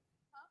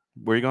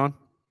 Where are you going?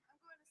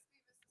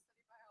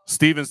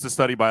 Stevens to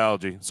study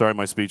biology. Sorry,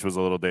 my speech was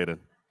a little dated.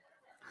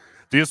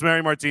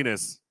 Diosmary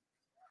Martinez.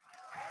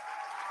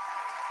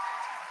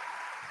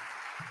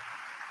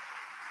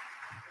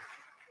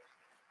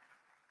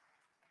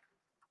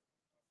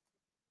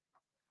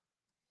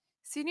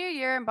 Senior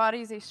year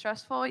embodies a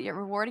stressful yet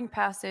rewarding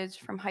passage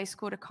from high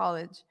school to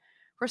college.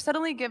 We're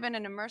suddenly given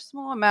an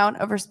immeasurable amount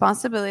of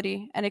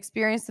responsibility and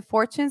experience the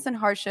fortunes and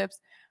hardships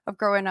of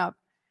growing up.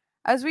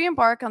 As we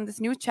embark on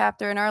this new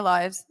chapter in our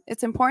lives,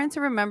 it's important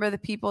to remember the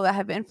people that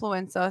have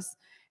influenced us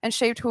and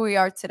shaped who we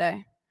are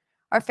today.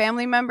 Our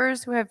family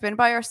members who have been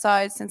by our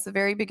side since the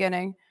very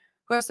beginning,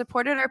 who have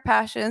supported our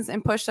passions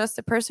and pushed us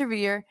to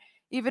persevere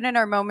even in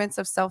our moments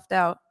of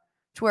self-doubt.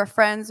 To our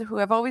friends who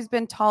have always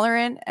been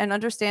tolerant and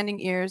understanding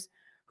ears,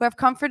 who have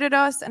comforted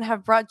us and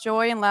have brought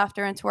joy and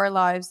laughter into our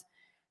lives.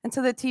 And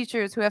to the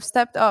teachers who have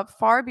stepped up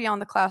far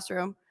beyond the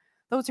classroom,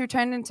 those who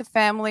turned into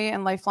family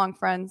and lifelong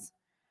friends.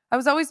 I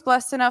was always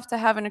blessed enough to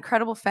have an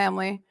incredible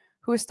family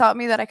who has taught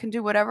me that I can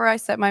do whatever I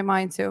set my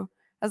mind to,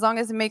 as long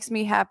as it makes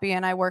me happy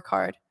and I work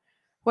hard.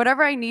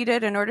 Whatever I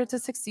needed in order to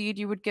succeed,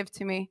 you would give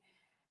to me,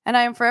 and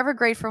I am forever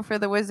grateful for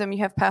the wisdom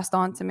you have passed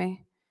on to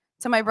me.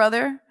 To my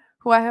brother,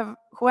 who I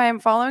am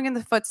following in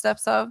the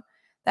footsteps of,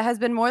 that has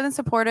been more than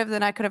supportive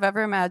than I could have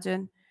ever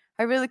imagined.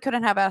 I really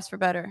couldn't have asked for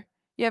better.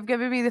 You have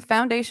given me the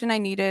foundation I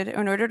needed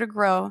in order to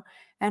grow,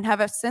 and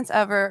have since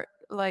ever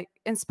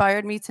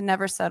inspired me to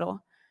never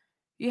settle.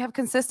 You have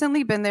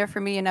consistently been there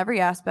for me in every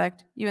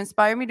aspect. You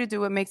inspire me to do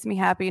what makes me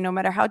happy, no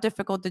matter how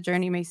difficult the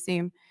journey may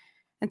seem,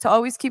 and to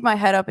always keep my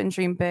head up and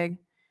dream big.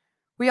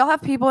 We all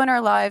have people in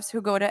our lives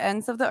who go to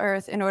ends of the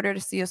earth in order to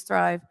see us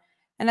thrive.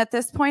 And at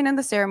this point in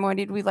the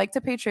ceremony, we'd like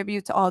to pay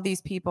tribute to all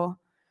these people.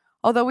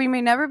 Although we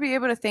may never be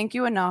able to thank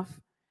you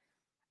enough,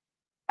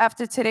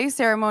 after today's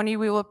ceremony,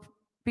 we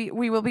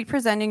will be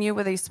presenting you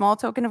with a small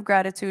token of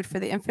gratitude for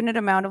the infinite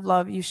amount of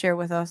love you share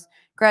with us.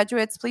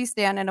 Graduates, please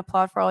stand and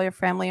applaud for all your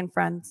family and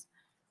friends.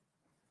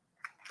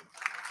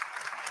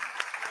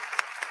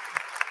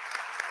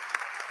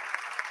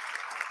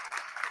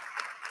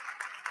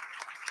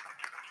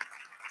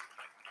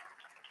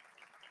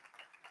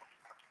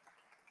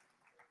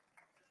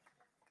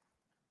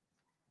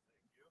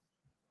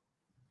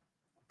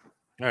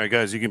 All right,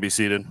 guys, you can be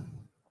seated.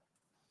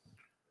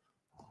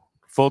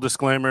 Full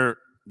disclaimer,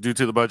 due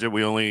to the budget,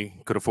 we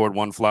only could afford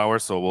one flower,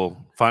 so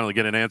we'll finally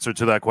get an answer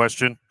to that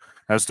question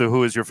as to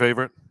who is your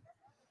favorite.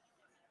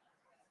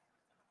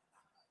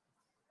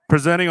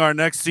 Presenting our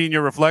next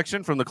senior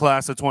reflection from the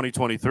class of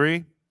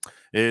 2023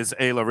 is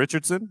Ayla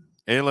Richardson.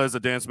 Ayla is a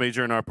dance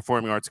major in our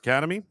Performing Arts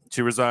Academy.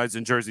 She resides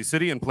in Jersey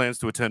City and plans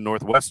to attend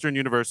Northwestern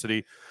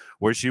University,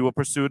 where she will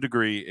pursue a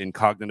degree in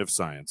cognitive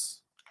science.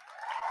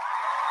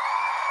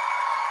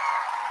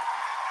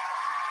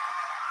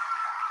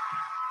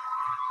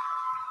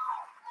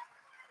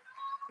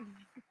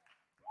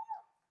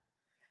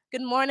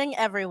 Good morning,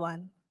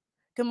 everyone.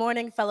 Good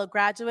morning, fellow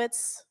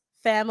graduates,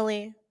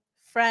 family,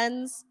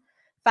 friends,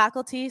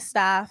 faculty,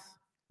 staff,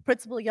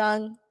 Principal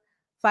Young,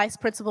 Vice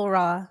Principal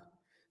Ra,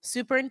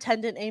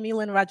 Superintendent Amy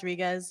Lynn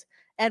Rodriguez,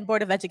 and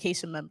Board of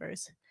Education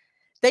members.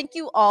 Thank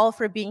you all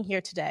for being here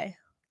today.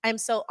 I'm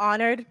so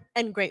honored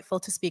and grateful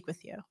to speak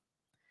with you.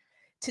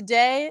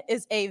 Today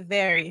is a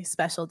very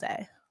special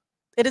day.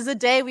 It is a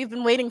day we've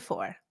been waiting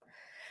for.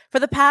 For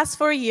the past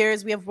 4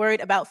 years, we have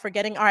worried about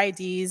forgetting our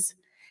IDs,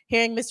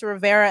 hearing Mr.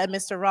 Rivera and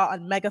Mr. Ra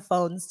on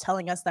megaphones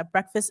telling us that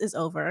breakfast is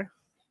over,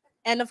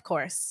 and of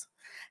course,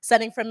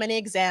 studying for many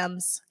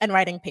exams and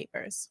writing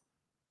papers.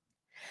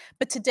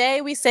 But today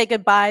we say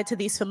goodbye to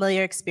these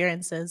familiar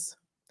experiences.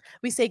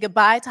 We say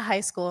goodbye to high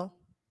school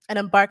and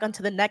embark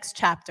onto the next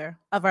chapter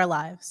of our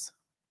lives.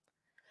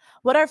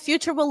 What our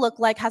future will look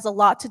like has a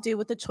lot to do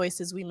with the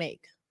choices we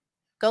make.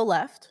 Go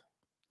left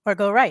or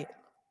go right.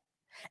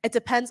 It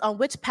depends on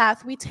which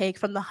path we take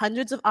from the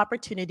hundreds of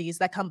opportunities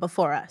that come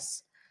before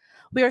us.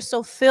 We are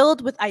so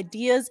filled with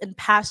ideas and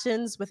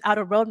passions without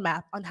a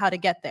roadmap on how to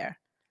get there.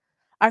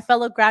 Our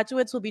fellow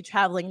graduates will be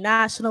traveling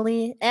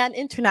nationally and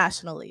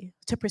internationally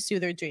to pursue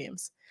their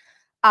dreams.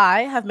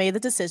 I have made the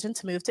decision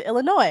to move to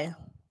Illinois.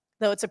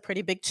 Though it's a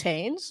pretty big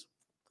change,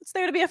 what's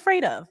there to be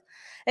afraid of?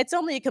 It's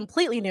only a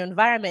completely new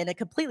environment, a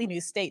completely new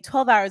state,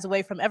 12 hours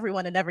away from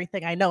everyone and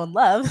everything I know and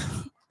love.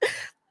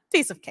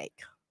 Piece of cake.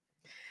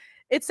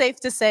 It's safe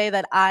to say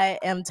that I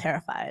am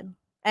terrified.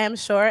 I am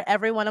sure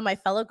every one of my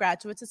fellow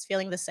graduates is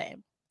feeling the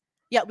same.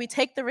 Yet we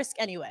take the risk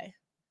anyway,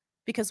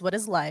 because what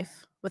is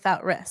life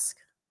without risk?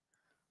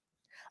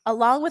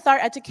 Along with our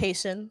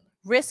education,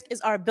 risk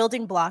is our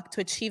building block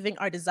to achieving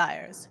our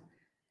desires.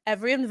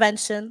 Every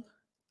invention,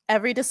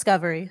 every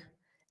discovery,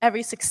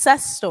 every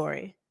success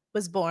story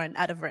was born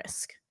out of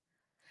risk.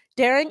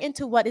 Daring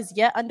into what is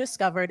yet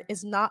undiscovered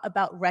is not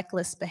about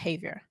reckless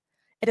behavior.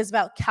 It is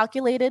about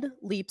calculated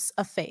leaps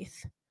of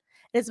faith.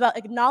 It is about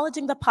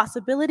acknowledging the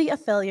possibility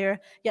of failure,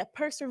 yet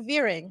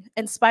persevering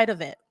in spite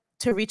of it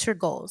to reach your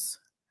goals.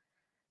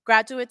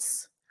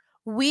 Graduates,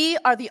 we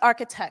are the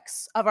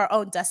architects of our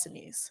own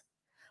destinies.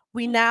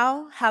 We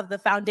now have the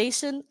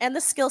foundation and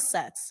the skill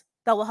sets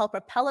that will help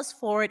propel us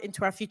forward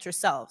into our future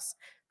selves.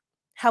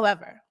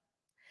 However,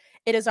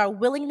 it is our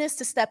willingness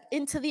to step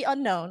into the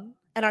unknown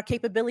and our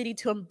capability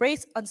to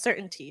embrace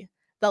uncertainty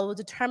that will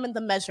determine the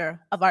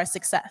measure of our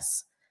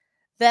success.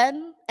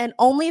 Then, and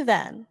only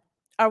then,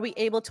 are we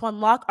able to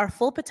unlock our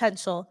full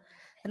potential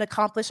and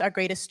accomplish our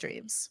greatest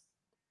dreams.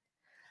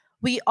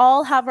 We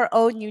all have our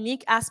own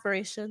unique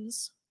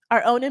aspirations,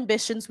 our own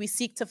ambitions we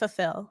seek to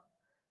fulfill.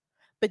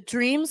 But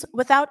dreams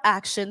without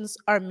actions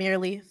are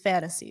merely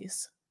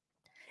fantasies.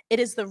 It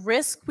is the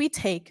risk we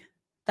take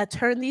that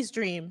turn these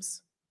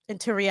dreams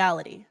into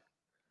reality.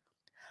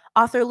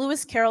 Author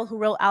Lewis Carroll, who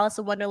wrote Alice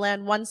in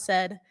Wonderland, once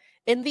said,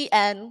 "In the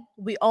end,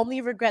 we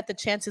only regret the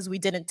chances we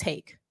didn't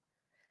take."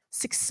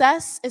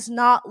 Success is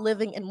not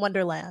living in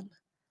Wonderland.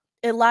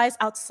 It lies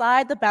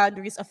outside the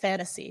boundaries of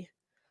fantasy.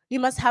 You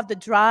must have the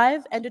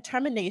drive and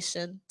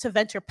determination to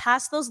venture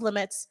past those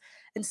limits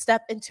and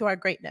step into our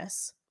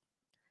greatness.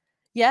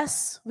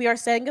 Yes, we are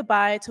saying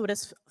goodbye to what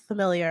is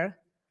familiar,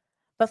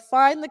 but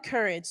find the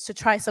courage to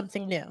try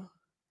something new.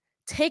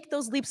 Take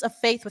those leaps of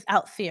faith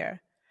without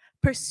fear.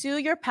 Pursue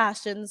your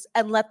passions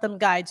and let them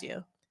guide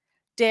you.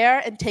 Dare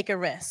and take a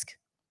risk.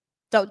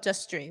 Don't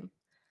just dream.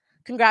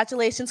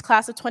 Congratulations,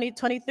 class of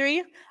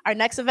 2023. Our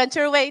next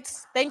adventure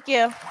awaits. Thank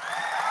you.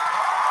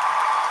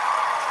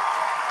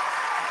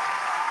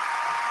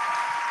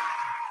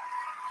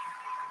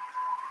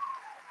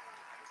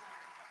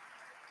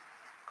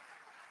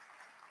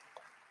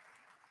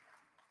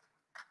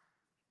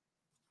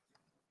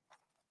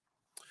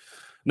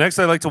 Next,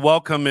 I'd like to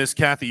welcome Ms.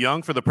 Kathy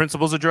Young for the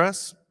principal's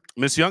address.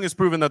 Ms. Young has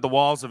proven that the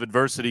walls of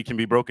adversity can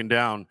be broken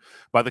down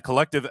by the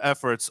collective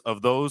efforts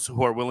of those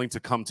who are willing to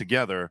come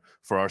together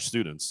for our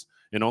students.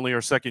 In only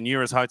her second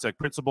year as high-tech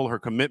principal, her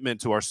commitment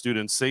to our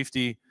students'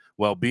 safety,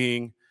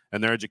 well-being,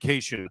 and their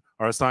education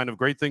are a sign of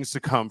great things to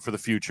come for the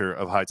future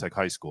of High-Tech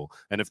High School.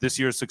 And if this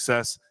year's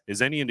success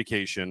is any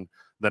indication,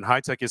 then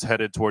High-Tech is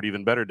headed toward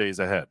even better days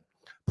ahead.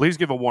 Please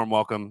give a warm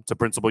welcome to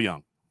Principal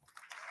Young.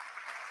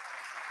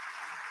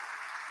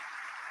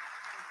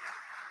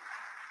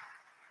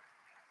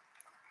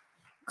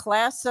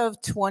 Class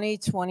of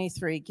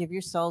 2023, give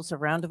yourselves a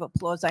round of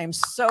applause. I am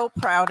so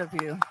proud of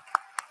you.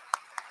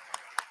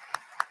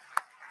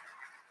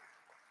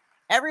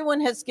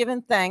 Everyone has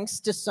given thanks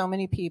to so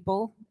many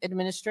people,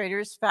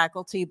 administrators,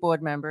 faculty,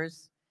 board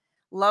members,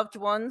 loved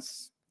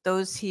ones,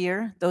 those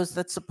here, those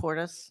that support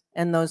us,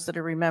 and those that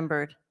are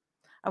remembered.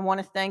 I want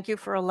to thank you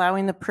for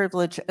allowing the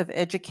privilege of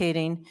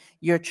educating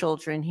your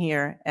children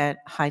here at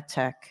High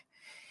Tech.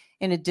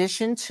 In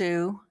addition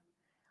to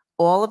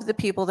all of the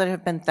people that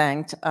have been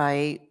thanked,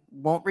 I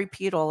won't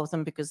repeat all of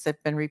them because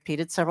they've been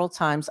repeated several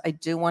times. I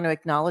do want to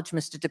acknowledge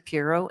Mr.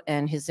 DePiero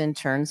and his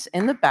interns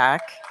in the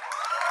back.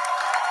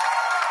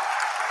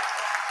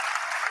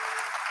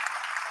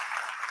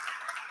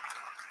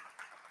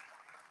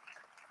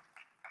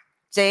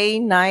 Day,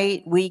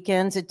 night,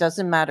 weekends, it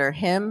doesn't matter.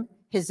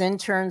 His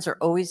interns are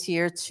always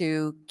here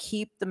to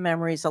keep the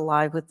memories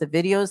alive with the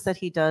videos that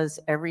he does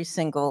every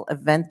single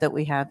event that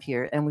we have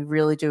here. And we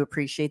really do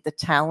appreciate the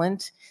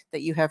talent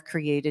that you have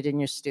created in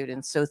your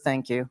students. So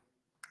thank you.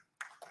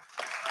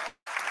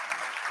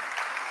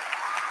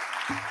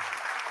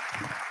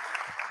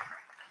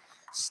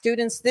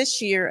 Students,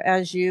 this year,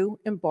 as you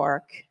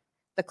embark,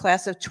 the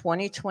class of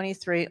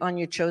 2023 on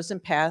your chosen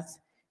path,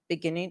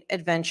 beginning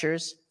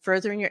adventures,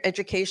 furthering your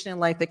education and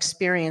life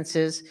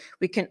experiences,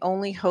 we can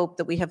only hope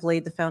that we have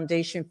laid the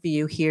foundation for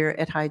you here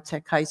at High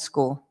Tech High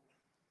School.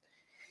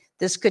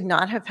 This could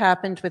not have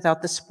happened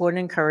without the support and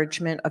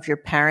encouragement of your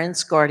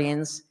parents,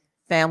 guardians,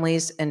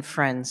 families, and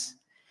friends.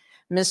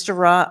 Mr.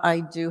 Ra, I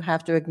do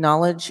have to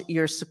acknowledge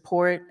your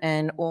support,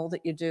 and all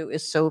that you do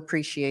is so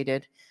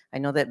appreciated. I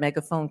know that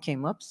megaphone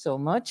came up so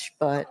much,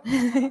 but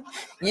you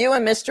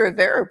and Mr.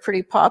 Rivera are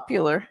pretty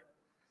popular.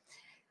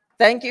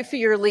 Thank you for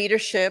your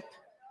leadership.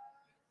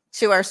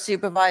 To our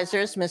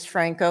supervisors, Ms.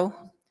 Franco,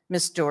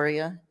 Ms.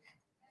 Doria,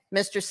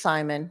 Mr.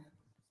 Simon,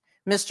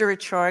 Mr.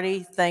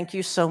 Ricciardi, thank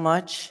you so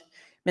much.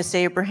 Ms.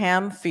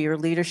 Abraham, for your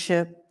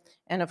leadership.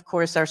 And of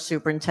course, our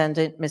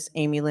superintendent, Ms.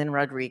 Amy Lynn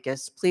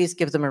Rodriguez. Please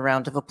give them a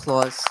round of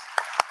applause.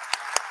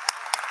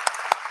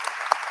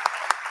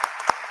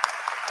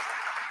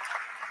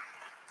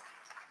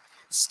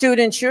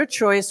 Students, your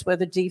choice,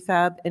 whether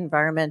DFAB,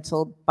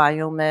 environmental,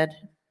 biomed,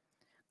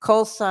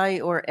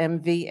 COLSI, or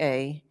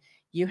MVA,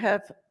 you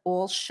have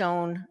all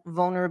shown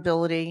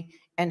vulnerability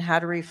and how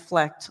to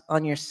reflect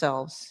on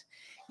yourselves.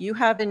 You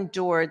have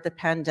endured the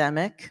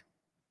pandemic,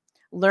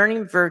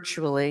 learning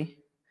virtually,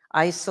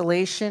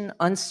 isolation,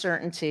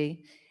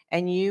 uncertainty,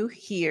 and you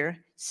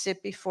here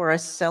sit before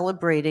us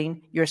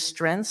celebrating your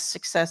strengths,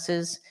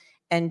 successes,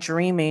 and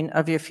dreaming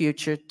of your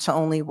future to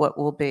only what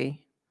will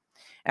be.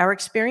 Our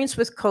experience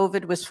with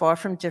COVID was far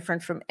from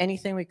different from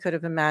anything we could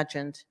have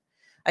imagined.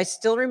 I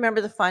still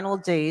remember the final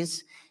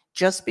days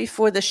just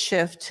before the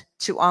shift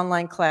to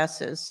online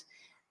classes.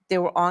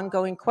 There were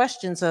ongoing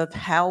questions of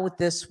how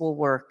this will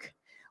work.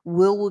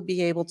 Will we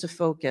be able to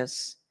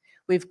focus?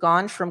 We've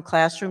gone from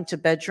classroom to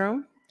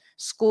bedroom,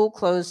 school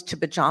closed to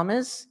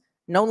pajamas,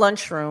 no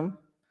lunchroom,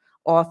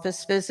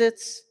 office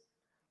visits,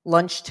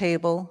 lunch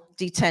table,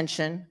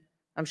 detention.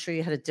 I'm sure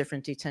you had a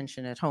different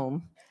detention at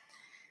home.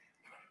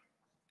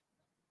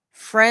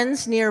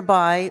 Friends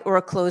nearby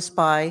or close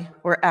by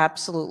were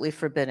absolutely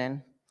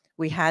forbidden.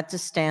 We had to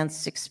stand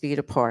 6 feet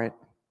apart,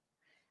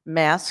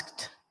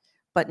 masked,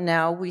 but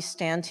now we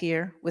stand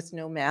here with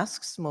no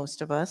masks,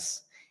 most of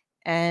us,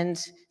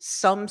 and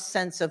some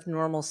sense of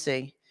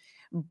normalcy,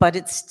 but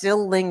it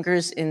still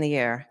lingers in the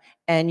air.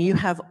 And you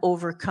have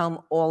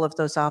overcome all of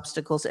those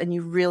obstacles, and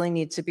you really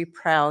need to be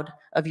proud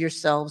of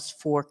yourselves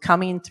for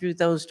coming through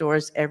those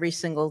doors every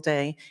single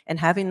day and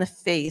having the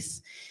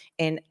faith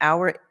in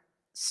our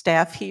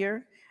staff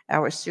here,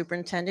 our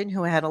superintendent,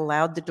 who had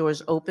allowed the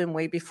doors open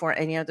way before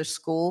any other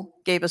school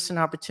gave us an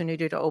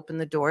opportunity to open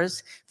the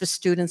doors for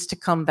students to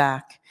come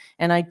back.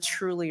 And I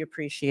truly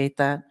appreciate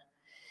that.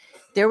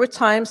 There were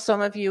times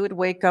some of you would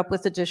wake up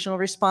with additional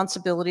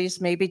responsibilities,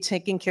 maybe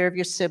taking care of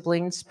your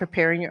siblings,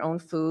 preparing your own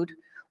food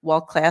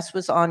while class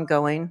was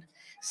ongoing.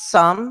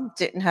 Some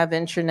didn't have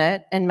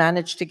internet and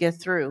managed to get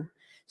through.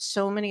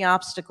 So many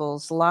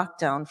obstacles,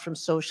 lockdown from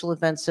social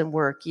events and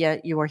work,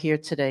 yet you are here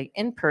today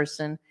in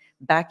person,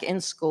 back in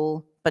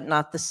school, but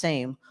not the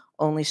same,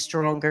 only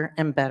stronger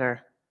and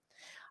better.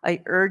 I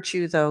urge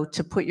you, though,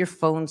 to put your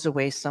phones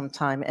away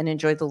sometime and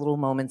enjoy the little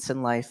moments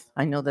in life.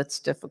 I know that's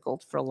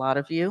difficult for a lot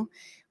of you.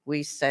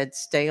 We said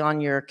stay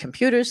on your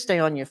computers, stay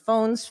on your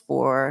phones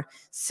for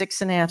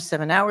 6.5,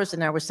 7 hours, and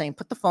now we're saying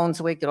put the phones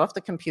away, get off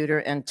the computer,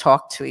 and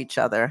talk to each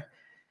other.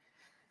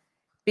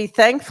 Be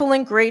thankful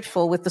and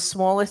grateful with the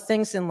smaller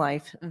things in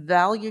life.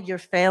 Value your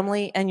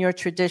family and your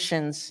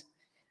traditions.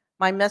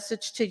 My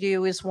message to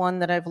you is one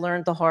that I've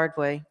learned the hard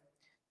way.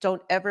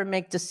 Don't ever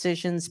make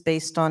decisions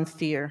based on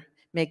fear.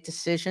 Make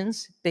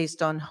decisions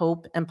based on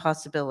hope and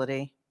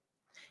possibility.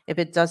 If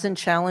it doesn't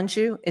challenge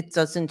you, it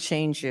doesn't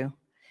change you.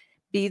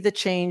 Be the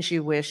change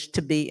you wish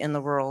to be in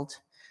the world.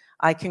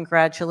 I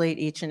congratulate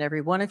each and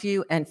every one of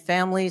you, and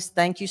families,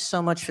 thank you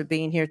so much for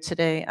being here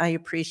today. I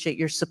appreciate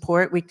your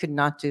support. We could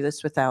not do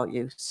this without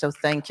you, so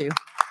thank you.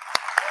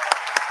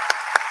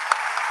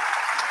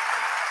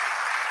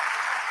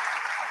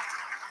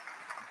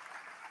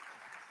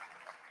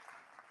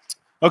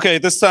 Okay,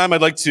 at this time,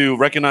 I'd like to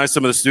recognize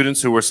some of the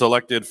students who were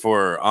selected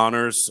for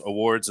honors,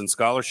 awards, and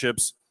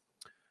scholarships.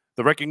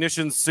 The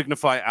recognitions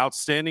signify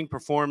outstanding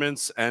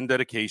performance and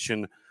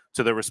dedication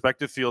to their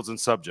respective fields and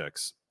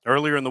subjects.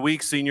 Earlier in the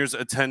week, seniors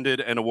attended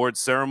an awards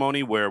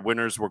ceremony where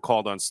winners were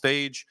called on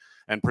stage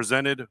and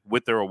presented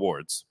with their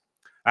awards.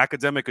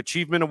 Academic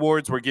achievement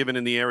awards were given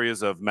in the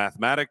areas of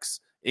mathematics,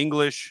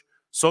 English,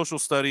 social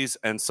studies,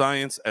 and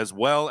science, as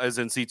well as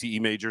in CTE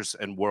majors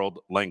and world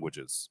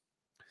languages.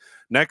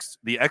 Next,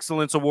 the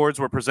Excellence Awards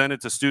were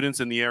presented to students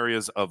in the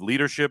areas of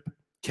leadership,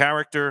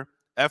 character,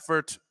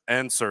 effort,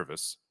 and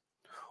service.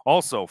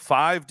 Also,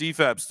 5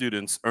 DFAB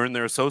students earned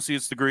their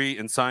associate's degree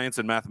in science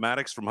and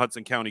mathematics from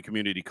Hudson County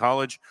Community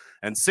College,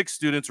 and 6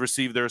 students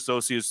received their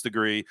associate's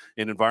degree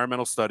in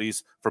environmental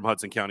studies from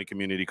Hudson County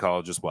Community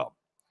College as well.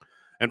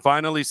 And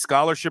finally,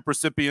 scholarship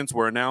recipients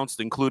were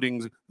announced,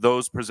 including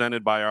those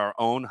presented by our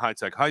own High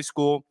Tech High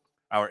School,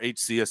 our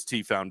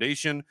HCST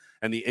Foundation,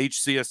 and the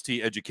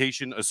HCST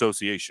Education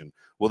Association.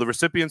 Will the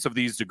recipients of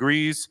these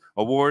degrees,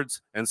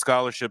 awards, and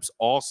scholarships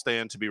all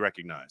stand to be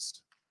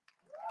recognized?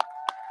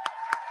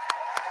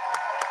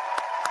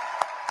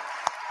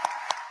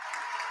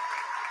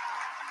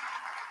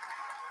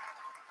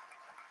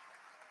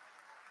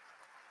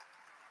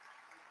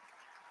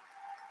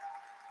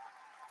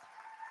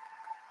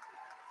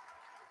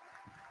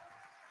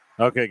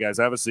 Okay, guys,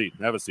 have a seat.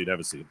 Have a seat.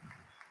 Have a seat.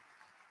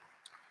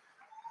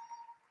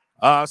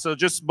 So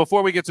just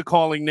before we get to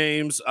calling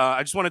names,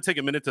 I just want to take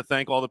a minute to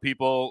thank all the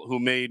people who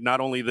made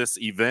not only this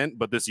event,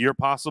 but this year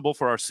possible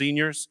for our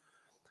seniors.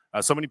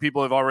 So many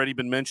people have already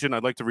been mentioned.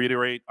 I'd like to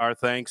reiterate our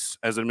thanks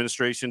as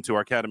administration to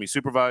our academy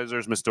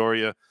supervisors, Ms.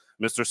 Doria,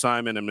 Mr.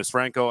 Simon, and Ms.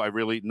 Franco.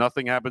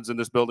 Nothing happens in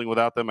this building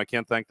without them. I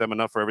can't thank them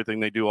enough for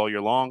everything they do all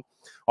year long.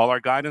 All our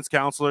guidance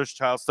counselors,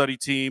 child study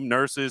team,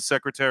 nurses,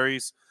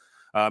 secretaries,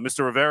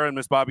 Mr. Rivera and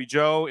Ms. Bobby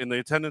Joe in the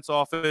attendance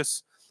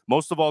office.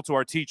 Most of all, to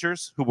our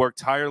teachers who work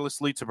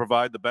tirelessly to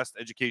provide the best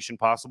education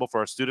possible for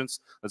our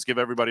students. Let's give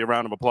everybody a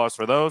round of applause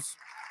for those.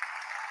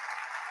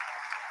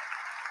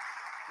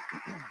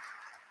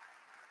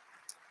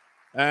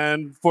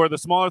 And for the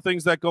smaller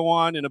things that go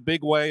on in a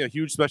big way, a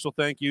huge special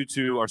thank you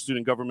to our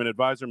student government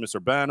advisor, Ms.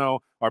 Urbano,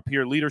 our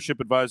peer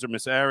leadership advisor,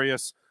 Ms.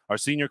 Arias, our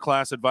senior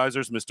class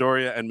advisors, Ms.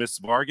 Doria and Ms.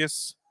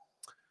 Vargas.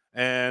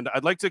 And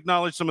I'd like to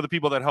acknowledge some of the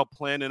people that helped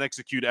plan and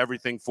execute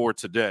everything for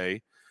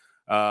today.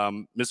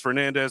 Ms.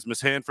 Fernandez,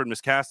 Ms. Hanford,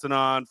 Ms.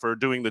 Castanon for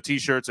doing the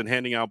T-shirts and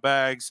handing out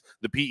bags.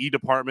 The PE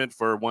department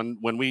for when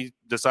we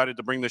decided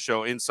to bring the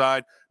show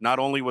inside. Not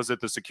only was it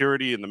the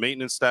security and the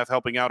maintenance staff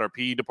helping out, our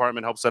PE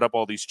department helped set up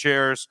all these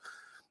chairs.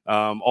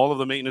 All of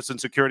the maintenance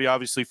and security,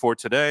 obviously, for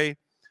today.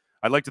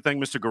 I'd like to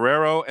thank Mr.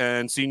 Guerrero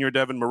and Senior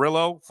Devin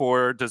Murillo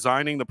for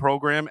designing the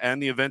program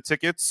and the event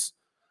tickets.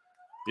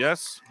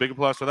 Yes, big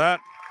applause for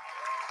that.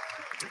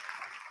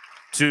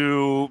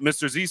 To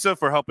Mr. Zisa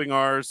for helping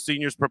our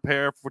seniors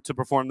prepare to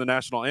perform the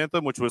national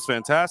anthem, which was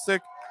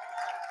fantastic.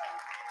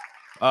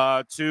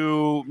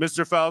 To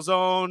Mr.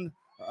 Falzone,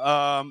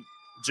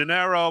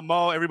 Gennaro,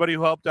 Mo, everybody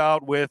who helped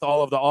out with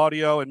all of the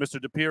audio, and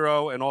Mr.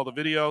 DePiro and all the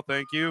video,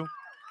 thank you.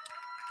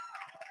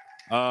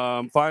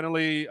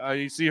 Finally,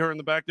 I see her in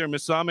the back there,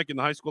 Miss Samik in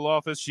the high school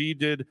office. She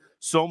did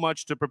so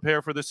much to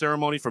prepare for the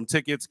ceremony, from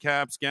tickets,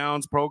 caps,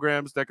 gowns,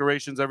 programs,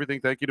 decorations, everything.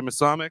 Thank you to Miss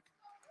Samik.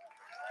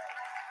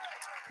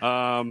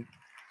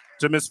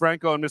 To Miss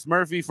Franco and Miss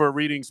Murphy for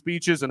reading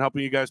speeches and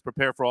helping you guys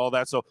prepare for all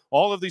that. So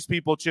all of these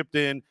people chipped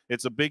in.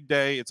 It's a big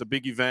day. It's a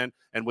big event.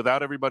 And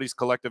without everybody's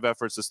collective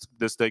efforts,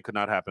 this day could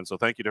not happen. So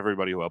thank you to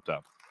everybody who helped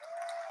out.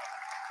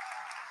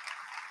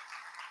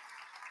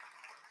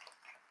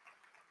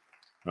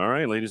 All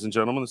right, ladies and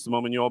gentlemen, this is the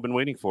moment you all been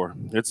waiting for.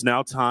 It's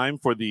now time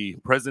for the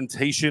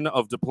presentation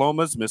of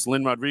diplomas. Miss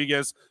Lynn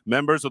Rodriguez,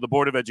 members of the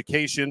Board of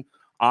Education,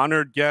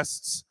 honored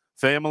guests,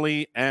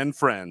 family, and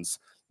friends.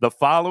 The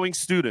following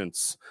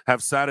students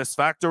have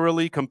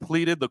satisfactorily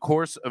completed the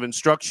course of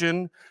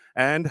instruction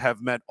and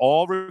have met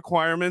all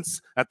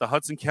requirements at the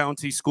Hudson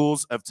County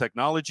Schools of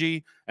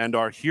Technology and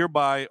are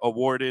hereby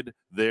awarded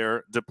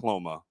their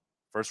diploma.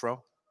 First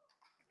row.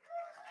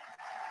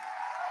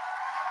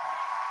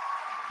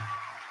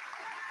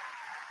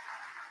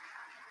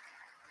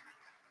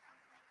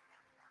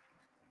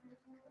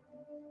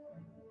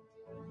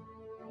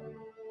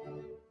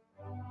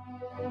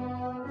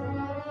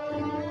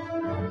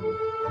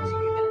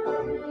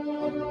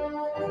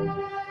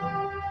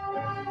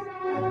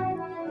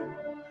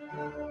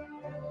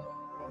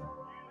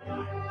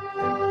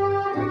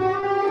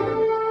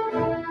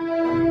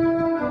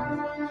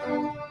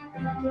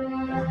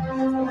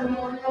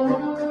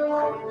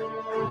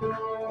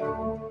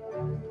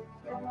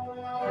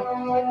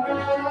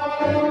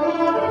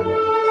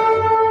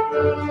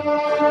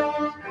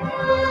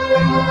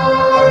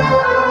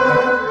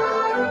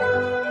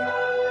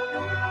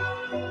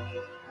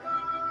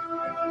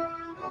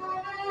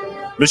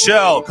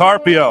 Michelle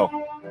Carpio.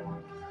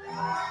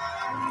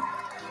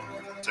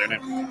 Say her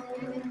name.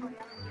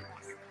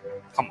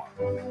 Come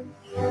on.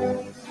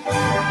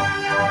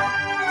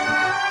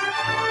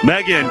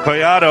 Megan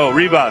Collado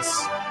Rivas.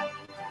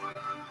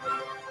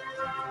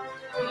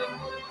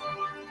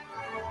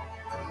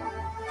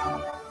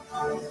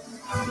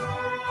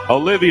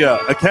 Olivia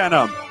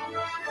Akanam.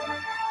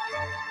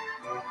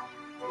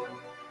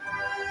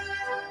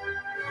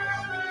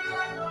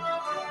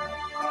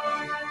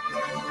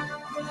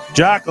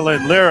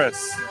 Jacqueline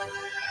Liris.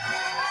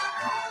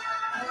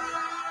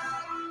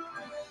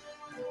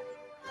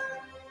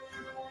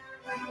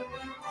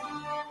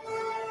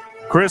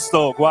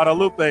 Crystal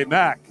Guadalupe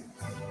Mack.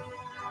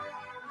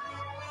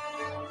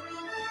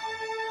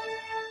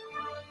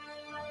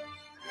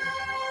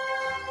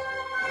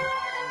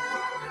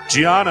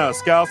 Gianna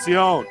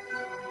Scalcione.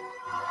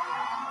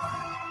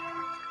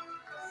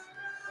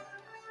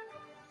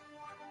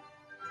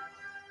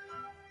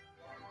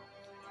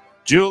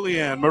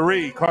 Julianne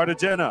Marie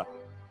Cartagena.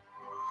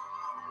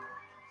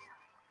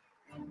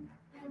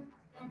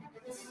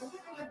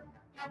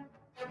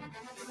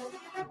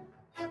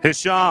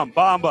 Hisham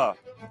Bamba.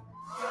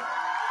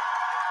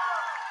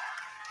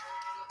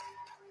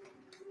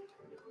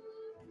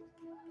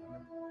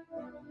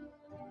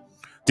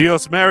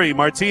 Dios Mary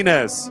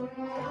Martinez.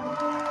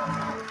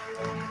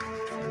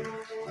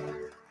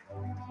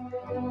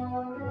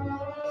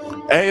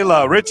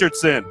 Ayla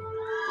Richardson.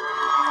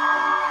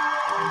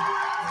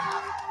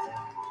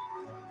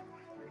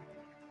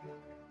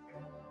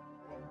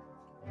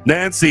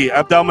 Nancy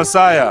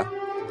Abdel-Messiah.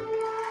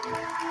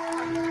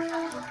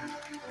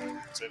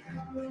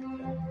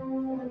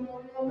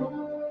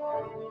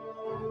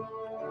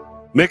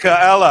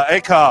 Michaela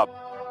Acob.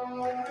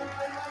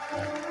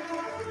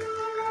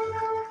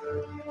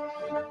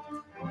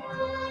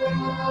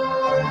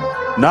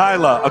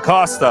 Nyla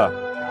Acosta.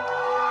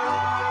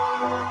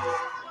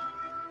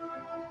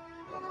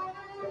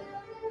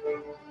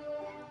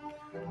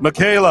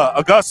 Michaela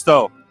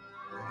Augusto.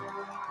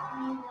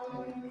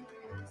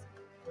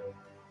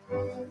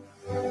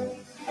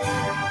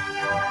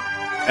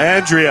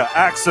 Andrea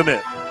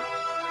Axamit.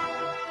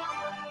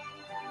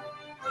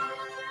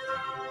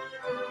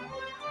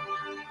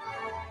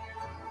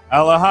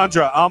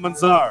 Alejandra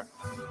Almanzar.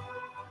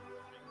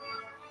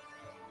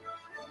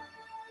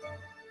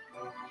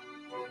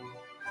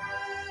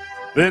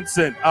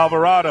 Vincent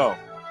Alvarado.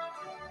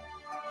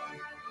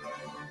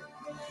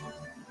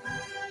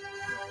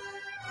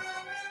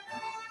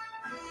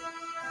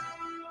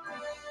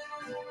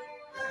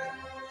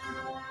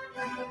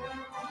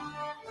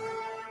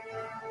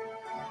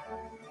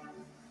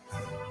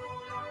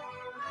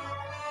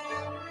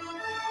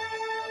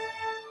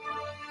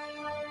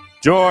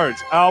 George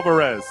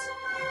Alvarez.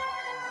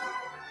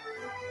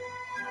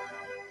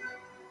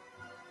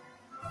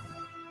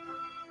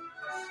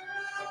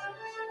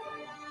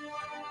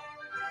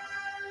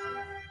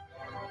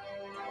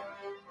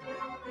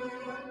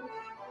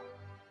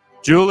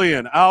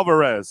 Julian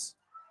Alvarez.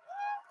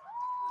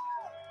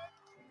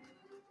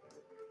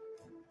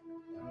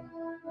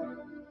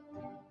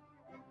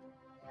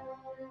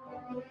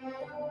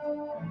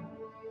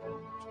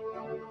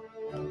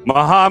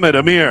 Muhammad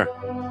Amir.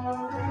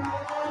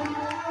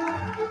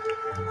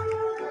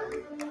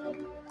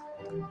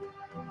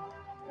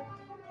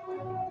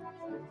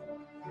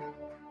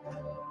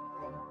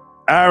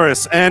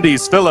 Aris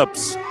Andes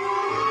Phillips.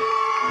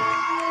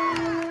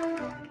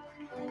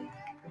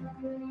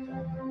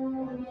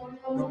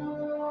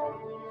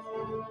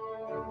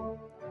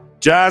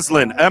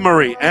 Jaslyn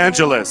Emery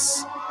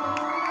Angeles.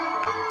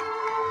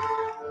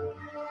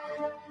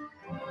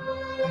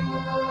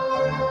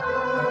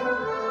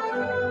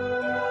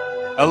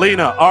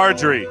 Alina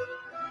Ardrey.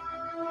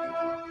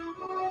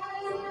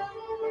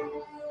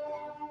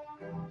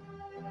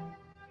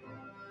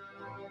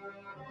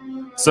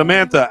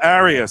 Samantha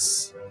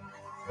Arias.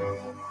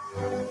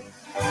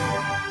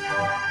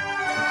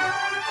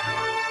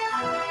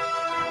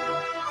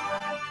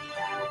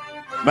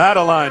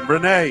 Madeline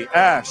Renee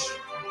Ash.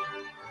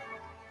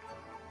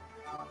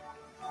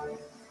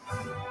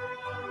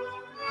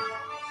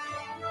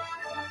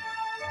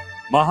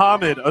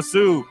 Muhammad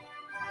Asu.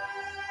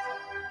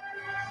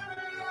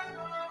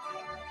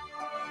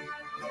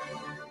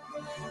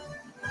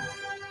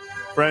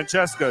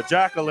 Francesca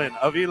Jacqueline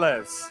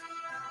Aviles.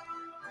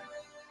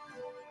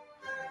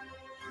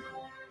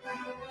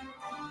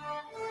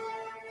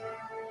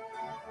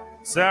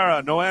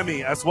 Sarah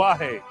Noemi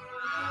Aswahe.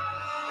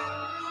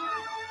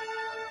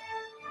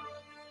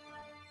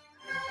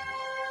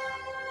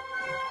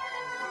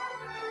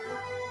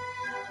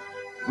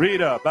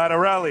 Rita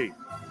Battarelli.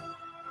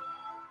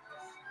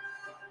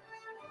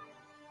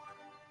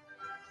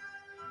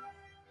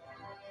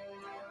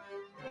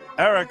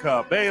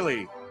 Erica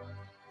Bailey.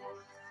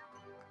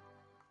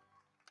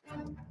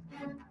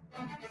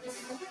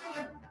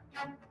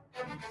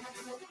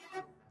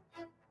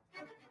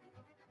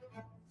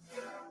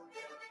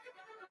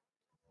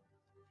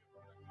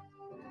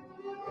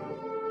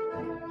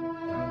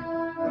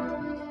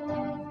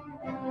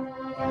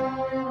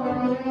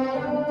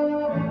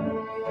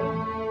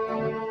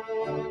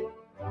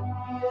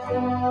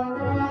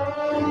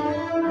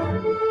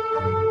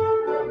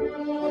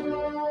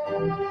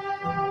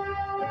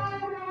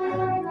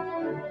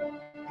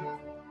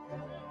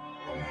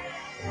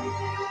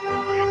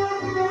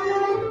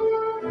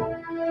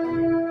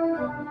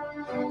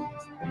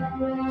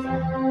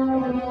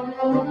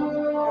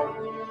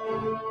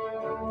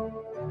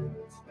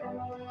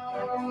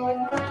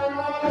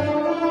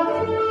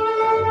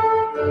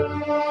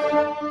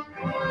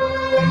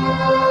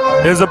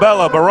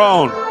 Isabella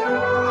Barone.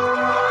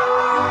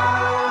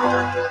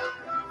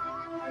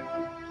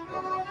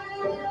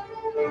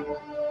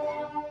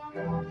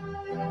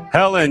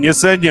 Helen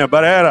Yesenia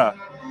Barrera.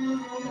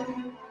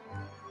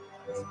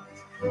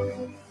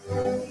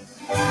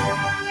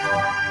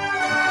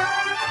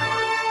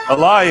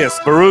 Elias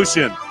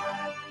Barushin.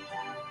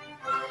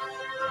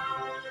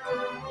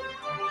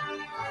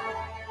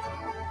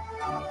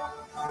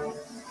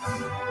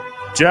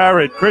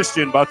 Jared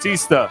Christian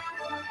Bautista.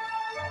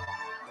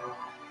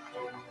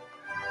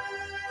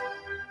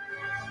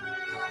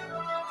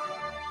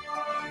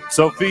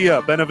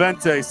 Sophia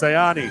Benevente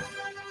Sayani.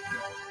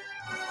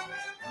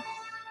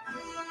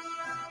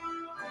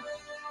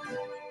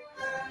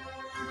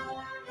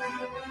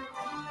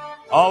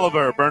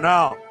 Oliver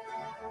Bernal.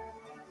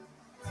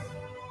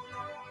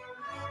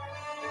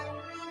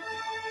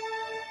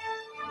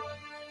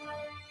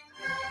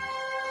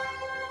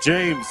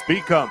 James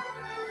Beacom.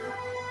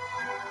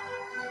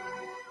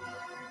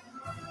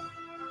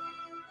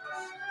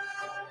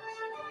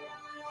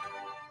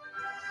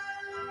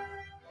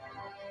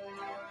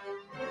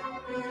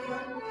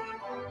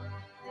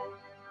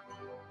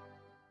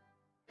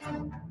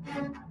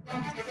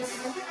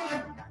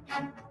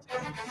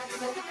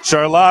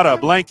 Charlotta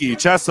Blanky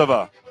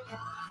Chesova.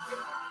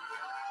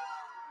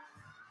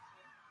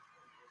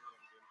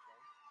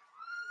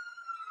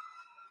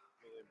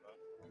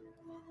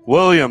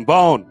 William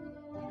Bone.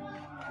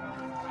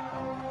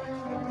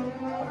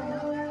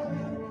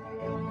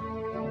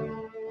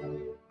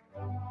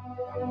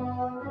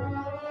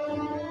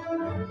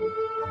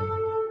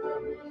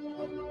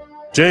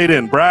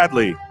 Jaden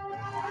Bradley.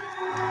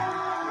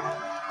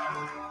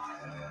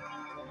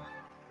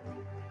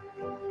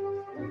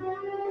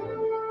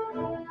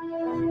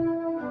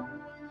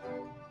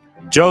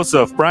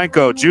 Joseph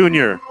Branco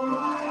Jr.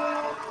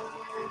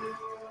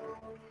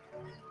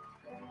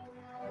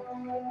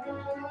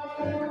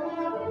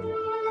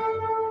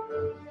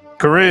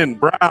 Corinne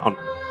Brown.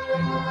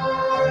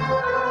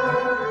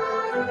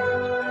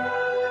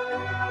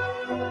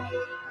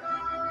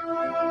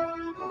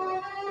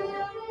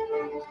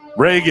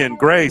 Reagan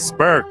Grace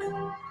Burke.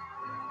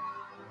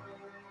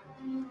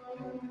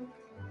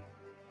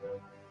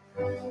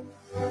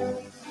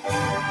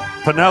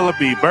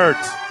 Penelope Burt.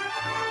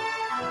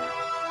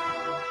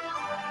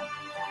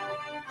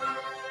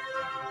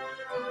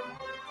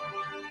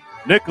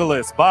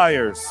 Nicholas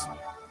Byers.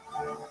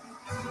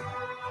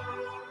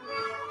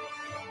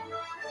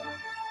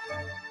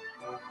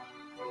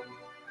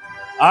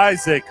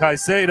 Isaac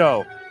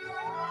Caicedo.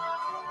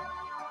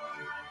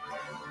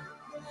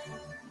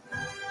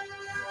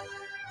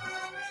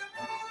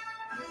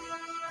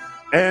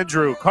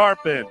 Andrew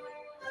Carpin.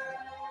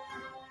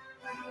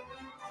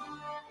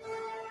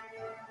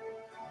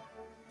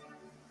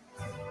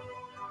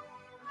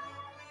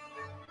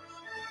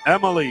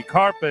 Emily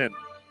Carpin.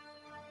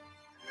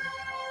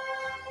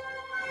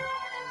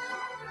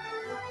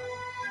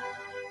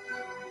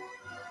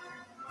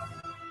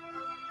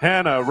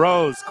 Hannah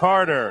Rose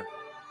Carter.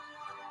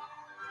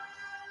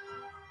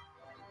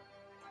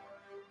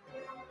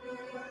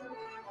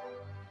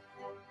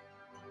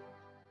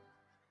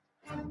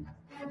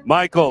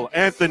 Michael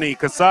Anthony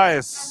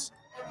Casillas.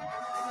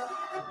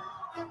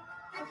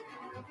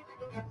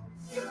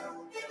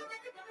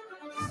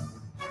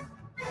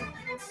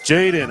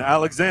 Jaden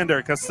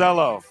Alexander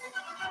Costello.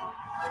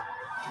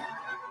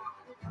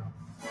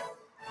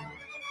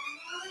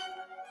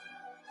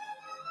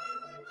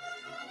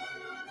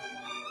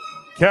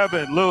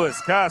 Kevin Lewis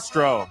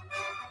Castro.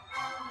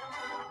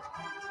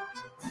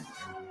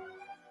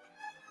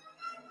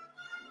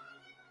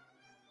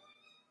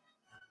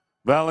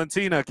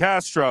 Valentina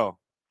Castro.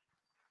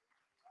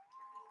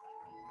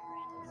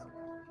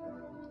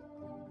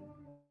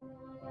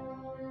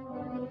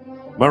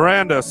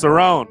 Miranda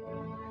Cerrone.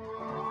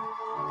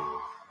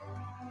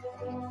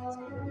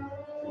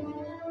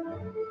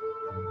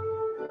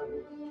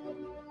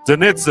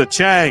 Danitza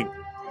Chang.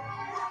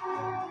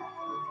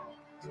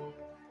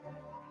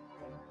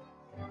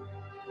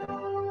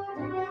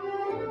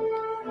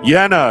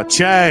 Yenna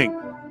Chang.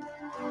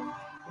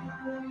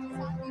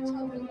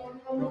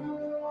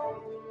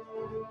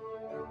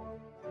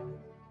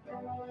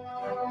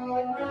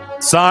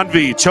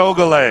 Sanvi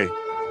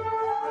Chogale.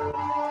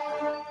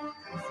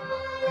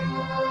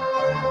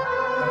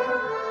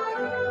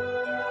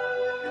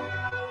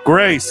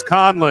 Grace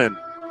Conlin.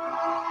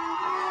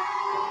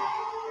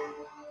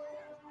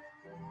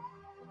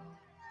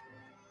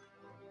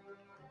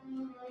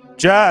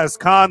 Jazz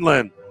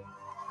Conlin.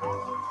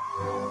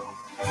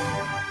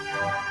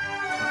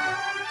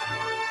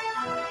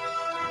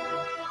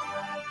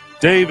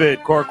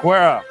 David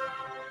Corquera.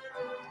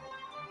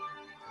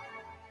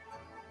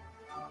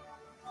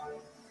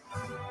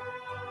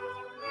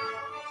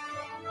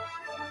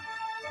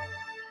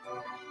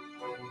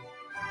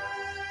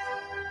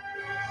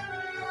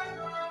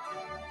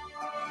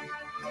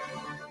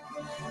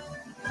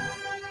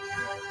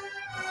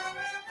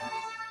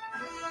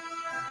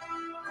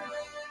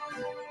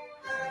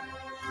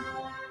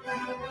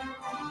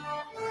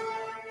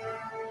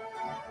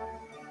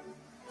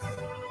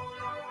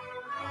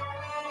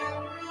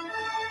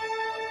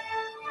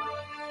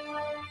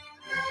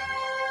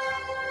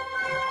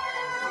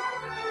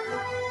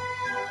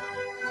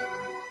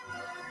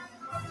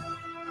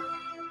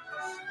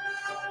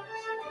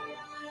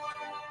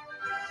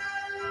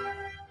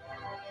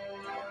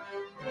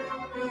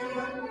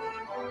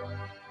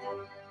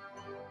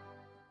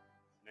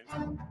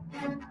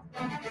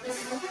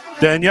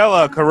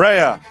 Daniela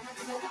Correa.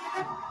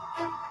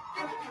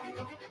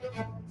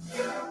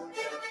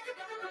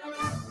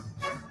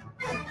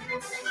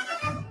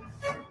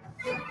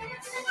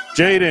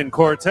 Jaden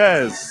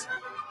Cortez.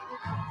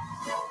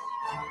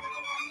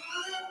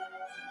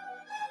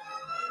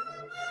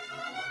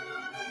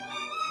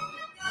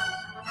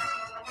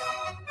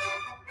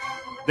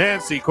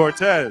 Nancy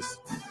Cortez.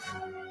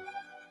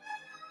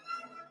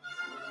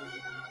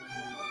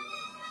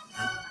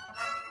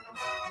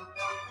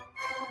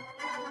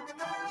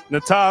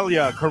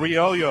 Natalia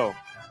Carriollo.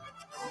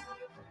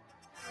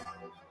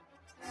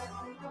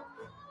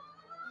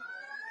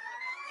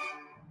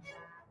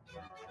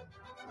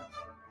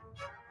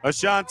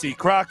 Ashanti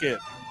Crockett.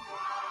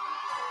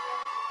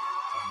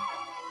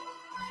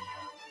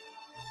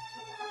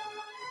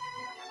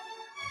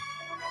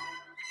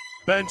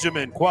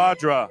 Benjamin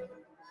Quadra.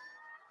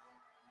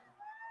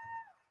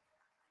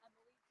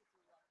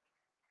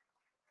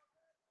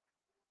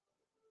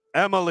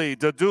 Emily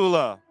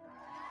Dadula.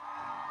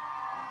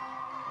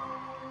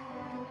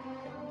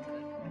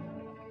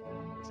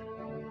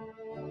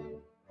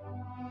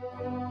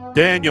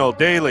 Daniel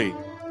Daly.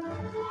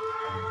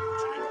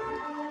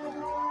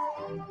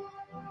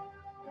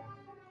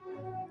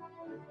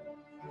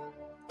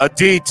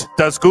 Adit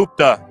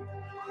Dasgupta.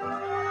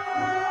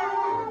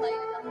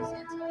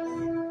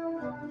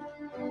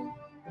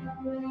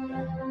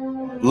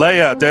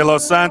 Leia de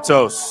los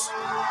Santos.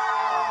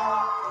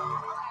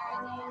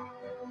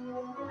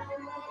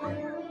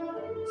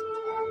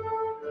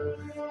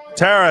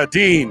 Tara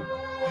Dean.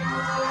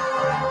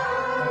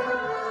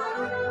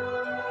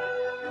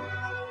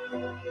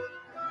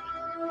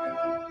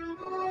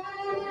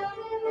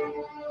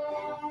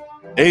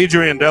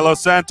 Adrian de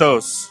los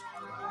Santos.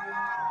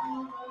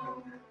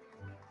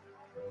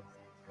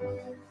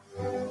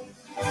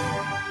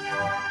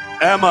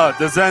 Emma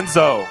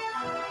DeZenzo.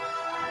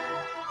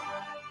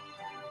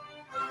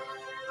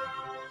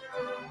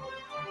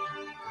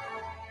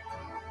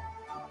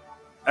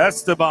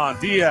 Esteban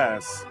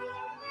Diaz.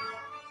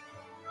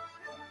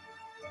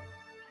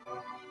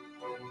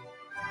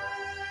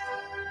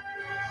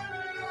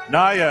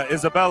 Naya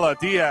Isabella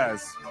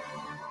Diaz.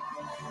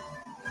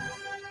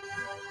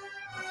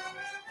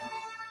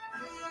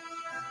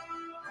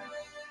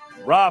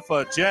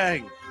 Rafa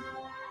Jang.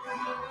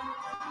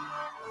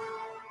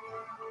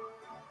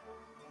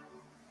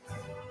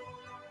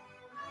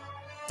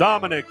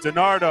 Dominic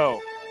DiNardo.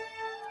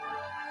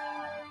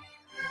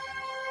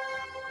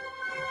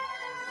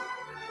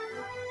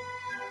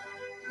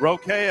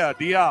 Roquea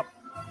Diop.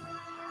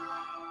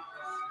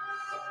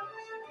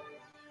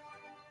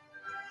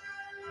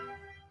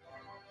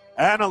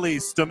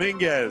 Annalise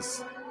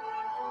Dominguez.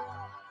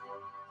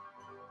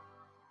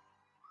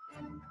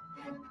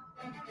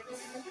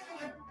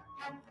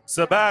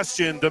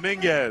 Sebastian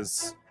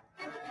Dominguez.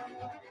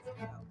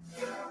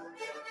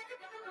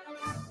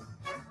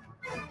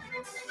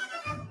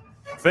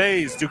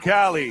 Faze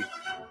Ducali.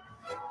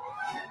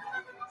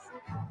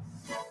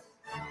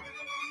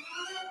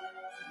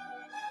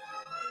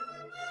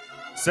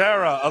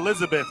 Sarah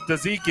Elizabeth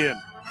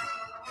Dazikian.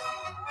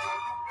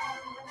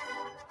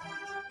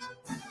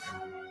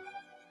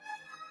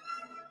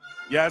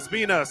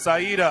 Yasmina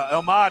Saida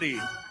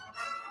Elmadi.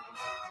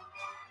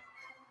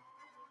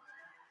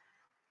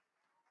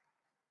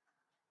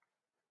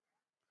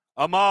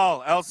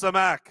 Amal El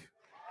Samak.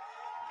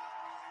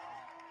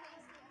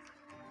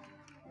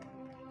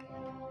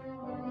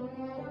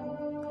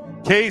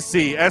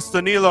 Casey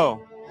Estanilo.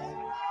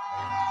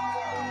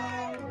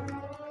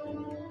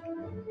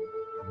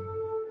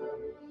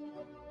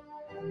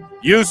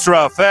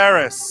 Yusra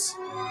Faris.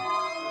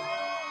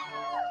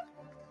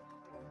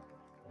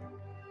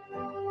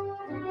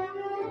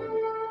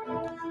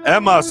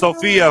 Emma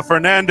Sofia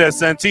Fernandez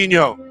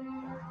Santino.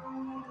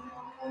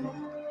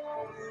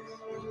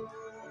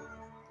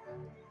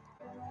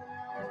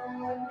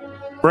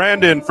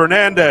 Brandon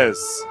Fernandez.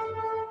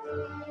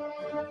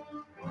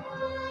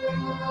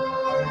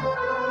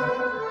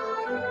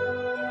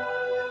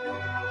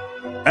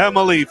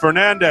 Emily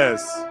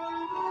Fernandez.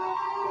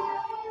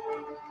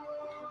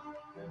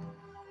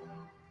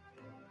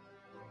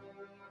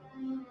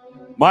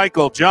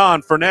 Michael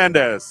John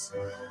Fernandez.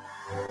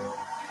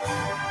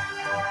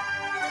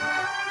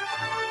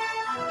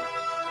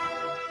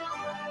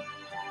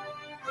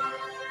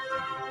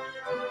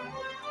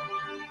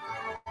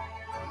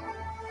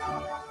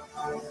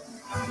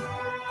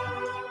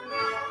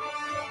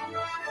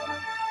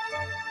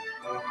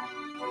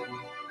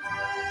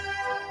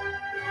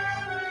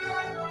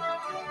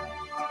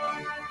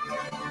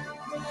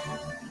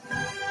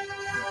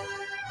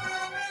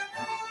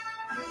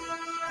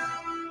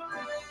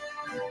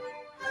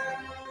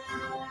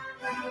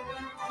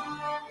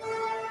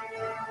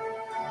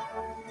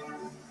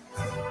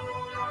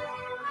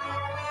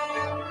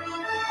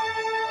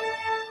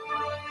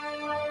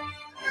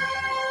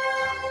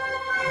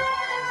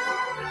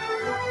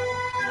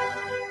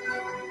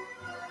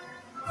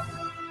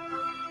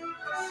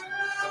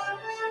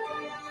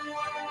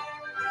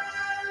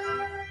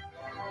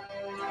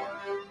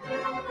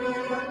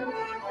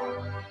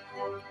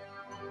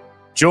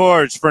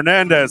 George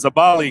Fernandez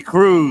Abali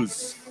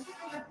Cruz.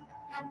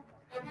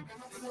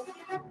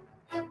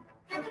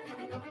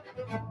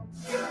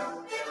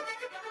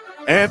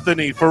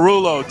 Anthony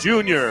Ferrulo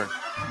Jr.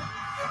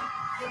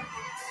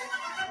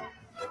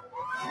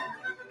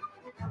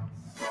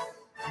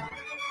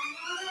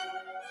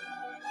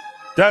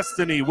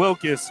 Destiny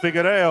Wilkes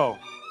Figueiredo.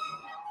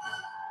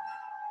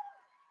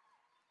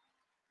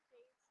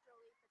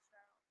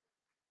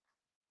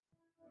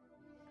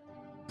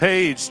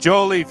 Paige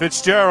Jolie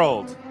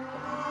Fitzgerald.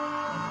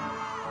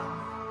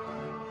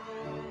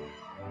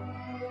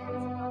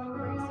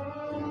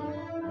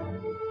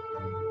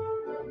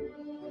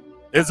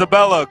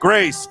 Isabella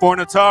Grace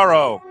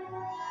Fornataro.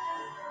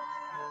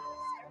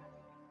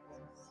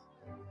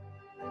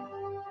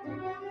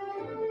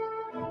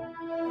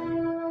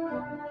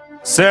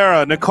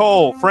 Sarah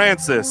Nicole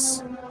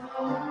Francis.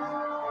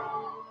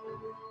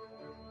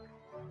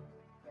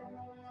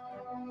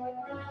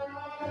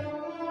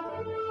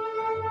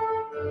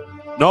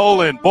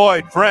 Nolan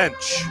Boyd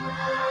French.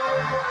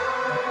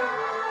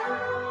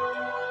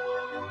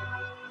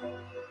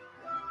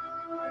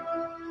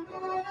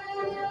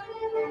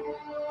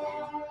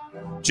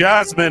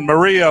 Jasmine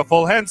Maria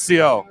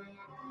Fulgencio.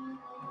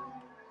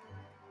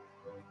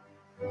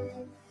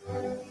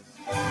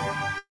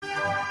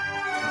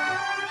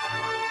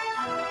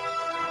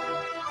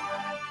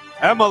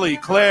 Emily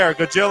Claire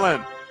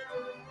Gagillan.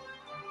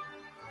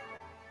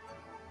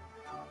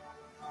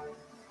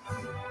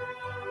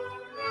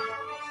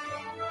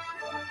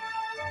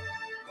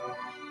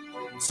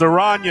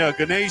 Saranya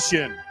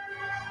Ganeshan.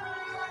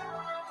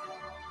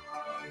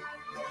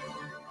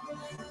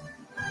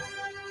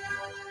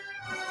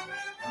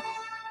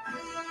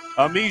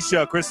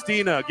 Amisha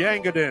Christina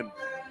Gangadin.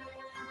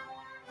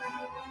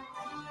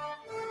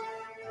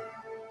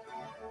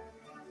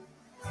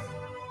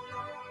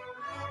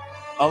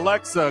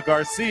 Alexa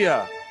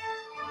Garcia.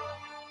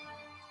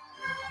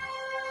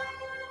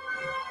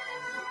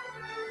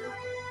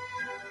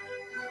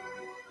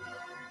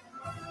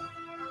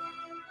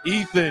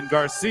 Ethan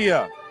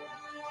Garcia.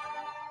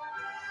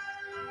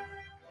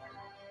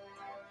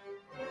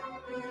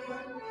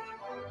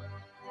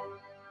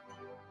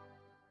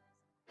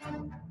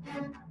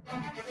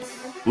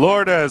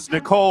 Lourdes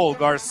Nicole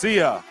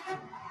Garcia.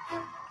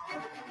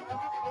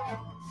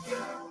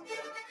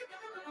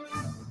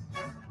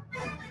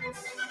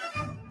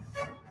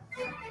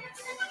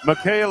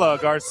 Michaela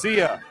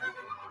Garcia.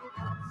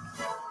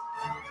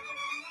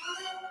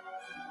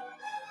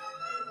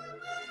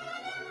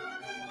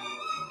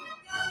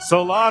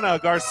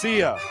 Solana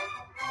Garcia.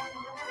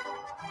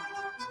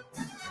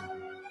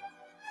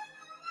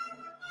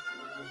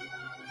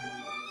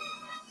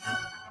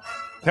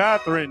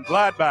 Catherine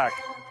Gladbach.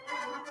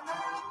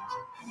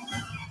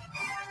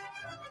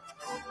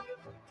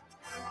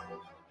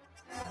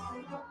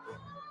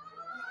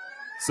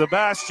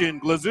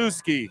 Sebastian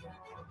Glazewski.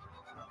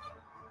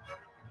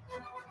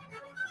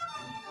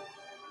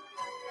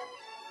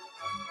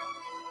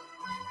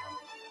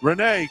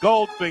 Renee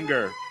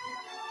Goldfinger.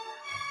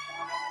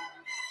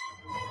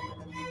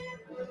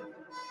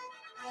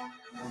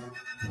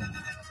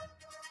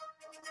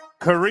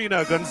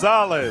 Karina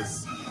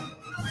Gonzalez.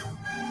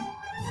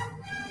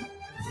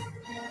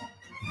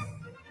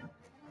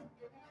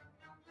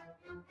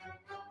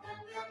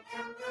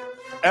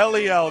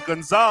 Eliel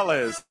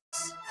Gonzalez.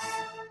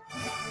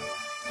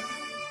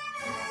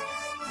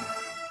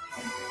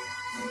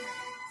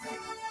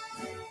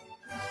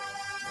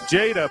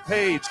 Jada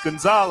Page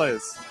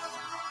Gonzalez.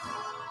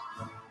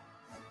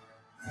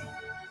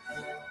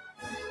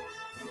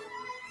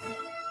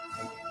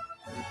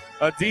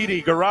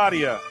 Aditi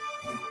Garadia.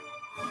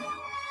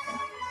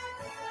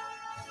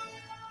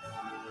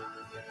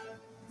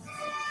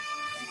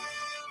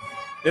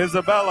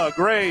 Isabella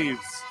Graves.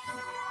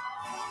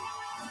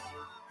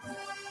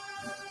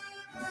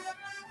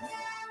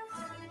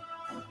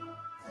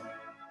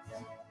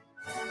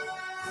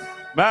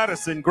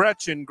 Madison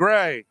Gretchen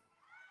Gray.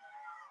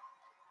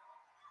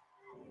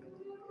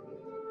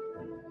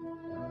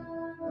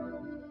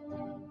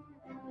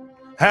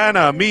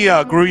 Hannah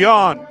Mia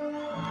Gruyon.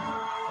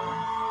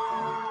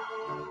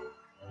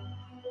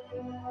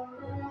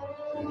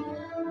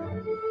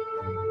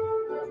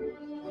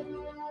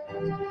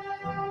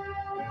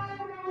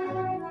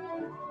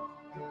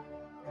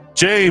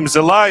 James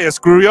Elias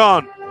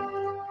Gruyon.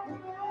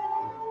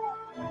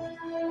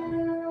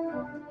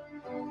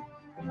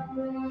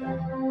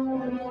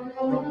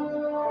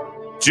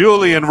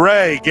 Julian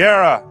Ray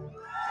Guerra.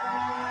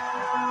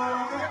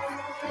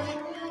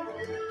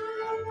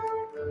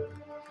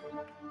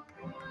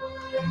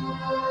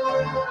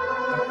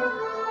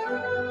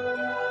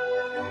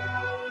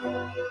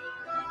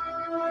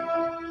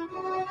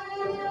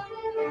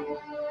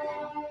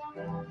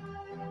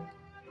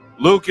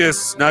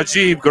 Lucas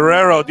Najib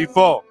Guerrero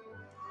Defoe.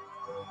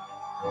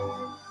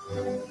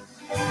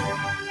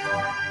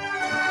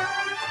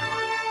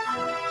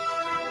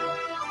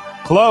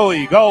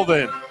 Chloe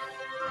Golden.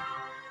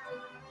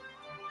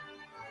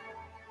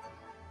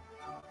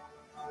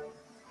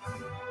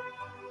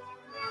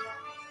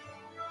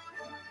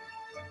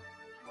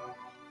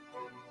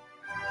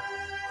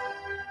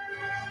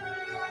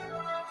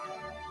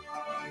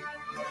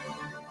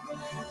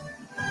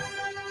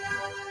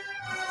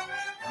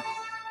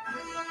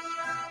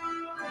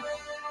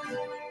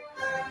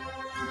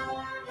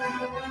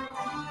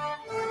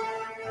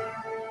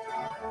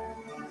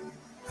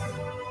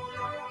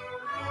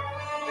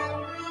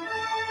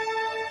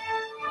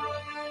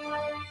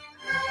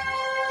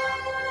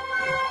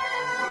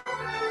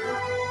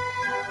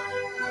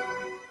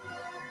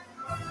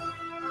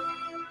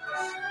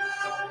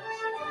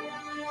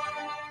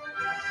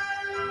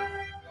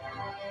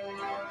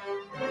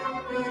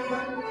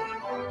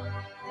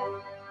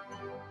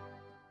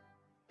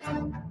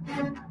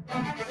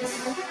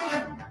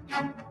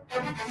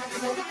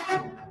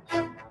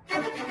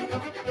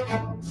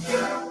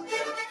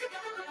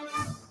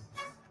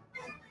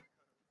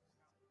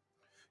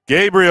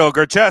 Gabriel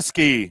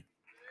Gercheski.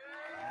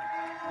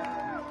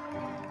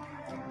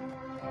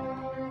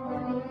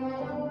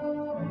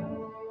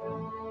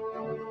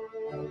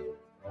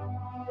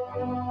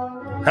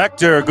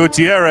 Hector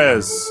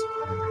Gutierrez.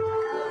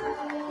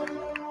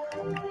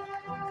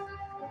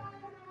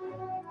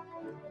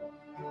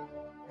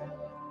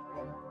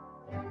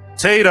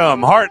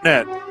 Tatum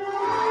Hartnett.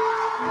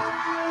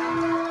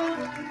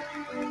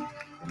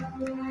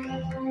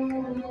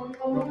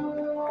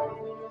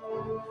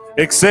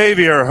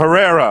 Xavier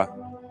Herrera.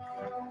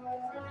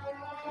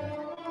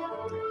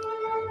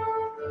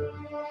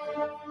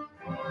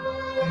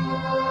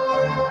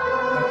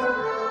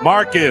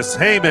 Marcus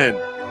Heyman.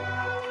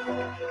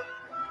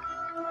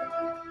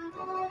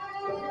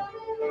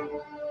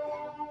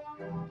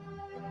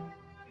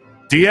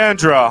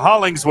 Deandra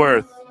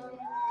Hollingsworth.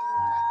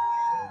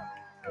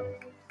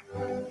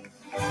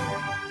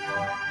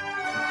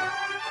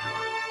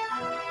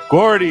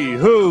 Gordy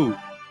Hu.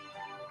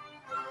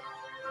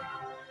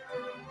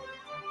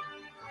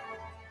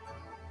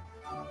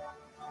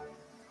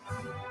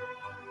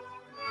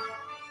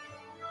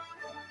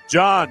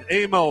 John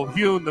Emil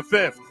Hune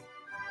V.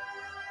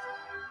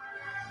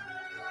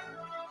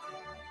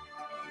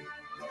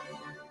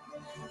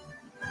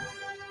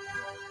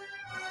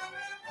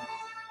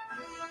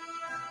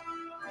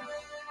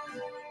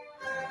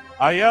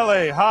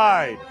 Ayele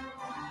Hyde.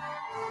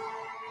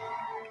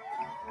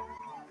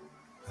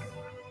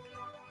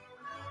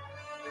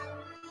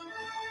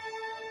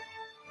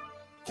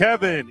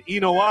 Kevin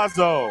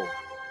Inowazo.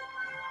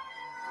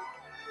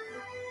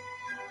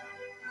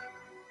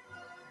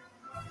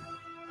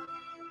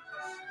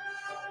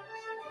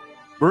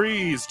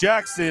 Breeze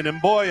Jackson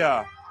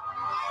Mboya.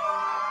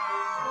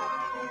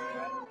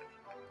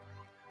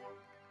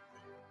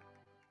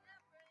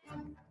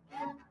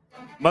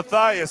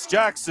 Matthias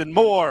Jackson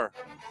Moore.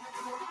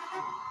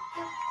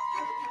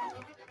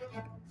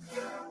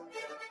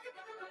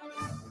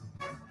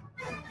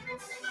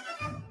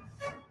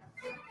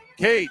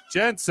 Kate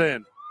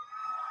Jensen.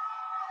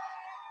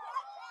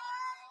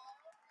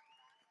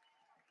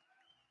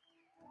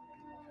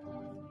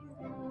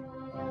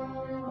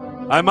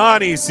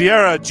 Imani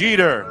Sierra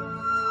Jeter.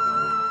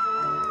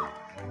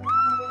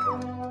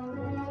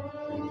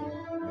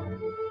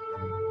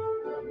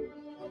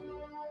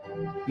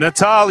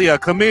 Natalia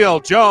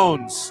Camille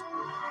Jones.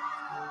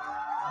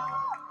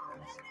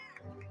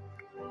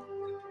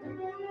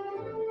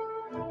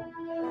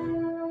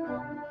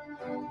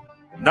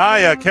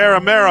 Naya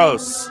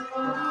Carameros.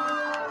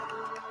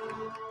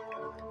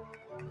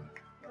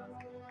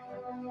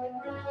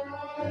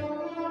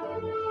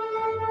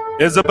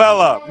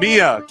 Isabella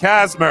Mia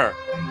Casmer.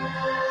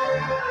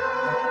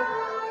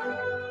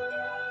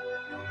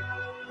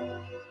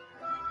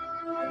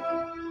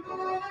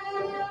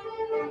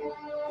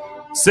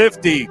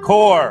 Sifty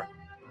Core.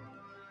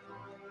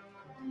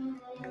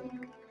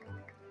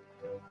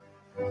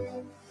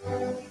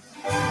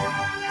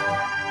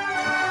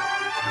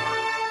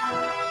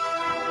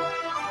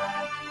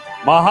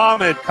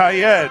 Mohammed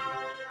Kayed.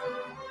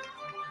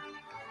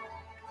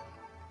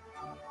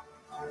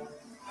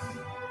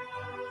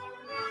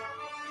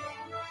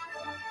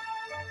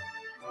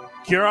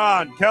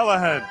 Kieran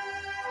Callahan.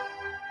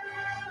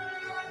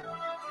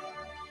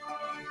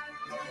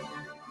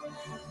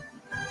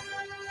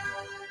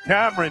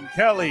 Cameron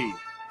Kelly.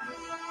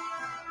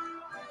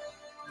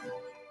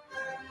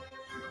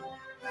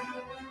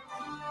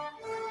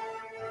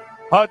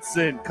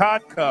 Hudson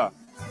Kotka.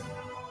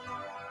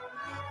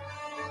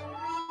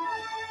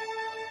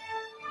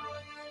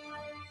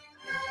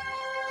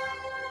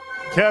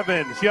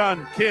 Kevin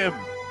Hyun Kim.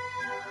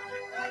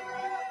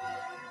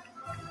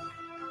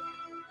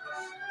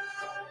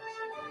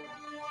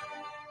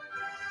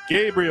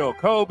 Gabriel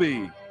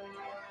Kobe.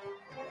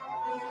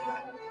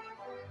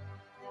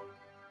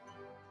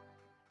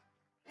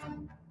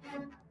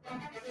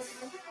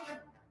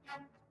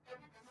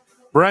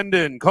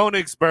 Brendan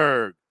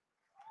Konigsberg.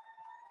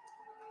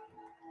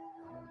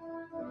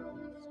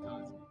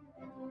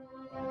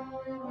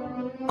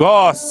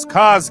 Goss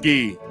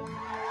Kosgy.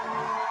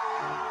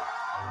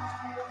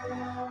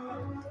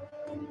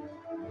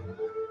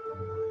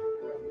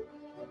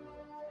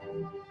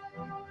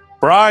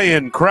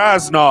 Brian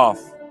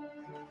Krasnoff.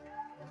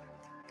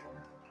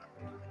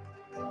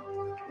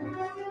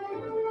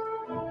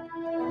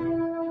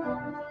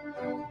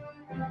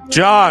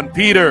 John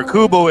Peter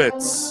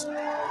Kubowitz.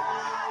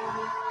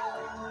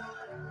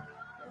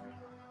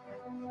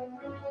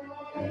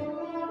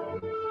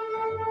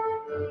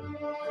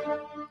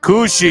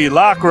 Kushi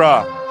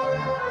Lakra.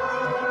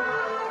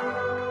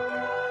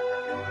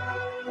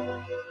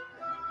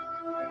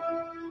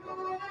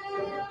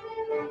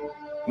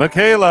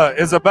 Michaela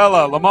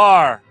Isabella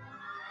Lamar.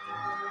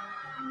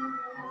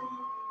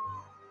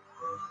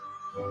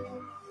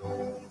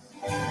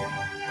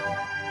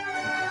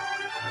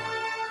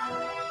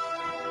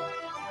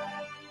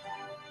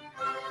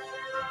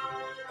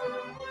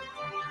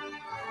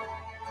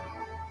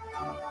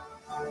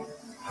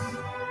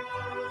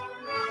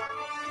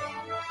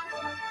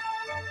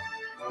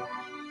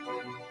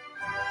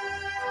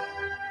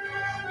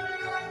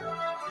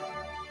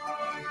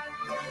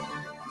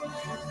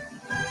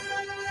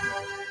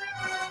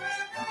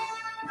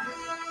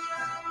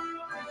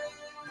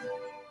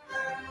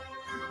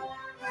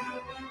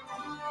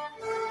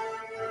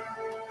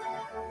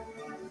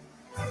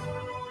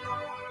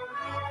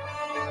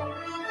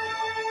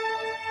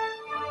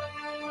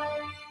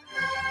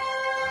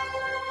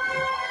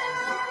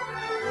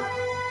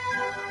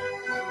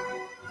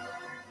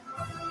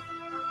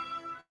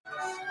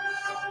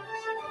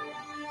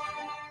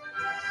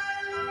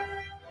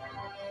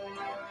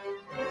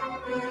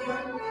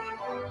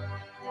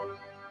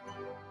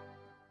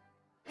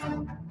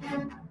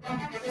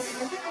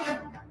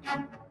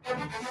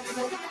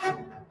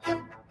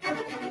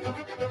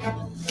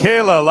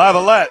 Kayla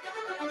Lavalette.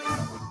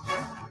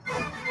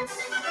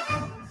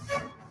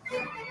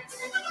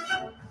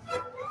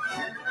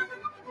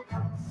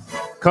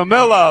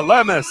 Camilla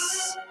Lemus.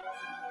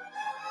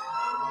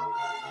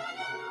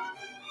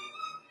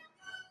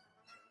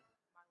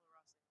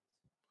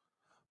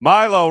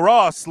 Milo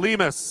Ross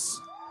Lemus.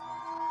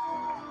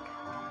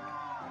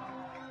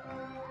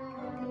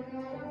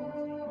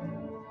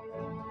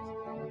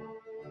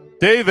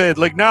 David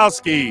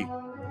Lignowski.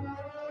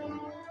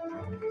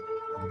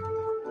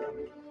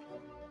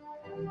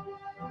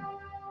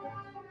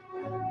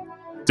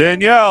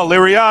 Danielle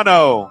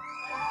Liriano.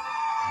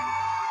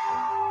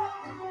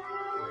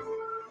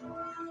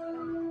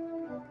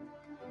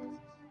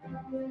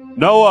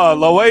 Noah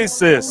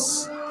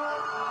Loasis.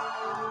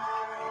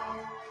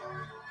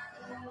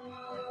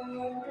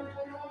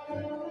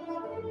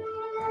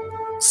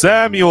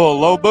 Samuel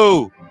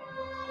Lobu.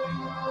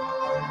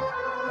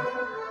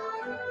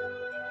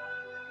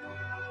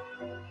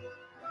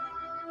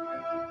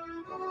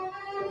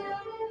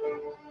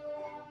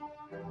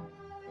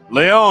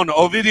 Leon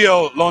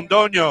Ovidio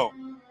Londoño.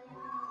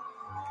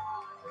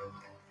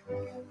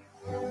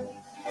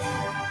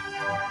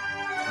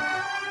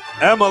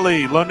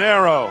 Emily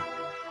Lonero.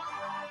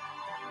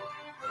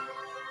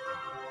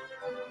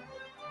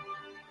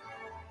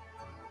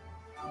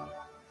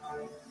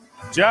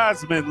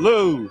 Jasmine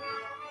Liu.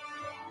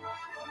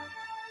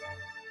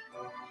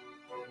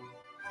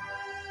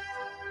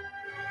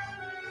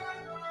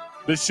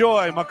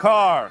 Bishoy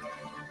Makar.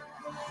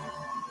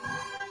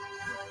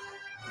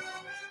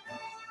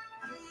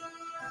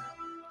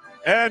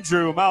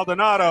 Andrew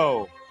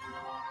Maldonado.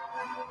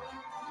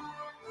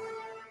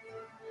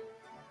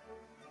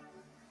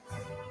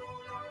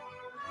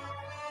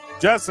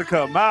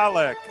 Jessica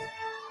Malik.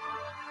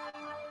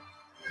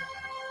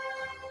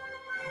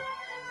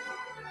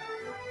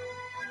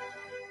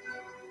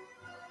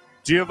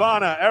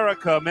 Giovanna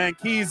Erica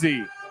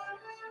Mankizi.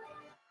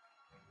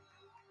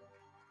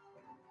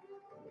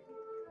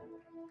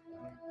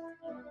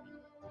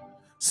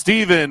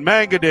 Stephen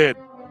Mangadid.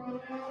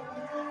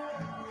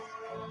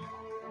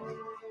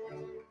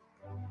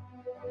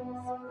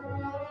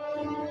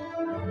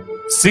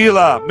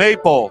 Sela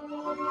Maple.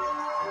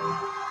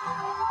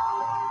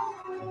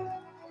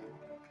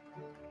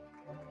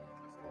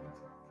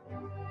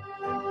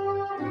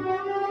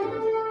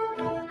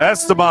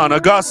 Esteban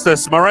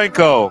Augustus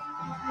Marenko.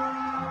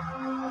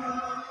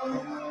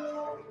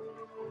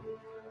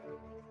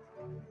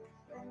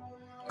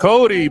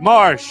 Cody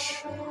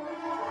Marsh.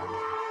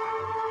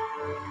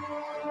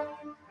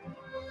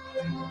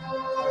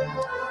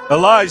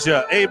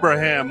 Elijah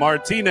Abraham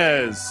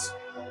Martinez.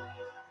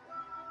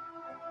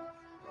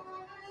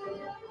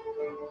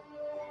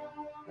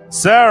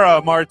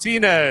 Sarah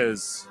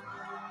Martinez.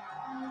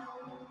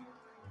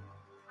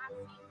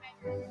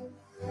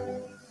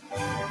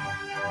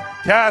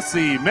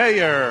 Cassie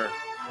Mayer.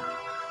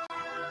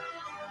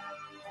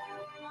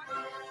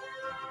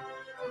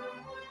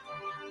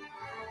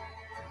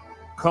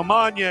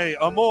 Kamanye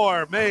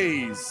Amor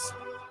Mays.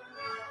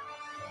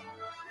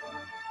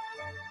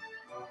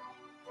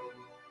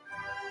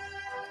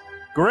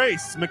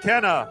 Grace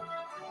McKenna.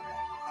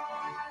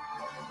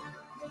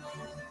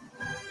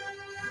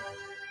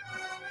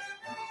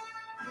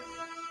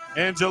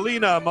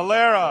 Angelina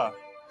Malera.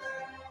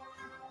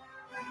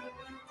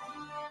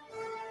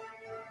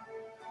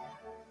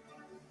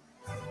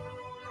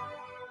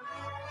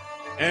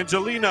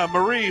 Angelina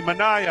Marie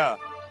Manaya.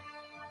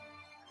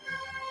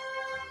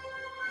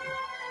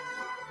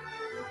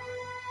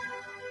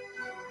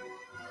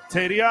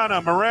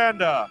 Tatiana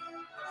Miranda.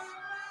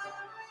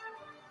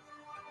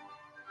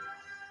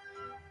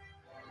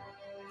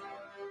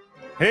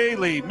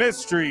 Haley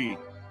Mystery.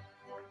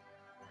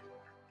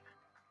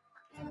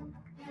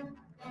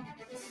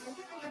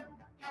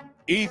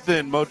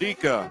 Ethan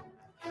Modica.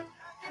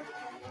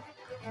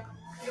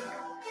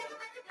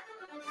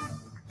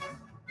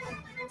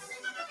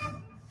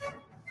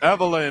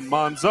 Evelyn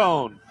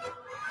Monzone.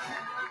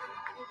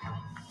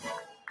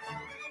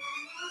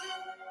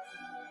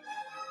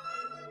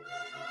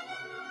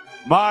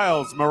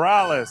 Miles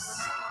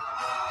Morales.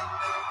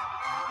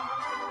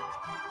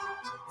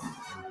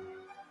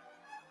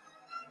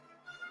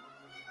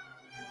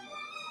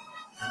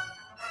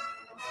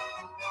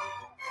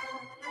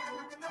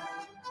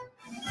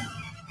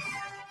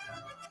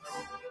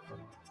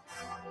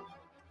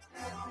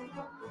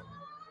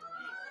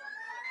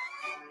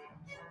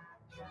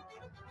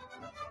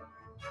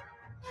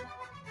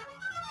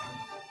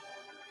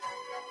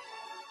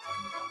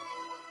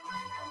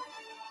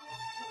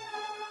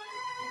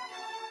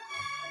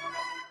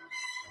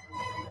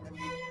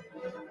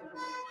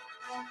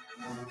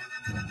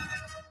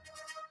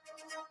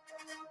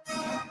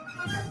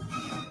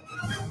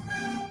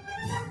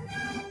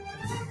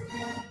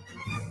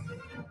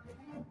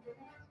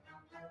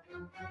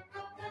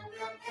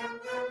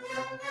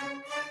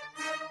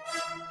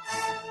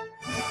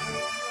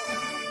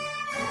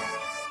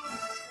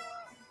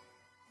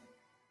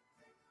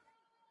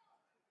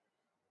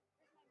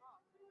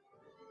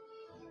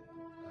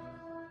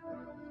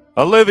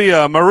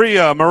 Olivia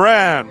Maria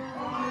Moran.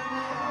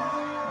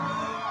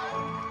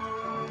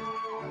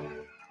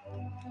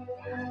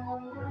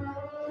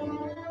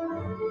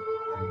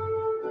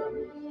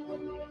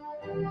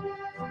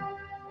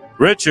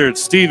 Richard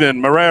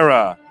Stephen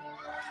Marrera.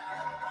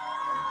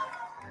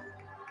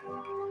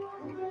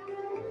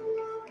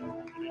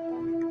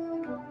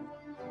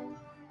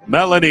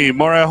 Melanie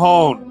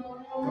Morejon.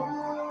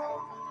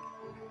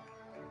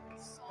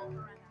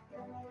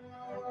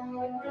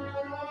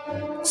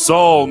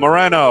 Sol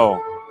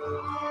Moreno.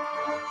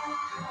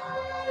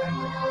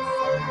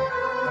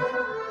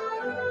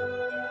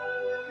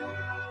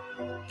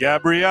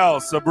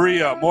 Gabrielle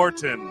Sabria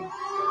Morton.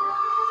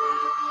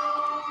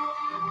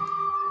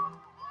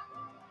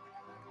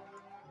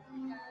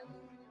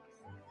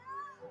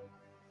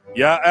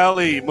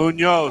 Yaeli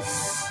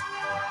Munoz.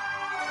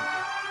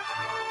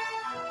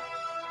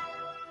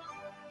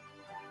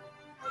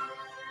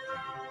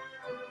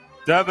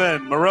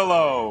 Devin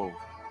Murillo.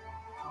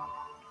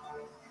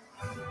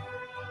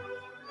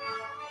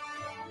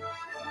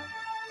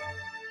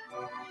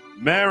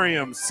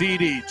 Miriam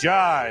Sidi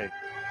Jai.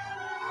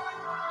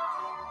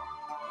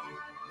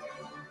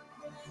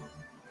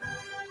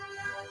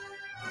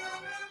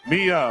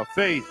 Mia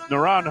Faith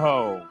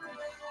Naranjo.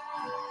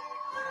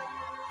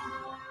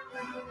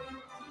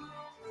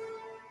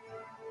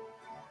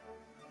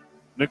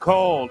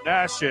 Nicole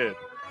Nashid.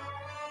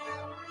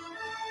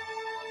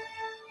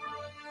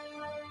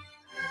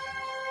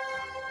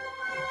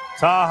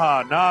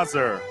 Taha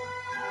Nazar.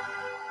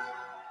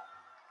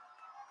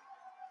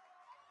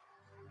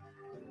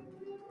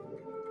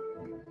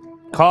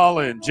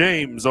 Colin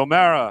James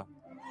O'Mara.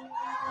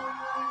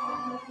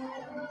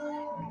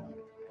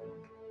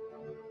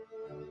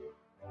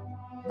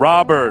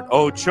 Robert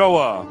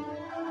Ochoa.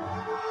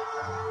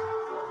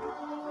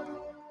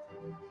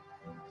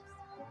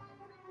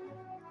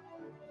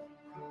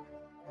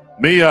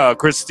 Mia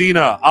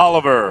Christina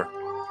Oliver.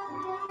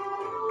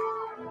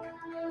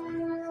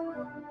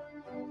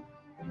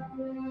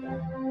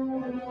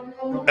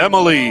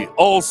 Emily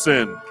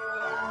Olson.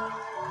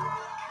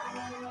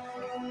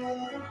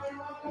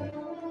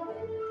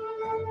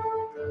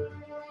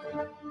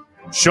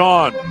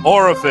 Sean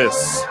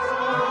Orifice.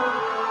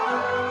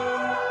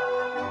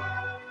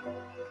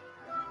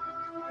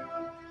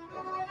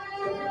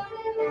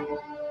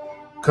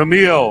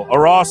 Camille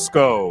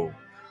Orozco.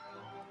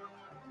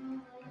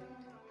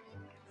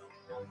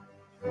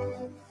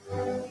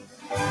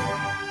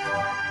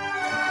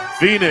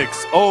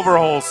 Phoenix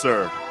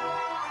Overholser.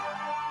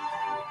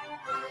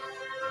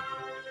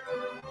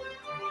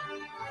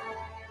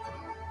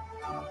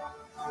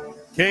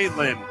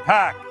 Caitlin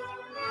Pack.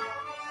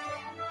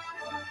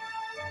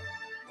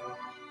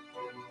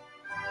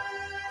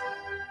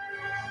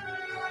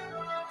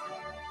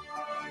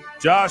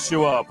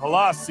 Joshua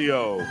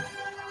Palacio.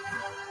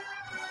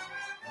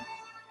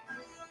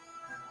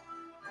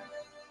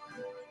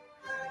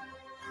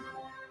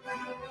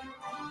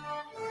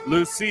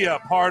 Lucia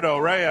Pardo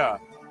Rea.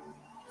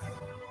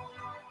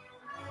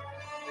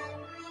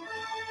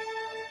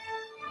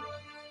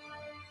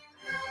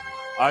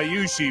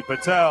 Ayushi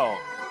Patel.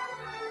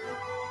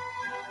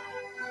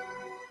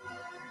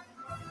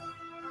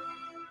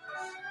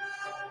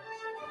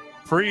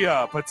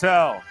 Priya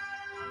Patel.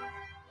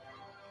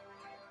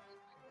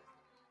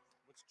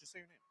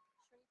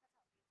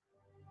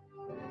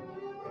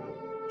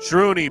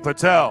 Shruni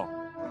Patel.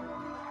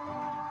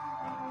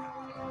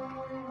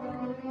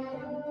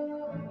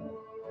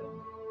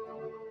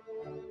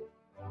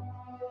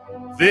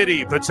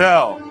 Vidhi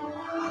Patel.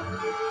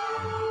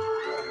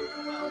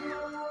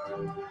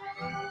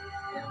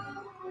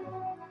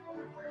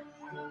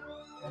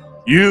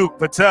 Yug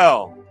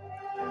Patel.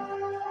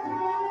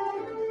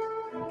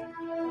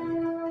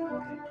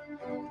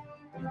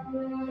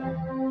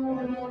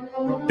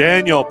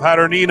 Daniel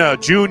Paternina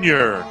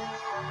Jr.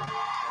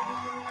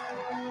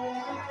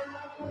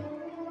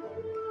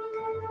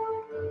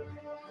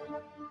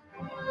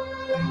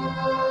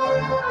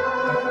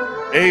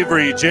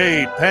 Avery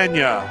Jade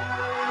Pena.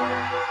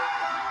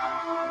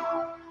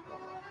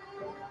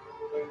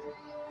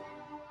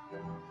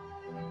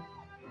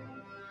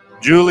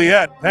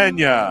 Juliet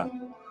Pena.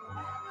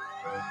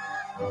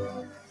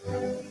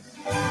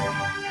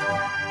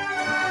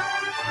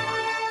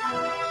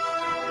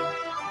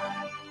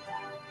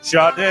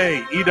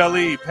 Sade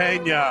Idali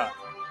Pena.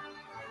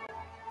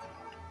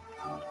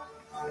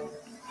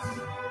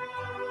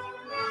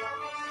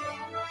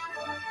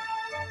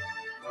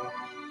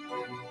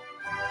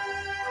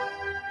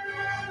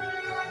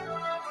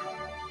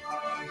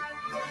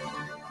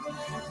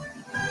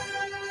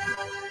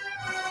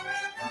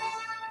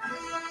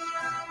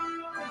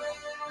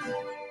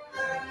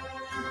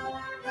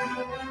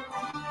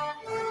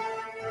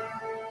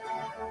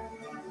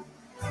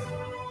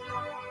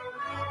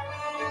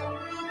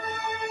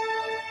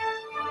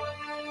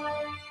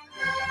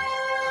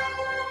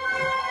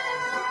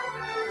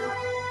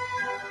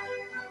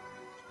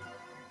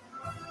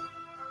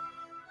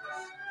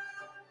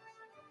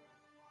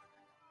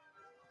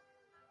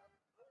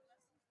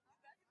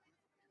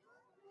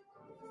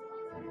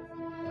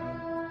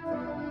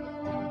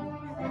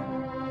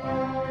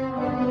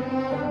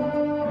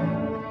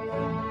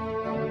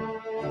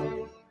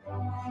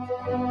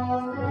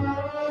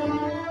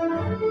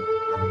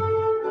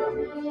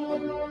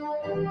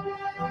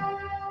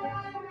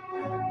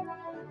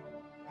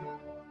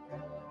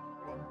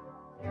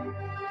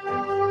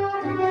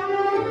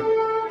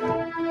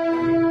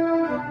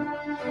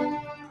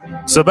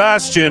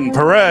 Sebastian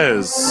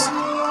Perez.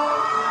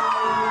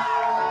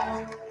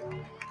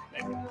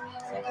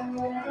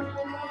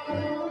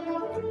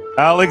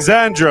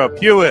 Alexandra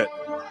Pewitt.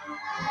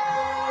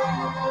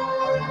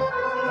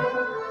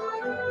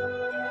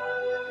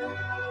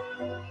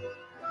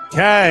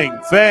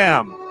 Kang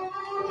Pham.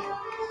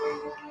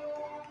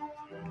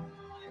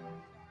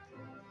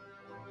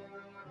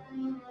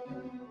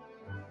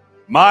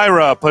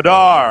 Myra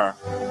Padar.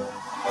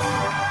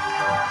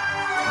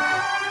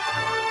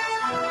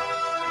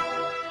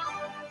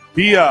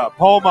 Pia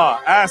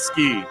Poma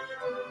Askey.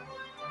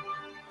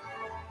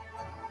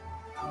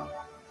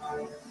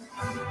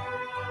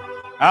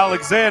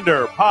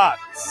 Alexander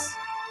Potts.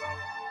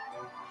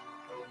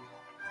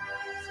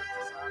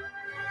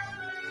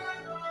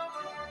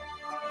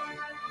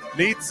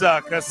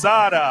 Nitza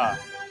Casada.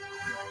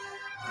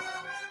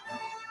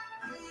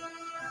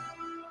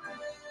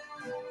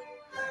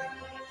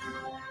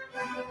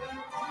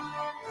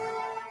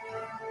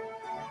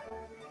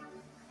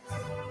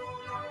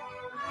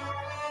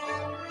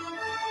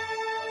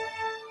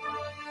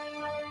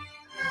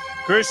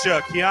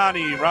 Krisha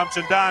Kiani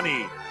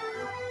Ramchandani.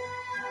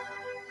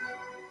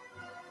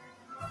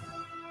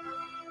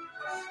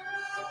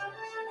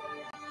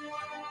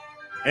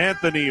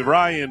 Anthony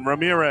Ryan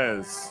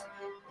Ramirez.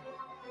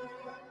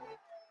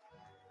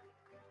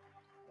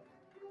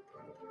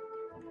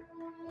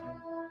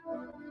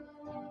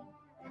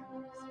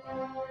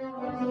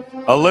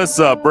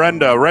 Alyssa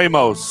Brenda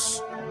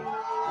Ramos.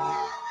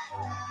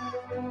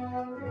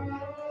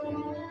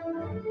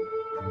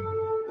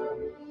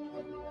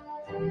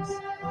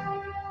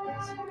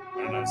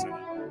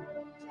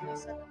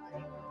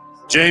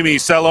 Jamie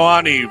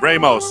Celoani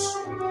Ramos.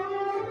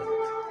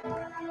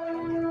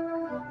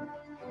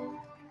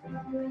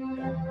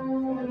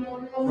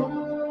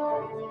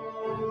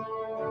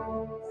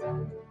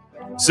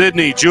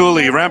 Sydney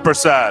Julie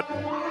Rampersad.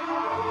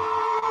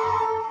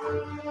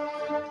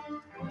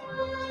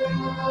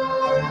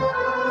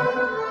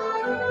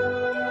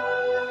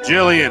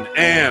 Jillian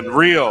Ann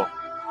Reel.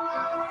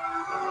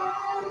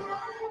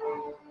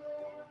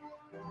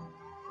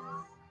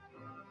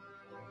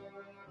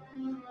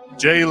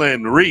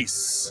 Jalen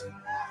Reese.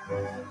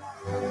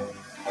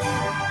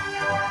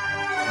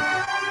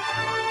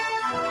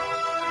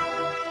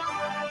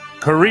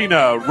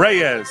 Karina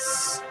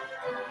Reyes.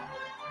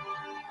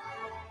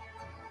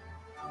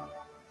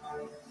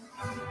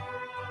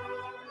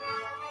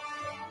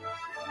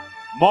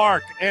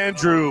 Mark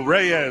Andrew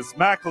Reyes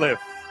Macliff.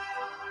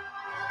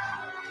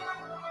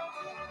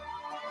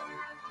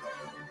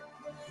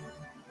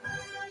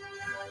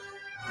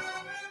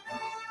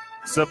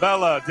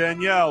 Sabella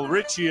Danielle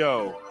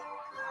Riccio.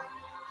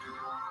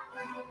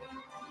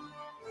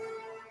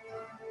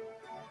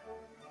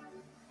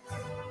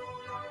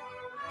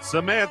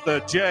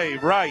 Samantha J.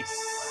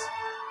 Rice.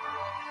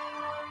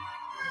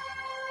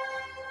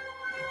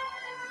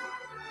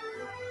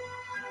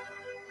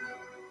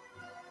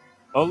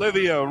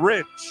 Olivia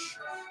Rich.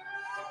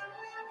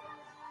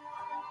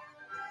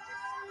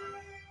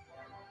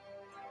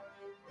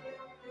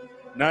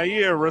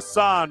 Nair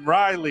Rasan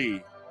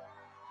Riley.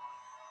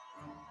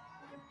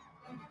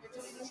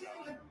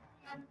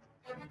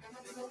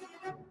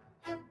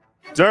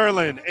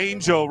 Derlin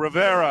Angel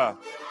Rivera.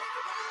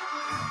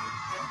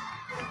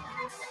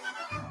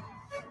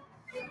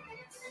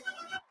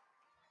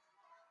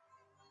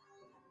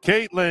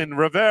 Caitlin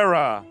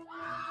Rivera.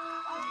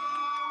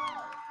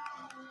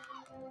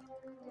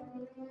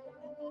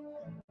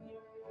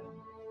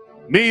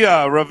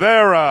 Mia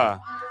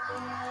Rivera.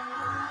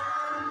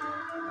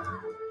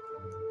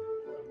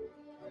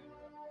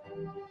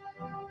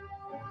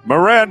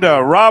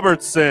 Miranda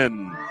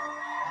Robertson.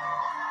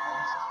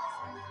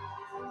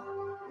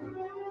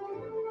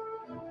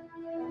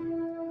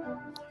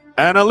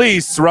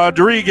 Annalise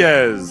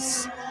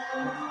Rodriguez.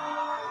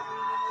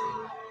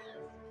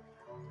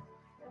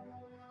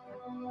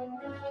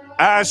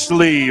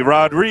 Ashley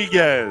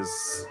Rodriguez.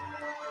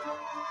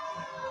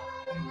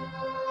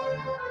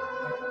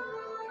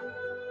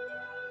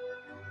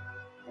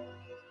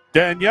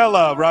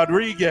 Daniela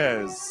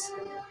Rodriguez.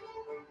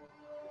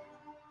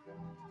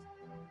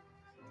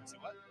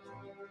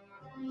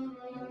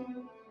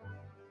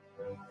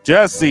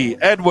 Jesse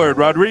Edward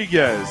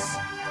Rodriguez.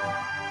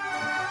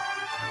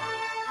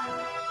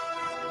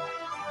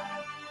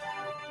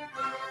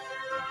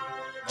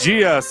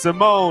 Gia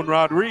Simone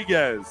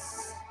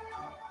Rodriguez.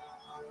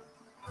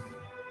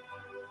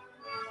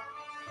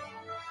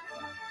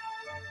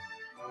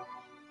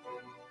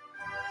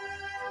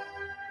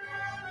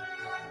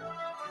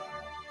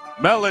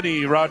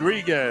 Melanie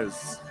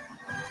Rodriguez.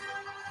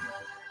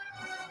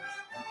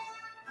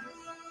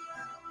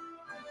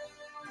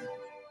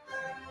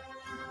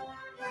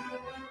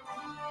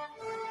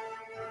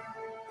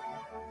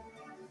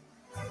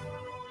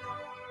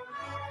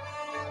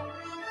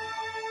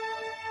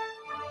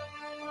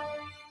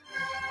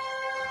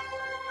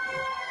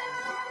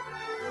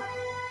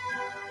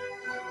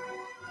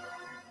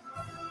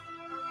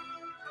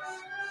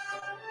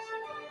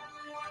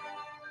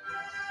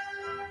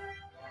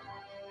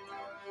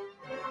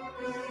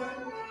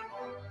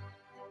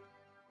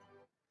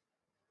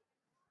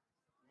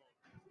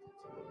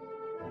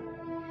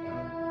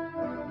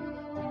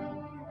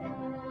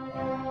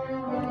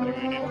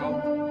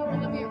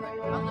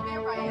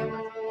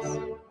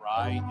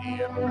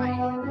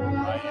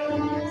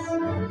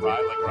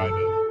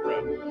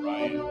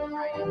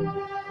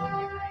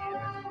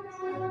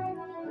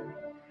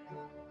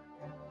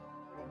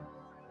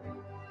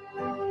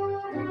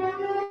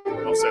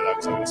 Don't say that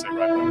because I'm going to say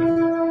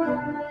right.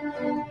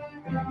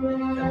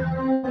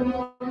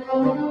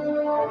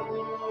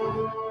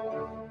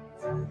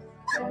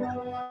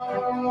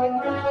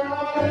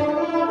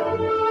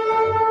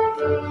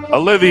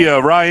 Olivia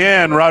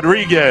Ryan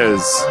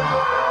Rodriguez.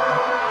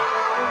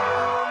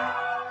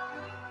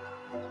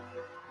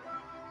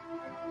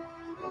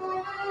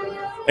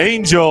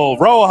 Angel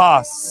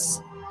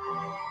Rojas.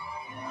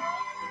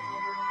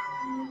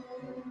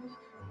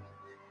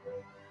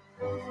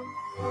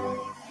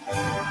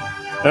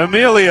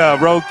 Amelia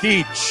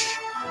Rokich.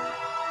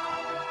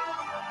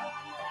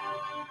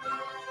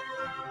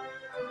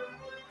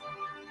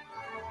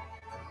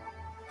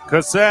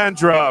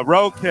 Cassandra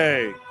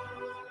Roque.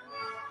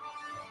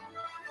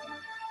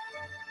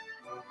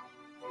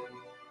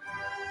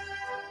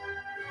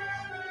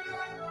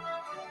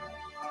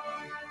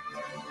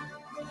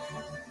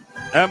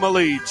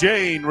 Emily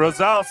Jane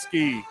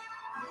Rosowski.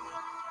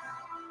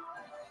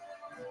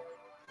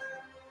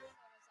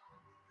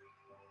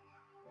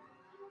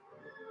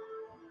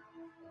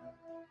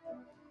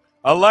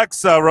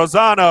 Alexa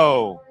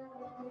Rosano.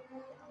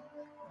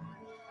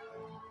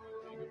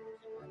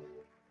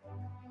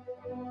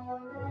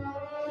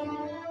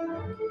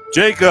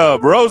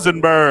 Jacob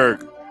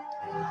Rosenberg.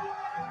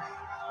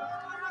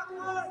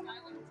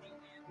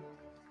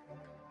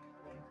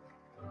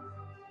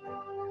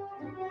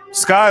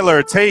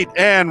 Skylar Tate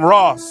Ann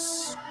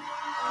Ross.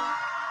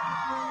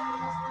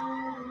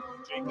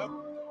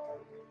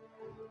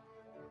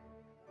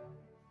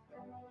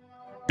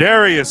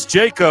 Darius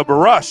Jacob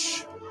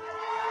Rush.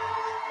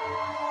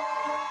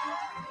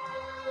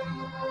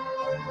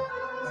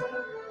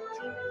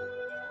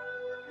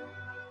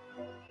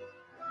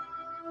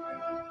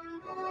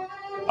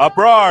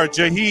 Abrar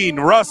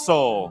Jaheen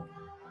Russell.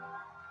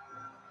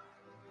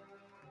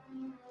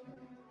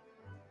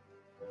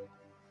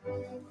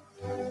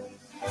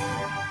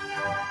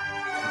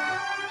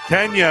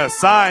 Kenya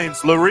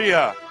Signs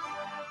Luria.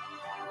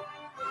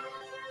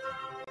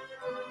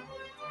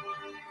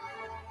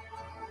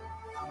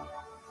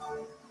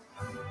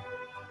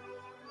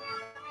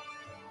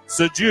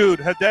 Sajud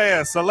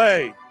Hadea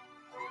Saleh.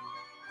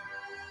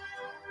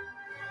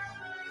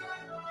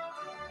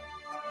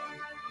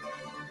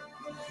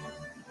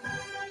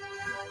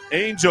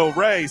 Angel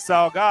Ray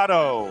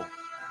Salgado.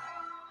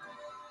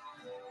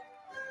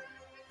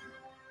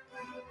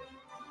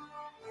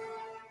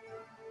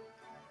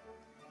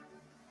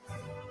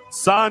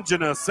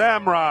 Sanjana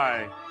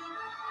Samurai.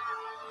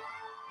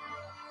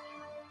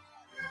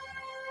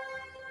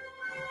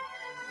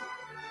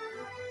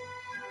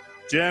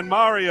 Jan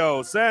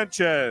Mario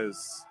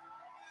Sanchez.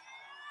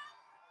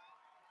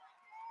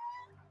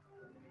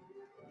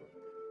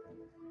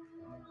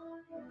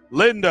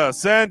 Linda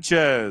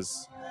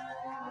Sanchez.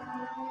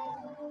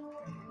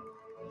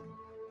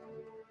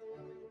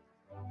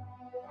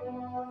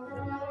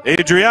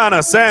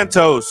 Adriana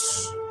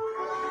Santos.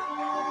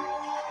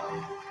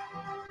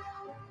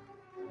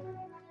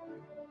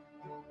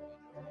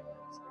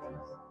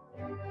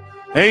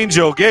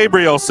 Angel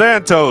Gabriel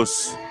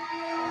Santos.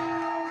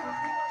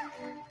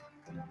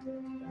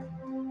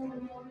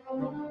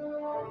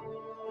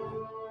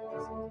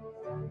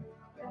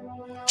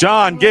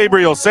 John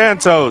Gabriel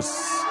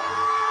Santos.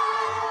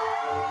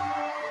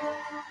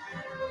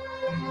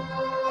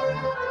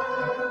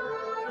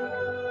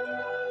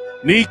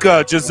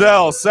 Nika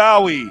Giselle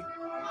Sowie.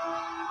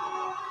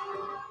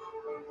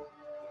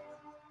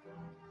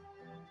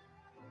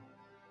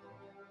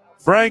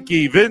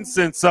 Frankie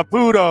Vincent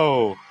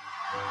Saputo.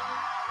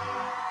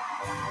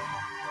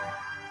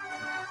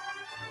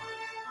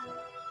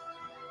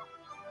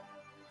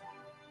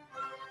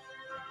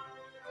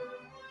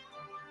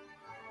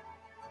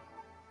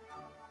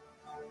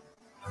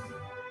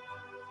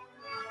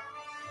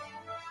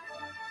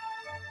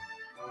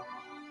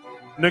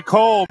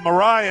 Nicole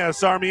Mariah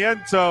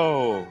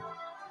Sarmiento.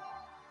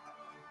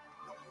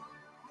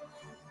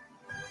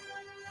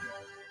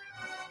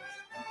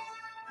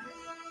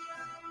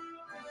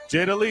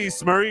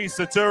 Jadalise Marie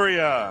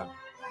Saturia.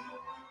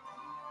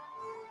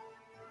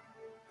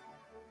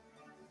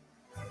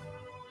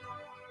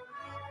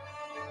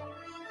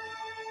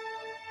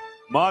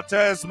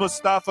 Montez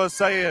Mustafa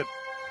Sayed.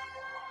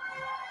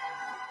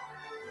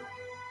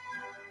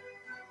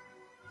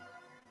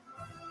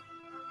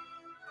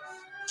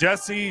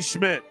 Jesse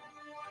Schmidt.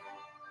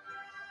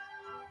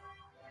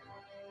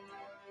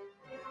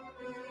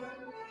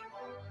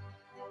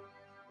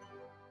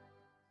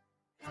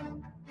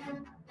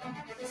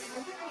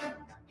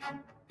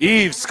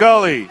 Eve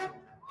Scully.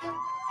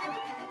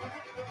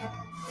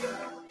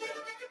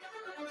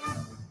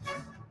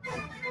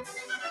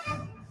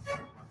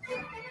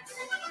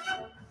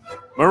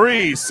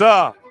 Marie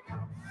Sa.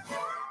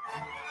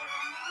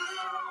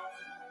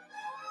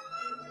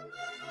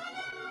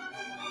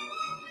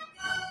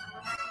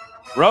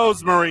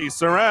 Rosemary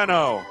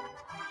Serrano.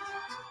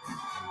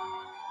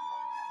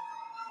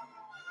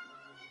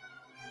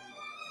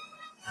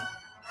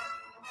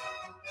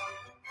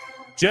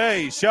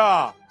 Jay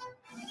Shaw.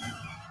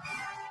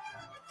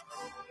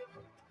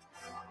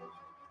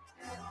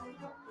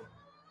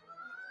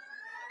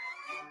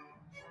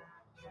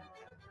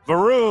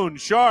 Varun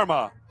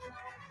Sharma.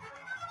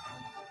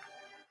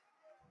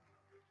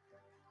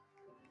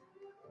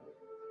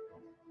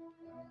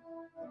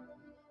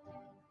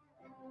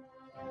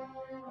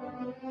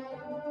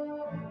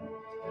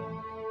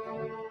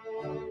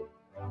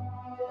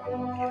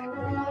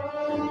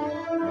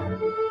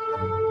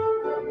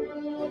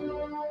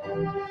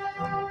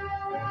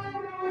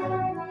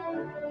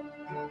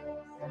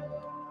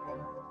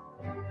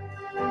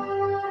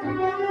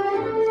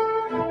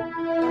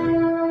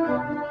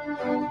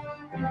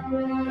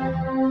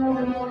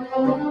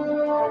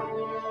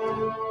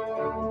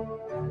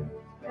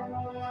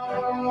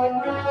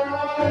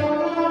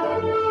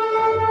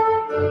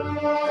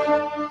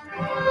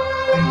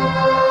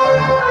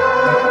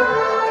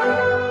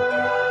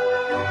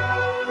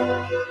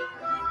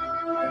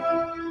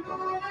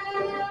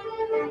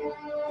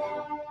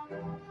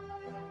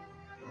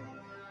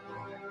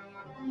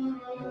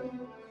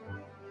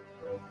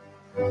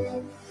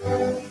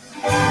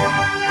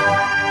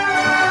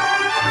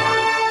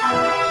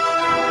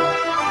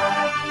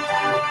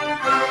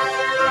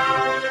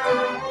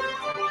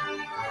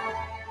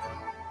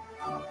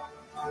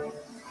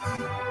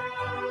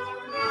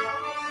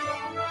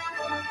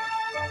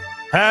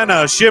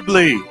 Hannah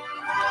Shibley.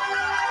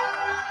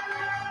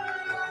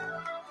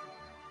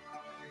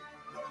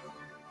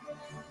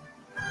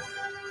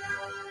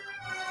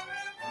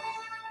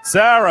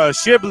 Sarah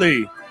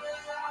Shibley.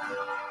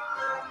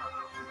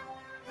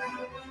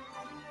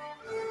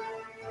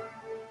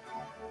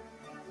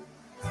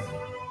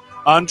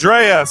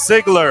 Andrea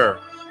Sigler.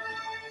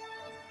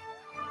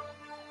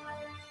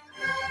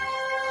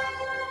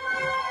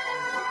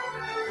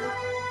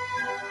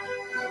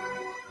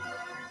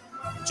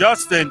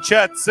 Justin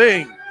Chet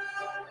Singh.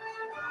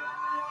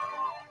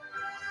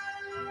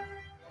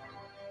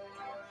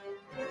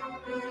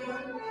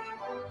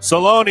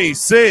 Saloni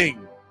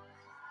Singh.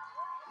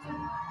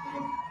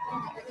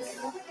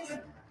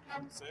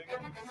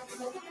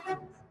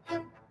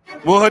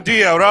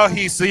 Muhadia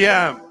Rahi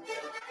Siam.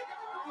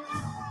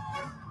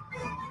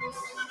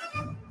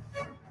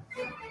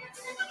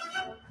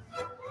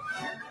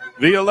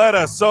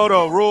 Violetta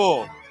Soto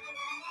Rule.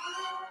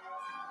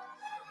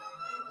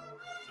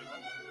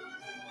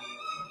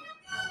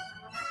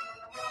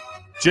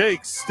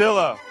 Jake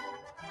Stilla.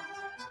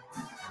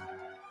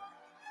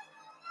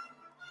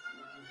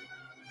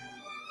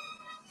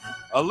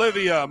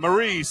 Olivia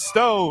Marie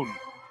Stone.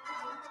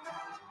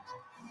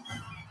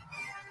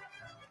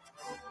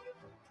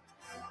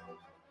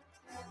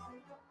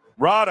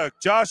 Radak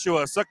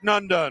Joshua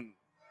Saknandan.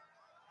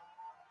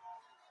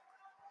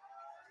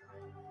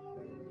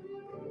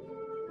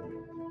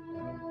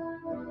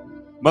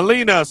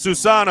 Melina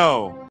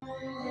Susano.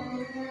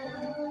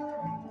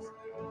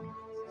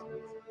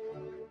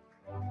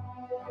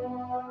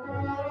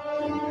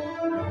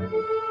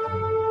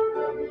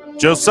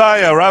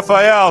 Josiah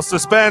Raphael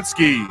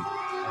Suspansky.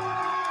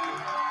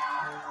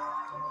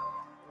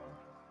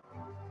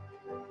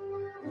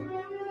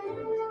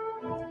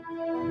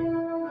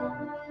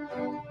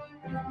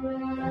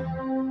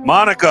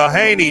 Monica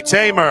Haney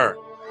Tamer.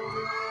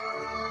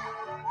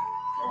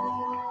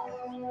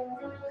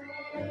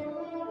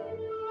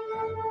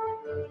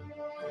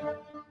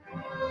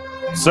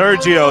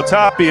 Sergio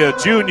Tapia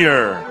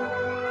Jr.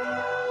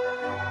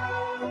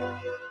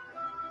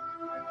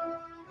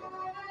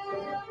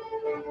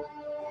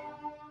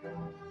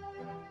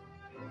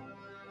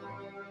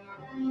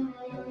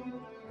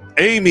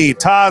 Amy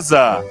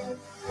Taza.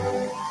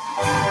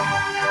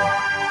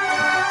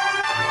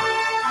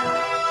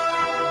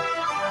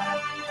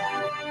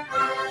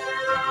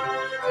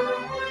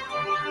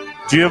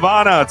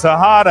 Giovanna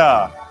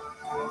Tejada.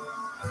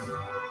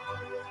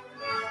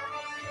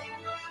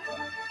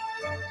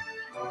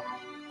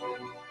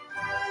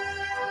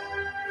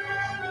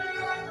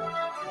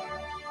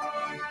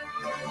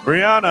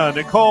 Brianna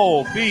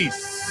Nicole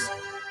Peace.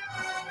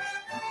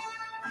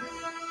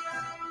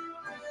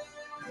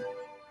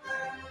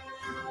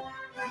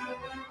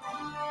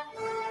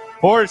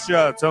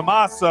 Portia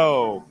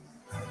Tomaso.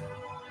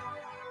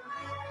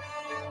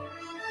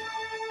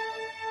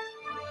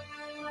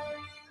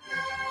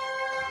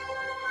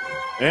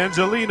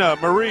 Angelina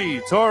Marie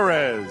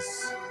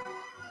Torres.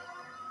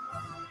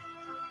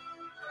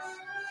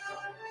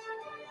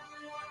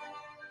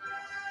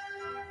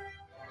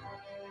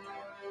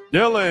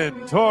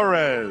 Dylan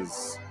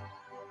Torres.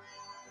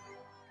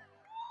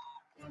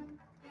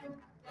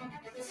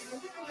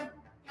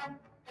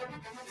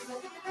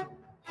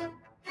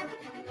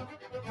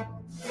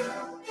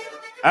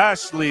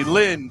 Ashley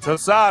Lynn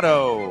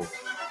Tosado.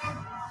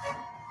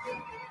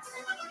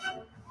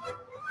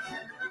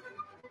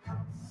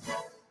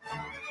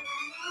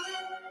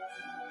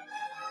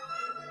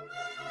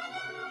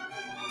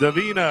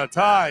 Davina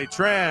Tai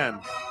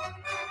Tran.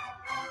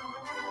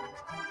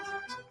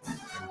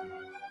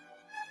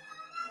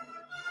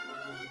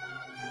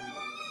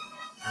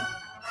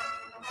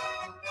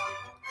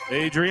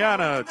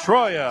 Adriana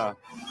Troya.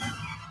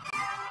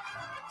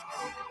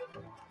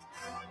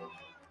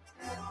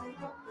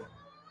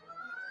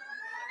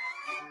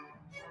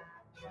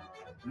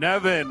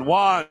 Nevin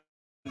Juan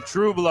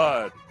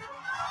Trueblood.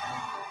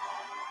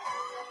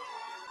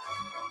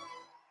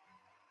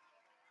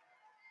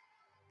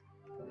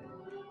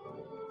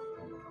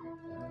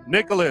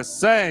 Nicholas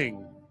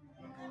Sang.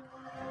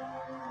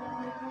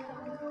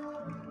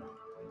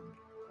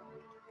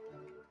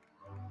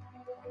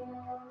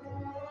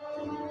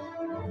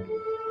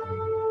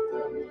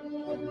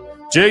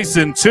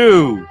 Jason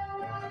Tu.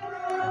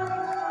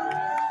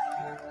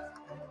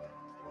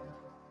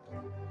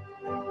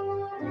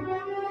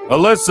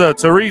 Alyssa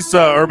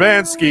Teresa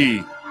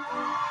Urbanski.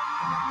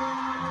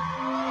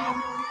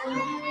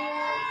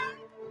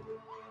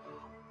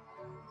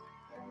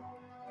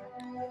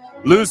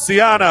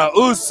 Luciana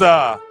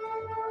Usa.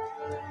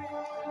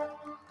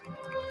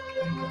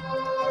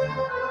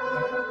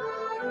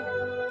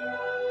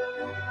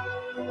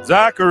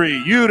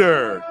 Zachary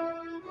Uter.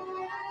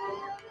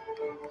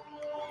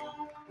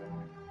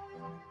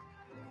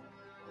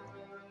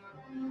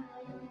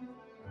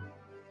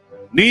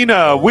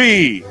 Nina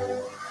Wee.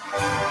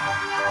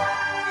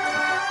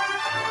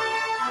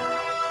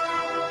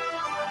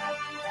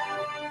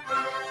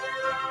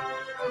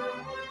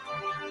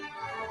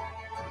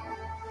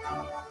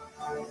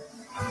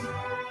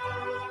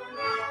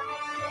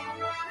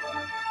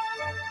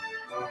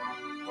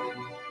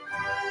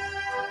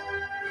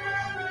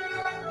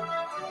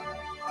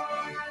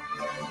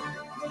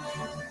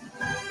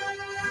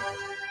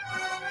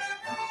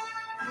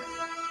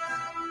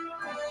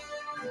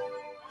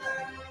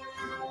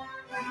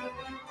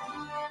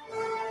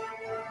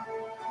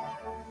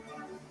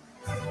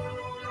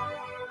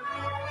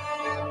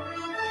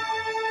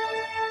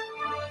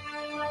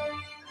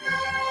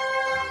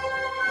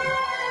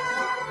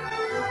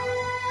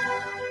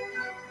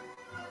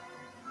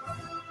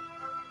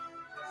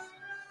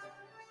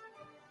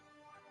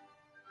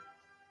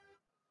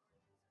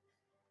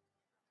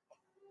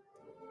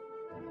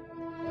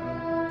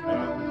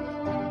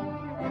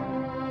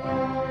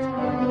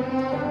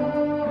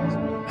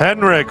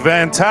 Henrik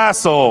Van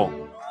Tassel.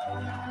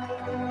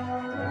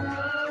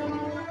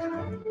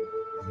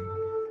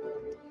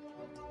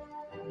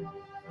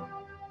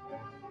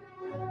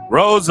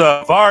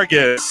 Rosa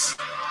Vargas.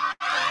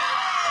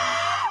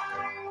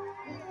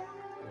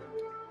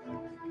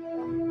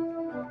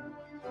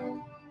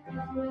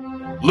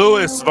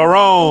 Luis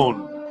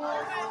Varone.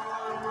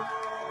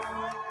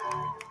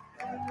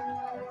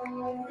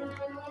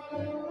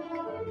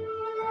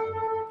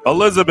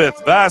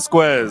 Elizabeth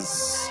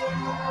Vasquez.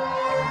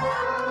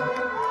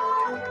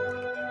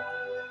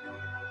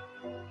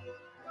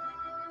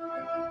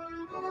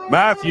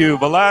 Matthew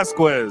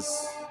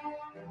Velasquez.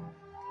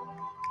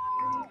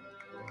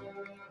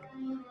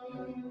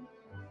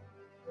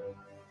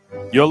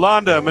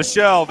 Yolanda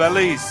Michelle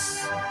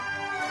Valise.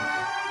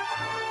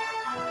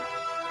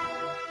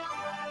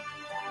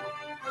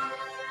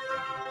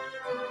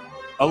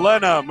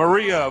 Elena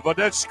Maria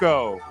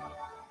Vodechko.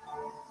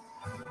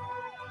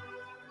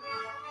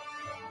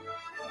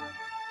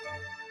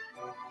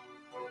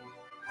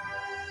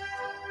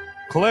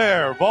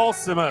 Claire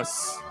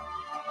Volsimus.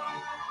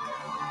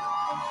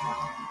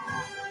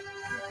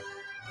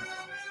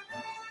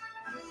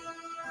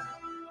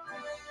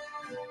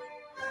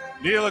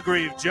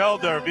 Neelagrieve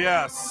Gelder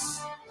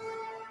Vies.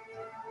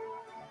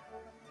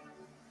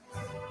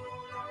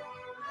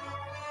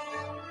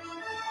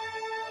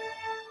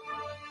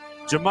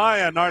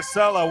 Jemiah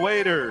Narcella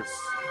Waiters.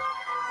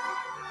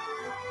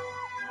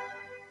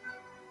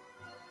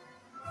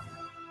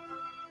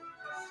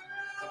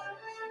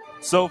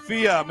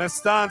 Sophia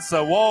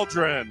Mestanza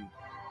Waldron.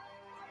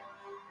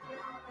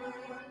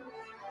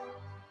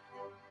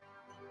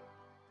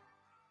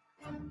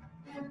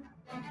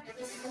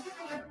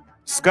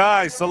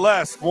 Sky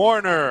Celeste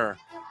Warner.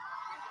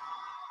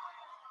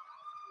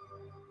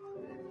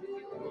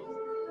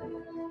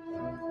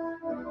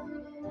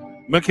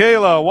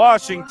 Michaela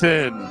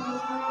Washington.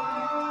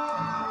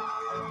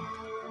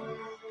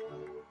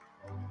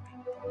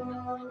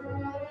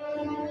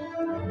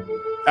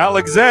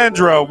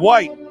 Alexandra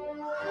White.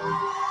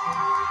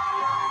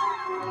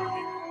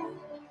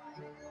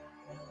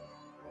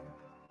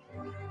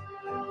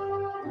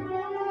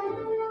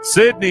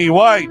 Sydney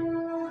White.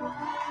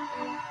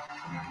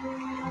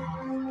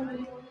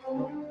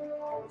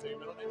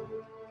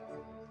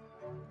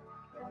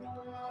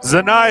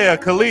 Zanaya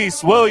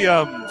Khalees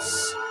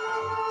Williams.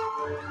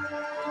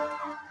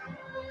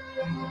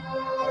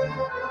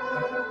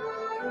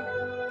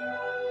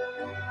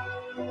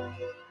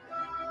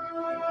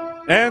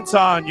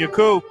 Anton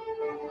Yakub.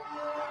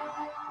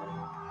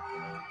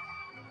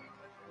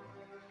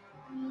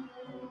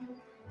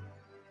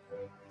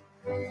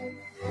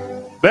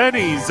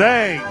 Benny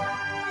Zhang.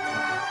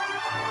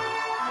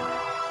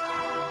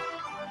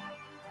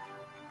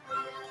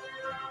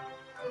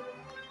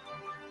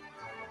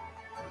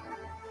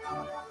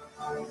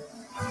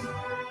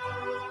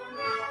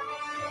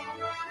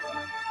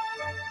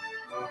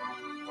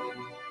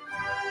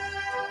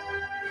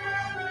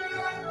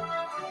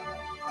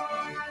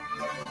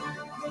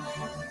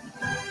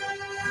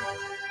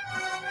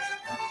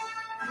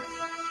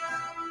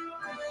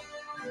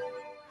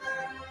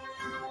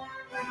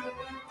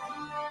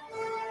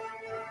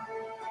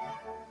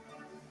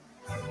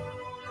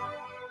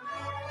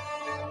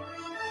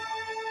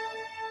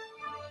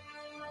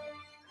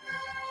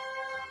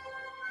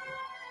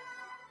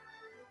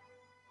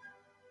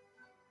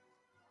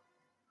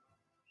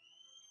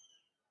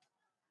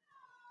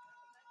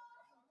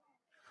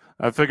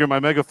 I figured my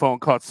megaphone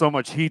caught so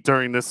much heat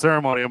during this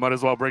ceremony, I might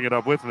as well bring it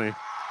up with me.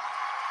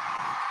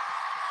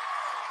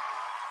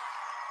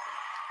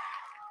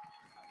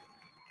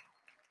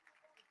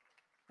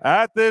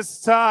 At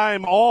this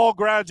time, all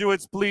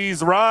graduates,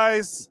 please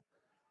rise.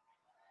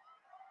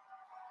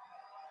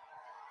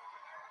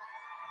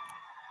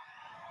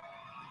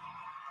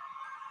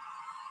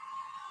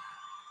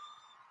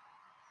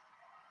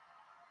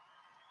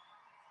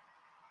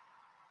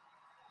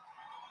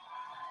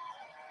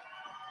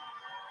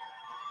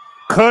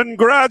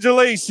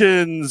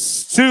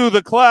 Congratulations to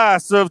the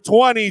class of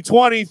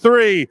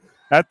 2023.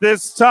 At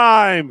this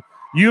time,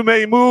 you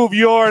may move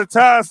your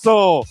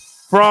tassel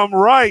from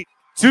right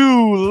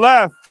to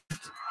left.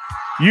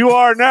 You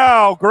are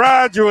now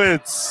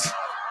graduates.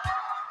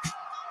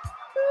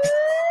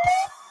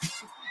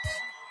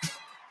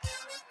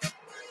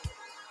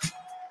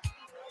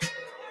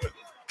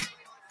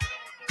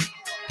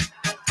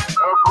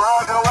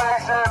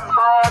 Congratulations,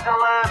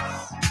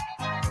 graduates.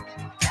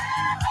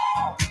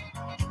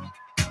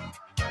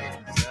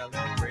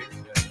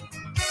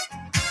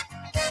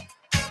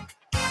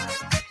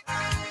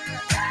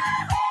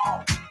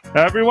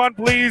 Everyone,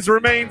 please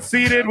remain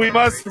seated. We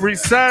must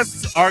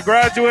recess. Our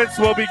graduates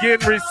will begin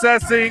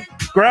recessing.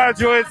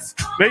 Graduates,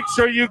 make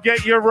sure you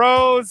get your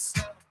rows.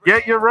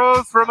 Get your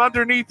rows from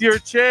underneath your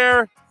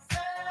chair.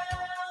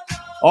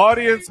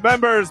 Audience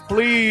members,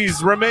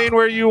 please remain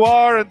where you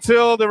are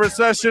until the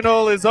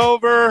recessional is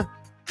over.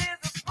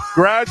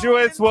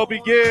 Graduates will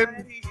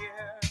begin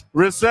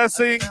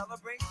recessing. So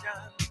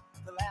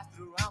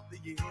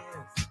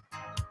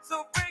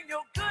bring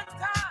your good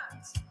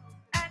times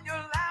and your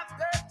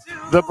laughter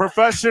The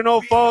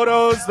professional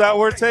photos that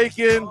were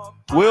taken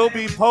will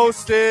be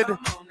posted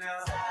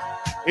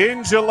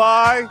in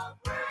July.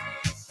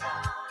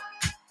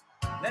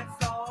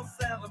 Let's all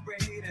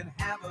celebrate and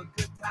have a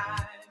good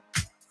time.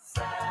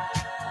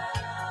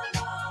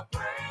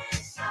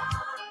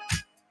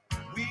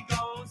 We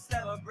gon'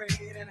 celebrate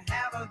and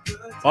have a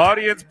good time.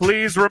 Audience,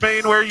 please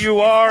remain where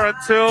you are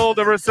until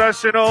the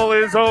recessional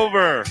is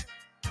over.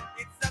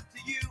 It's up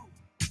to you.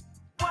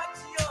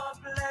 What's your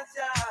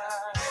pleasure?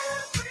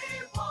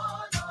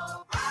 Everyone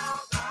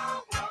around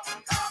the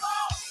world, come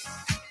on.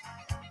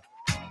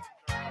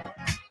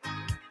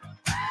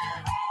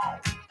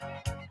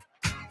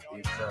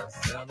 It's a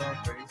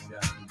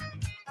celebration.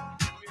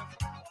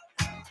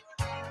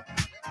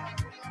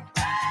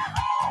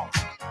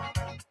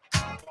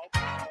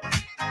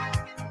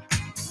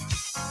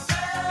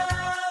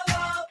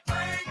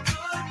 Celebrate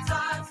good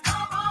times,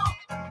 come on.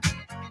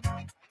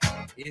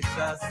 It's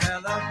a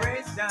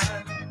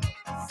celebration.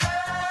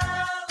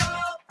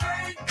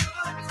 Celebrate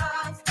good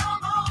times,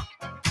 come on.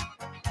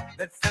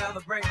 Let's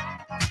celebrate.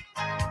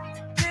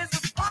 There's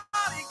a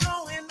party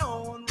going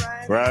on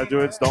right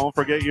Graduates, don't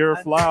forget your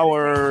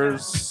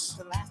flowers.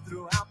 to last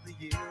throughout the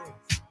years.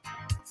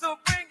 So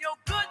bring your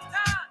good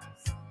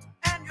times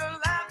and your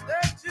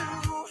laughter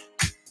too.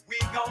 We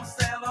gon'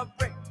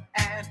 celebrate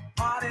and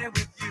party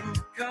with you.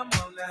 Come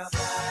on now.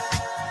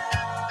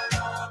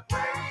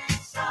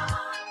 Celebration.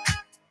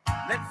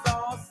 Let's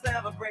all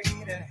celebrate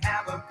and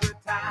have a good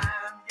time.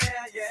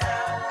 Yeah,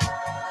 yeah.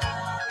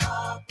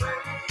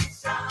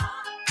 Celebration.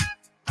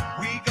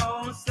 We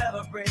gon'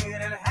 celebrate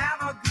and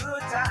have a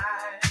good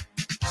time.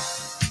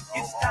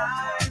 It's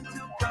time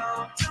to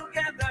come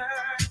together.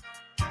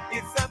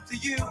 It's up to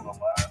you.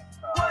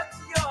 What's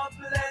your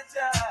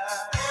pleasure?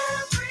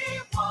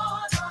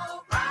 Everyone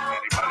around.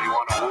 Anybody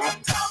want to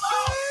whoop? Come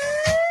on.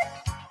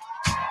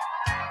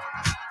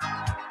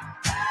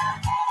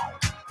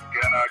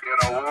 Can I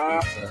get a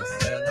whoop? It's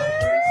a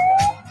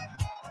celebration.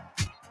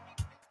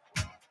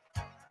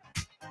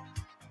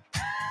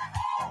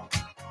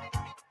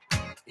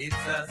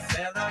 It's a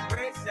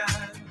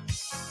celebration.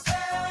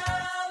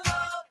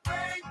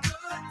 Celebrate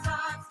good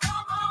times.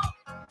 Come on.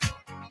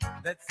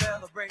 Let's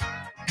celebrate.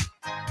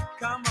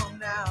 Come on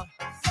now.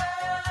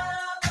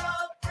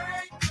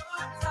 Celebrate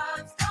good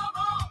times. Come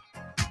on.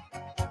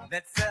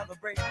 Let's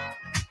celebrate.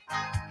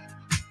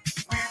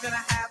 We're gonna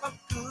have a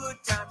good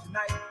time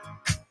tonight.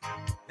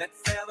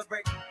 Let's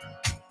celebrate.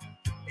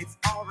 It's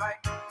all right.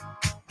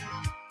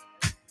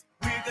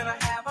 We're gonna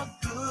have a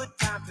good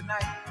time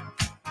tonight.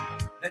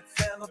 Let's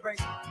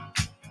celebrate.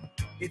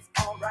 It's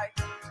all right.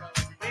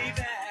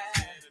 Baby.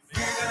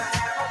 We're gonna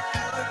have a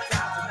good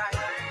time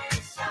tonight.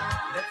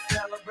 Let's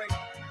celebrate.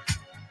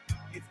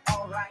 It's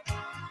all right.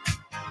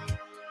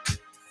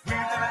 We're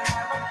gonna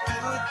have a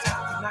good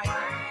time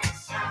tonight.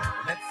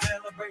 Let's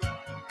celebrate.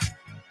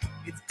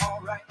 It's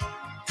all right.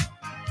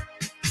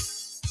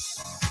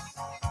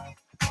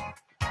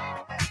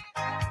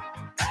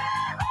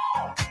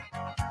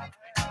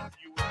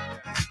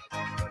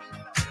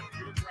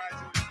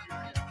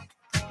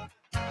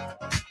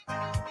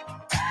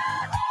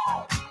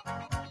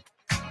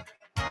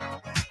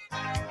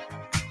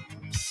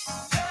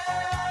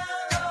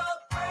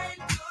 Celebrate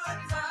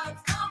good times.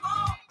 Come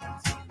on.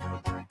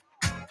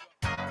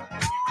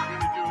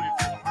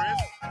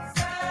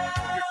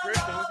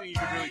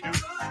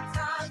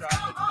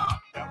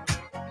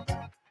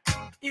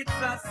 It's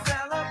a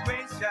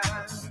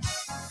celebration.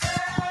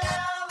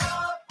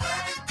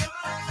 Celebrate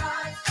good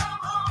times. Come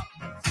on.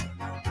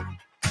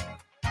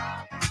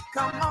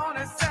 Come on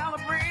and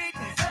celebrate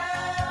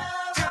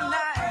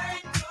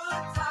tonight.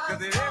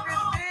 'Cause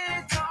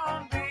everything's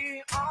gonna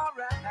be all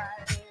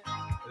right.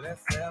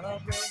 Let's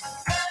celebrate.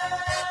 Celebrate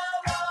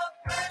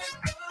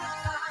good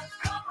times.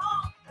 Come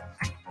on.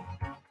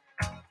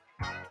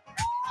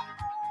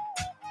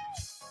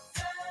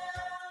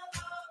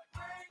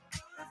 Celebrate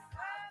good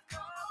times.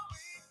 Come on.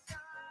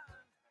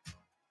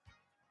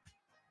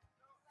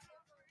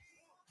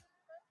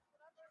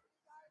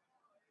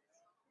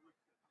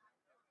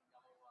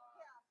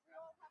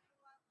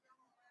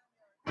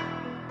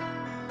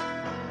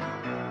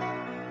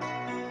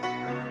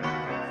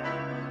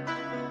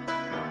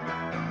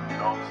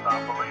 Don't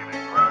stop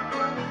believing,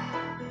 graduates.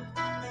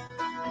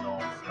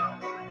 Don't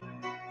stop believing.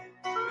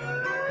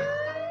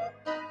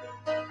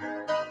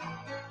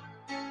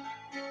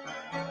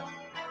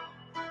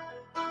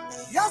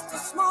 Just a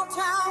small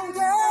town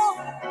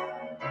girl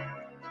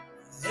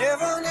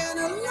living in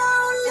a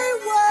lonely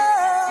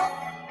world.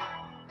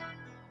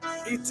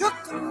 She took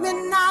the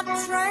midnight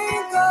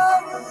train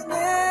going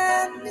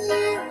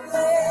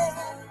anywhere.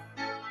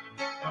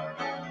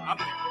 I'm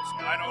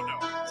I don't know.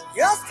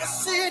 Just a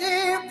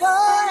city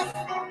boy,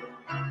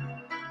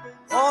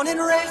 born and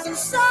raised in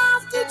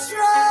South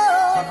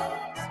Detroit.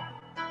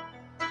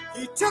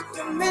 He took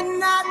the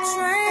midnight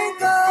train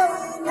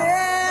going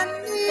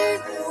anywhere.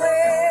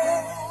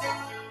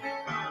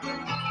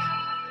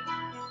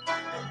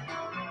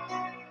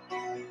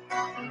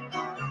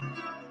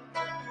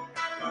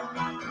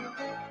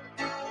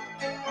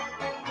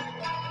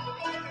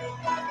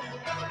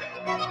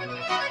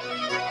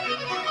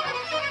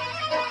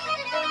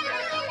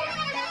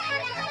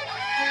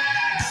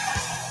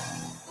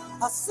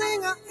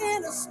 singer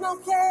in a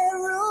smoky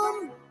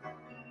room,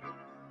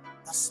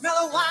 the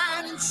smell of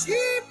wine and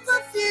cheap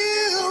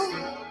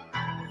perfume.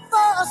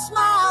 For a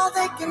smile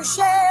they can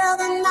share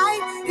the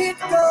night. It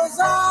goes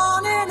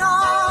on and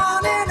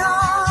on and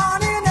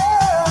on and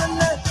on.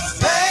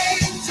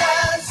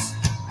 Strangers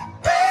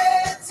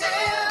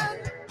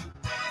waiting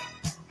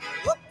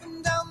up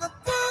and down the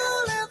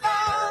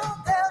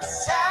boulevard, their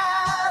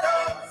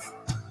shadows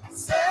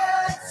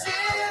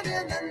searching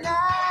in the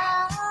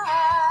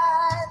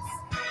night.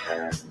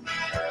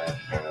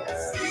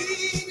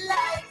 Street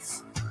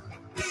lights,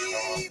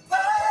 people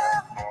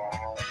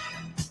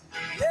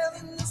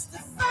living just to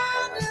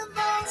find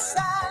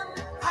emotion,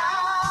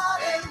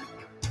 hiding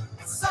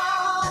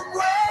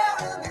somewhere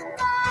in the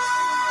night.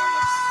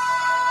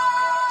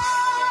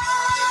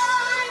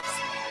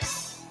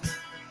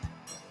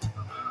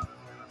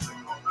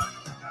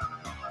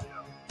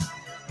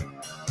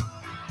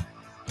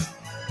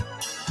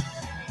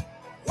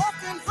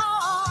 Working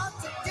hard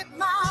to get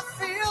my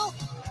fill.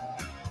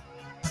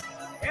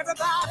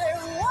 Everybody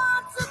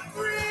wants a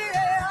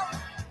thrill.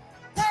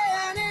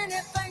 Paying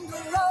anything to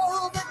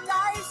roll the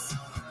dice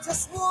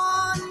just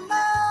one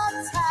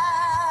more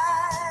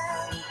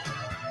time.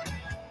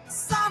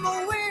 Some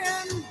will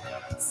win,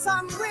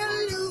 some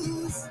will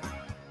lose.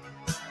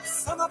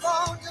 Some are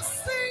born to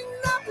sing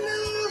the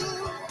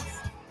blues.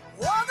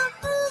 Oh, the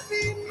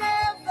movie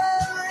never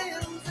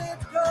ends. It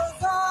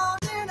goes on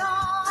and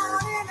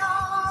on and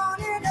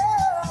on and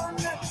on.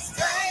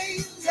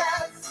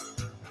 Strangers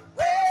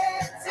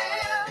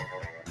waiting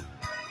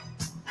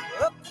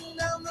up and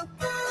down the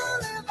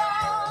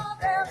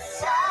boulevard, their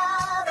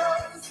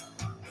shadows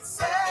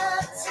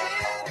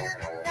searching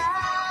in the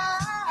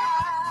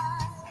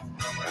night.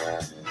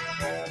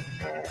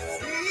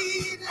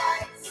 Street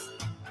lights,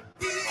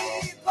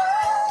 people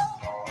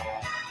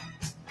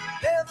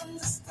living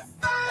just to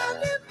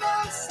find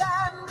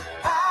emotion,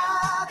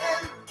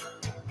 hiding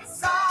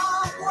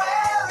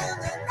somewhere in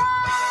the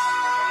night.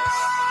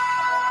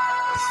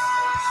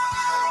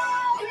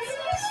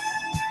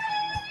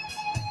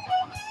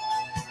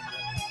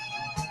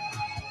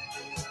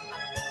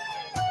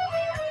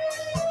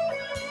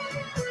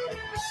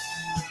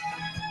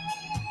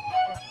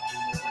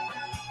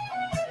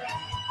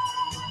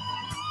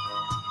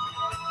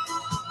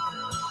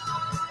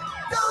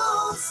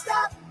 Don't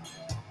stop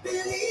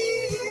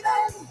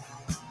believing.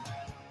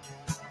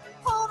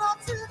 Hold on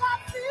to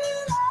that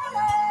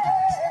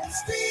feeling.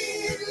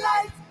 Street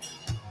light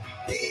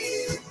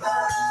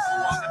people.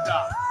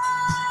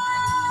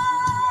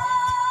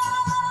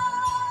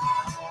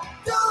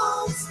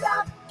 Don't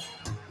stop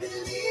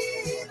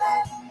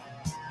believing.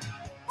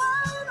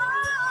 Hold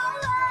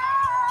on.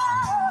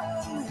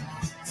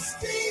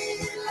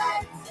 Street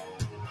light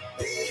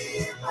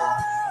people.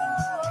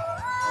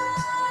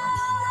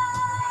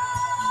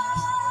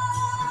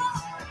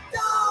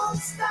 Don't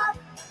stop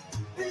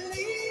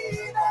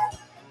believing.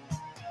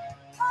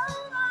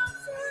 Hold on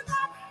to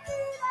that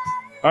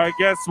feeling. All right,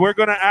 guests, we're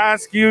going to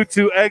ask you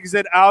to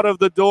exit out of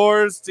the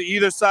doors to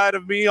either side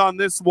of me on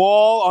this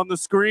wall, on the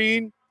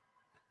screen.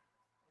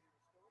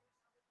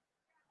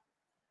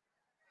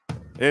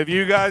 If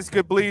you guys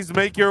could please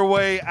make your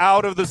way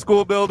out of the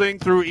school building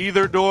through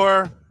either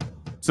door,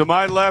 to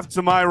my left,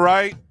 to my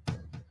right.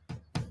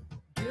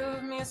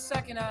 Give me a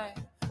second, I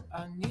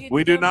need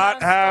We to do get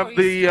not my have story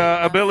the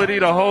straight. ability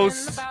to I'm in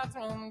host the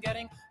bathroom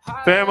getting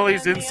higher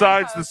families than the inside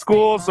Empire the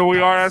school, State. so we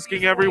My are boss, asking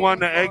he's everyone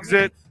to waiting for me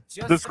exit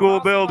just the school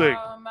across the building.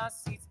 bar. My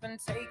seat's been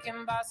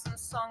taken by some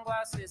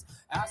sunglasses,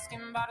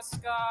 asking about a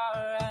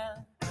scar,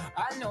 and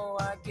I know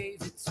I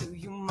gave it to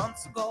you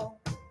months ago.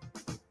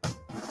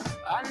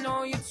 I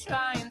know you're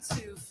trying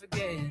to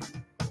forget,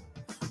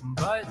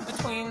 but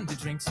between the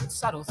drinks and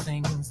subtle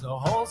things, the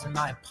holes in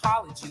my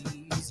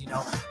apologies, you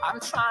know, I'm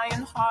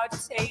trying hard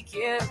to take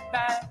it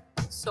back.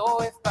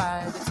 So if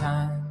by the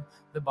time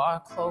the bar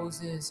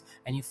closes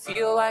and you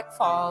feel like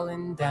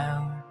falling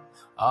down,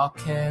 I'll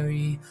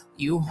carry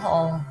you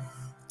home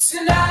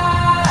tonight.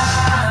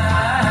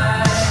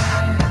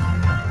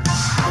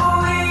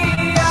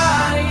 We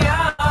are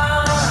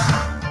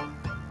young,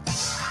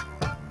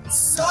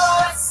 so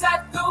let's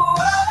set the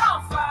world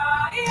on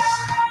fire.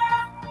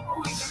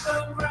 We can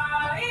burn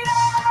brighter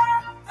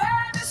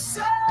than the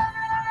sun.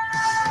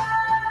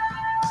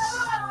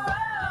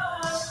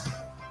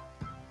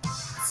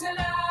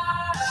 Tonight,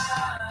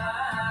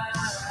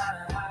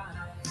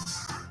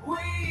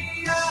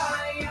 we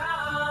are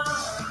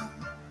young,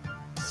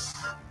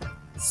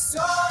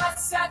 so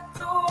let's set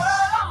the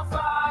world on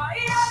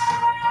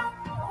fire.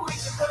 We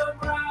can burn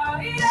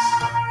brighter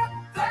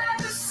than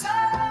the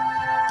sun.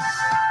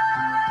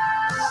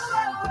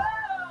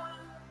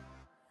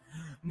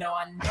 Now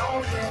I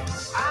know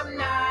that I'm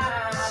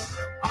not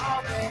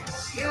all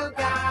that you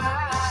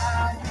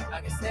got.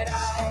 I guess that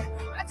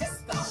I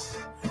just thought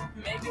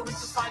maybe we could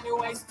find new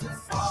ways to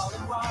fall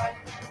apart.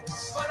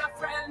 But our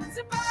friends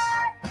are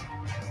back,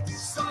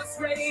 so let's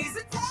raise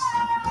a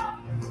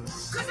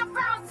toast. 'Cause I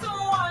found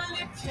someone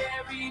to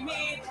carry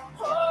me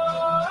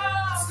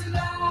home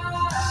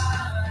tonight.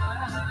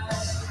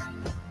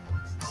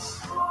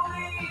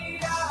 We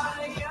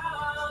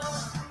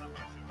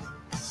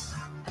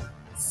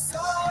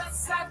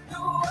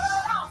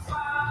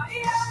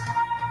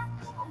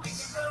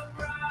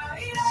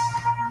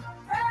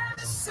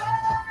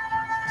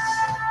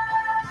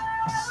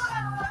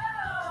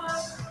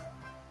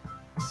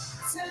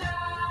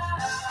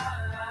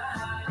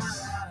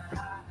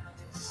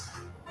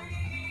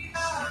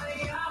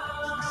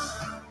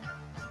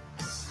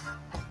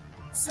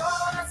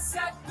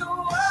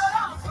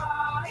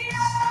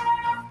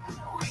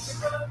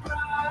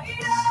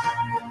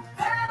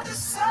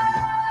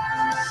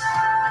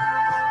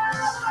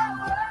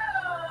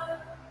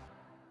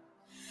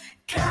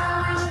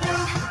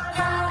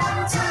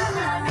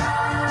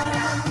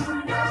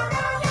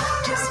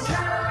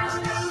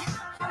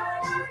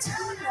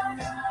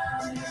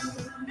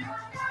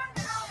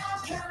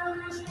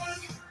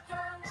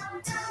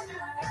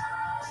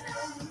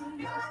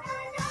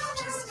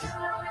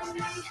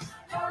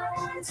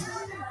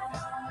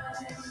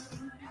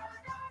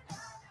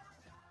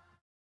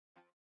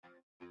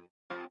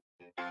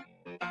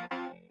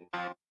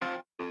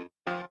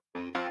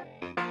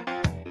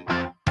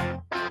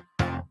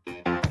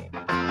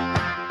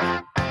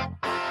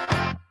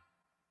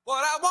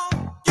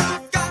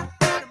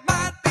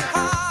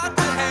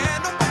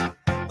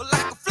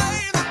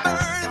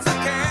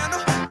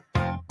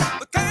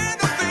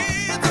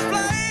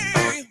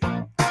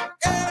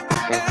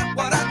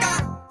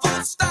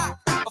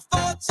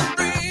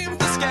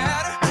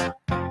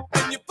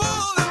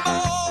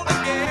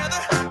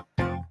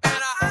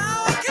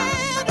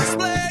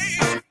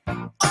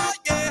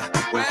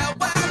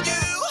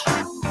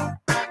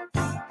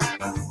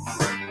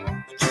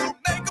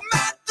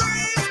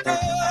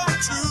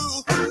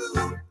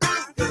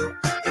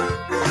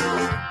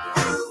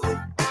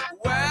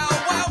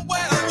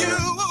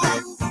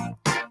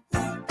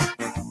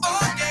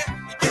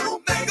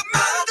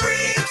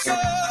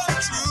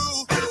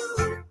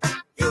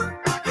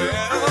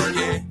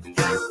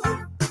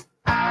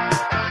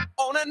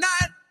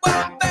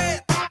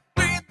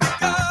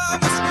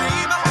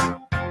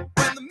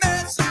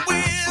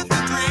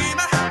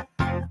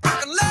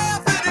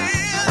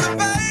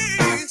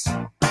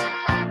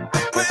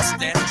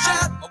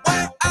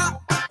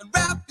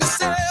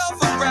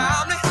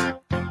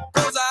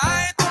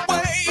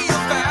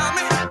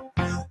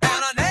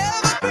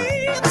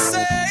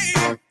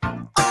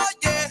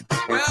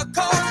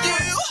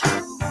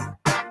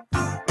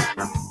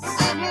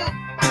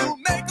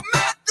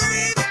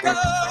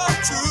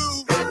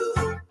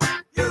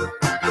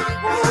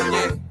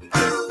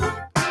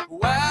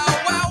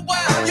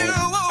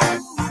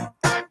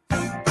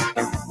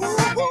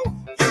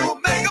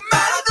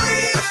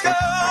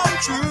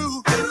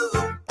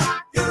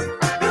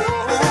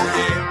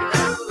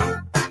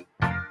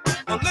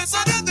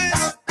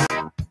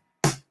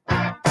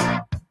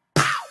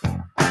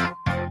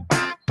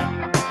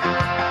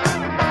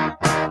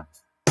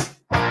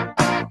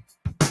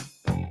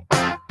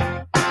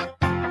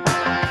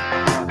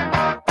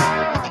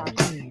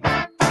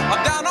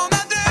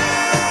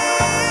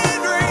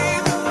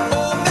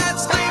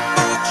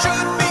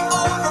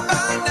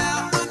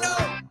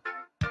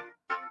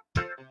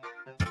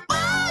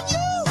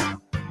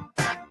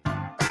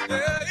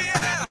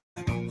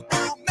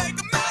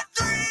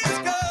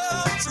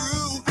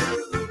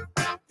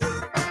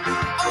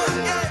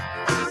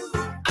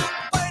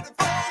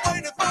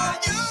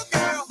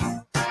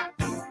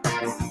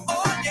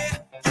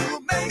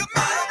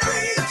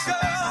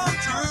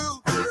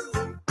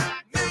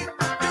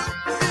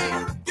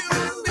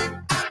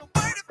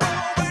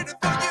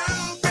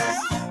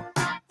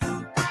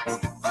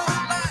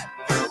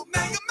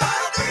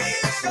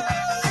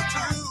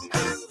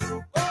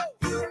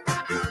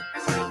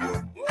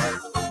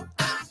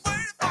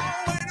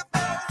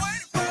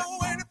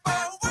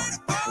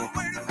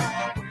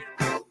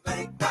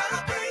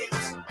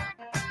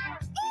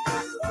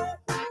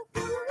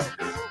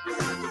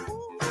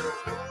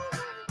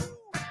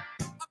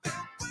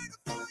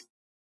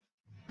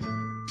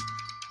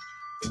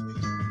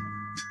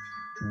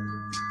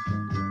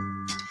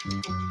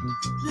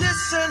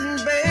Listen,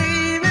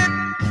 baby,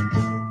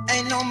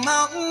 ain't no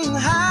mountain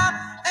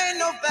high, ain't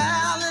no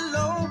valley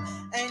low,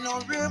 ain't no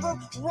river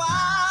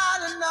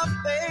wide enough,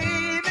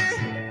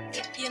 baby.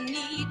 If you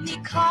need me,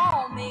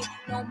 call me.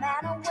 No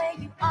matter where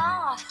you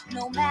are,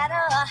 no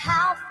matter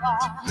how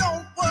far.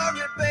 Don't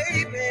worry,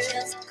 baby.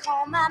 Just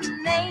call my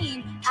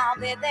name. I'll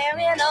be there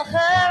in a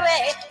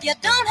hurry. You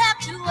don't have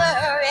to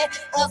worry.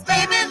 'Cause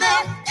baby,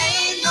 there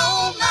ain't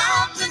no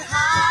mountain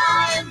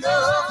high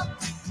enough.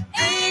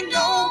 Ain't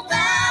no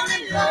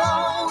valley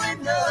low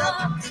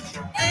enough.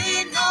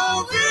 Ain't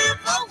no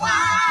river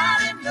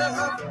wide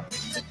enough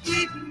To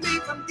keep me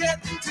from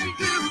getting to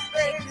you,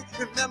 baby.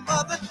 Remember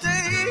the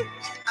day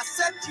I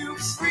set you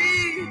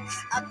free.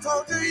 I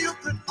told you you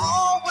could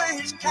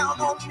always count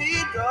on me,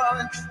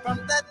 darling. From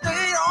that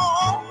day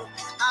on,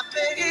 I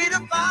made a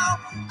vow.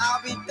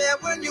 I'll be there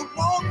when you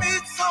want me,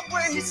 some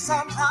way,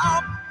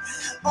 somehow.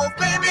 Oh,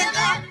 baby,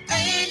 there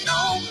ain't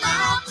no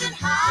mountain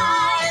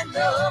high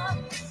enough.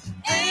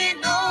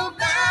 Ain't no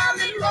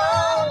valley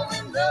low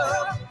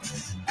enough.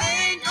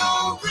 Ain't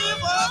no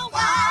river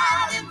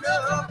wide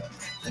enough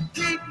to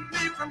keep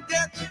me from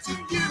getting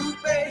to you,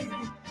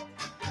 baby.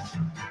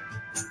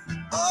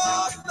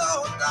 Oh,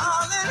 no,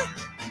 darling.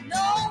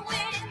 No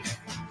wind,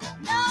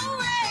 no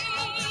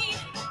rain,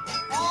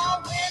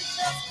 or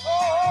winter's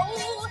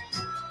cold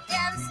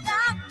can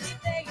stop me,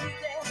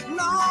 baby.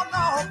 No,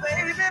 no,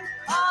 baby.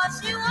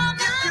 'Cause you are If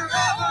my you're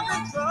ever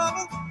in goal.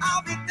 trouble,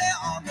 I'll be there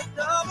on the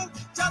double.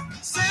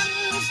 Just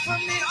send for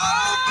me,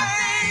 oh,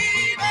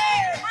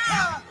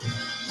 baby.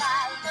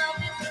 My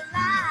love is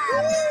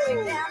alive,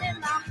 deep down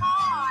in my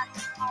heart,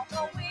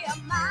 although we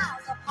are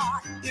miles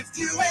apart. If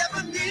you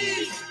ever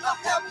need a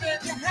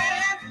helping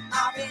hand,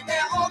 I'll be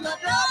there on the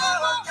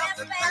double.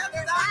 Just as fast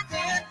as I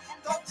can.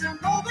 Don't you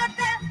know that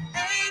there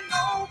ain't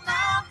no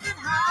mountain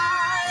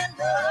high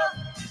enough?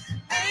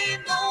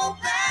 Ain't no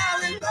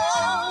valley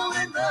low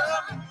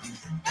enough.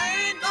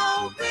 Ain't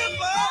no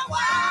river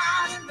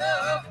wide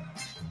enough.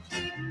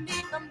 Keep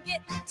me from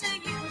getting to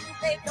you,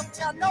 babe. Don't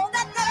you know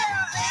that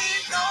there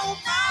Ain't no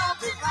mountain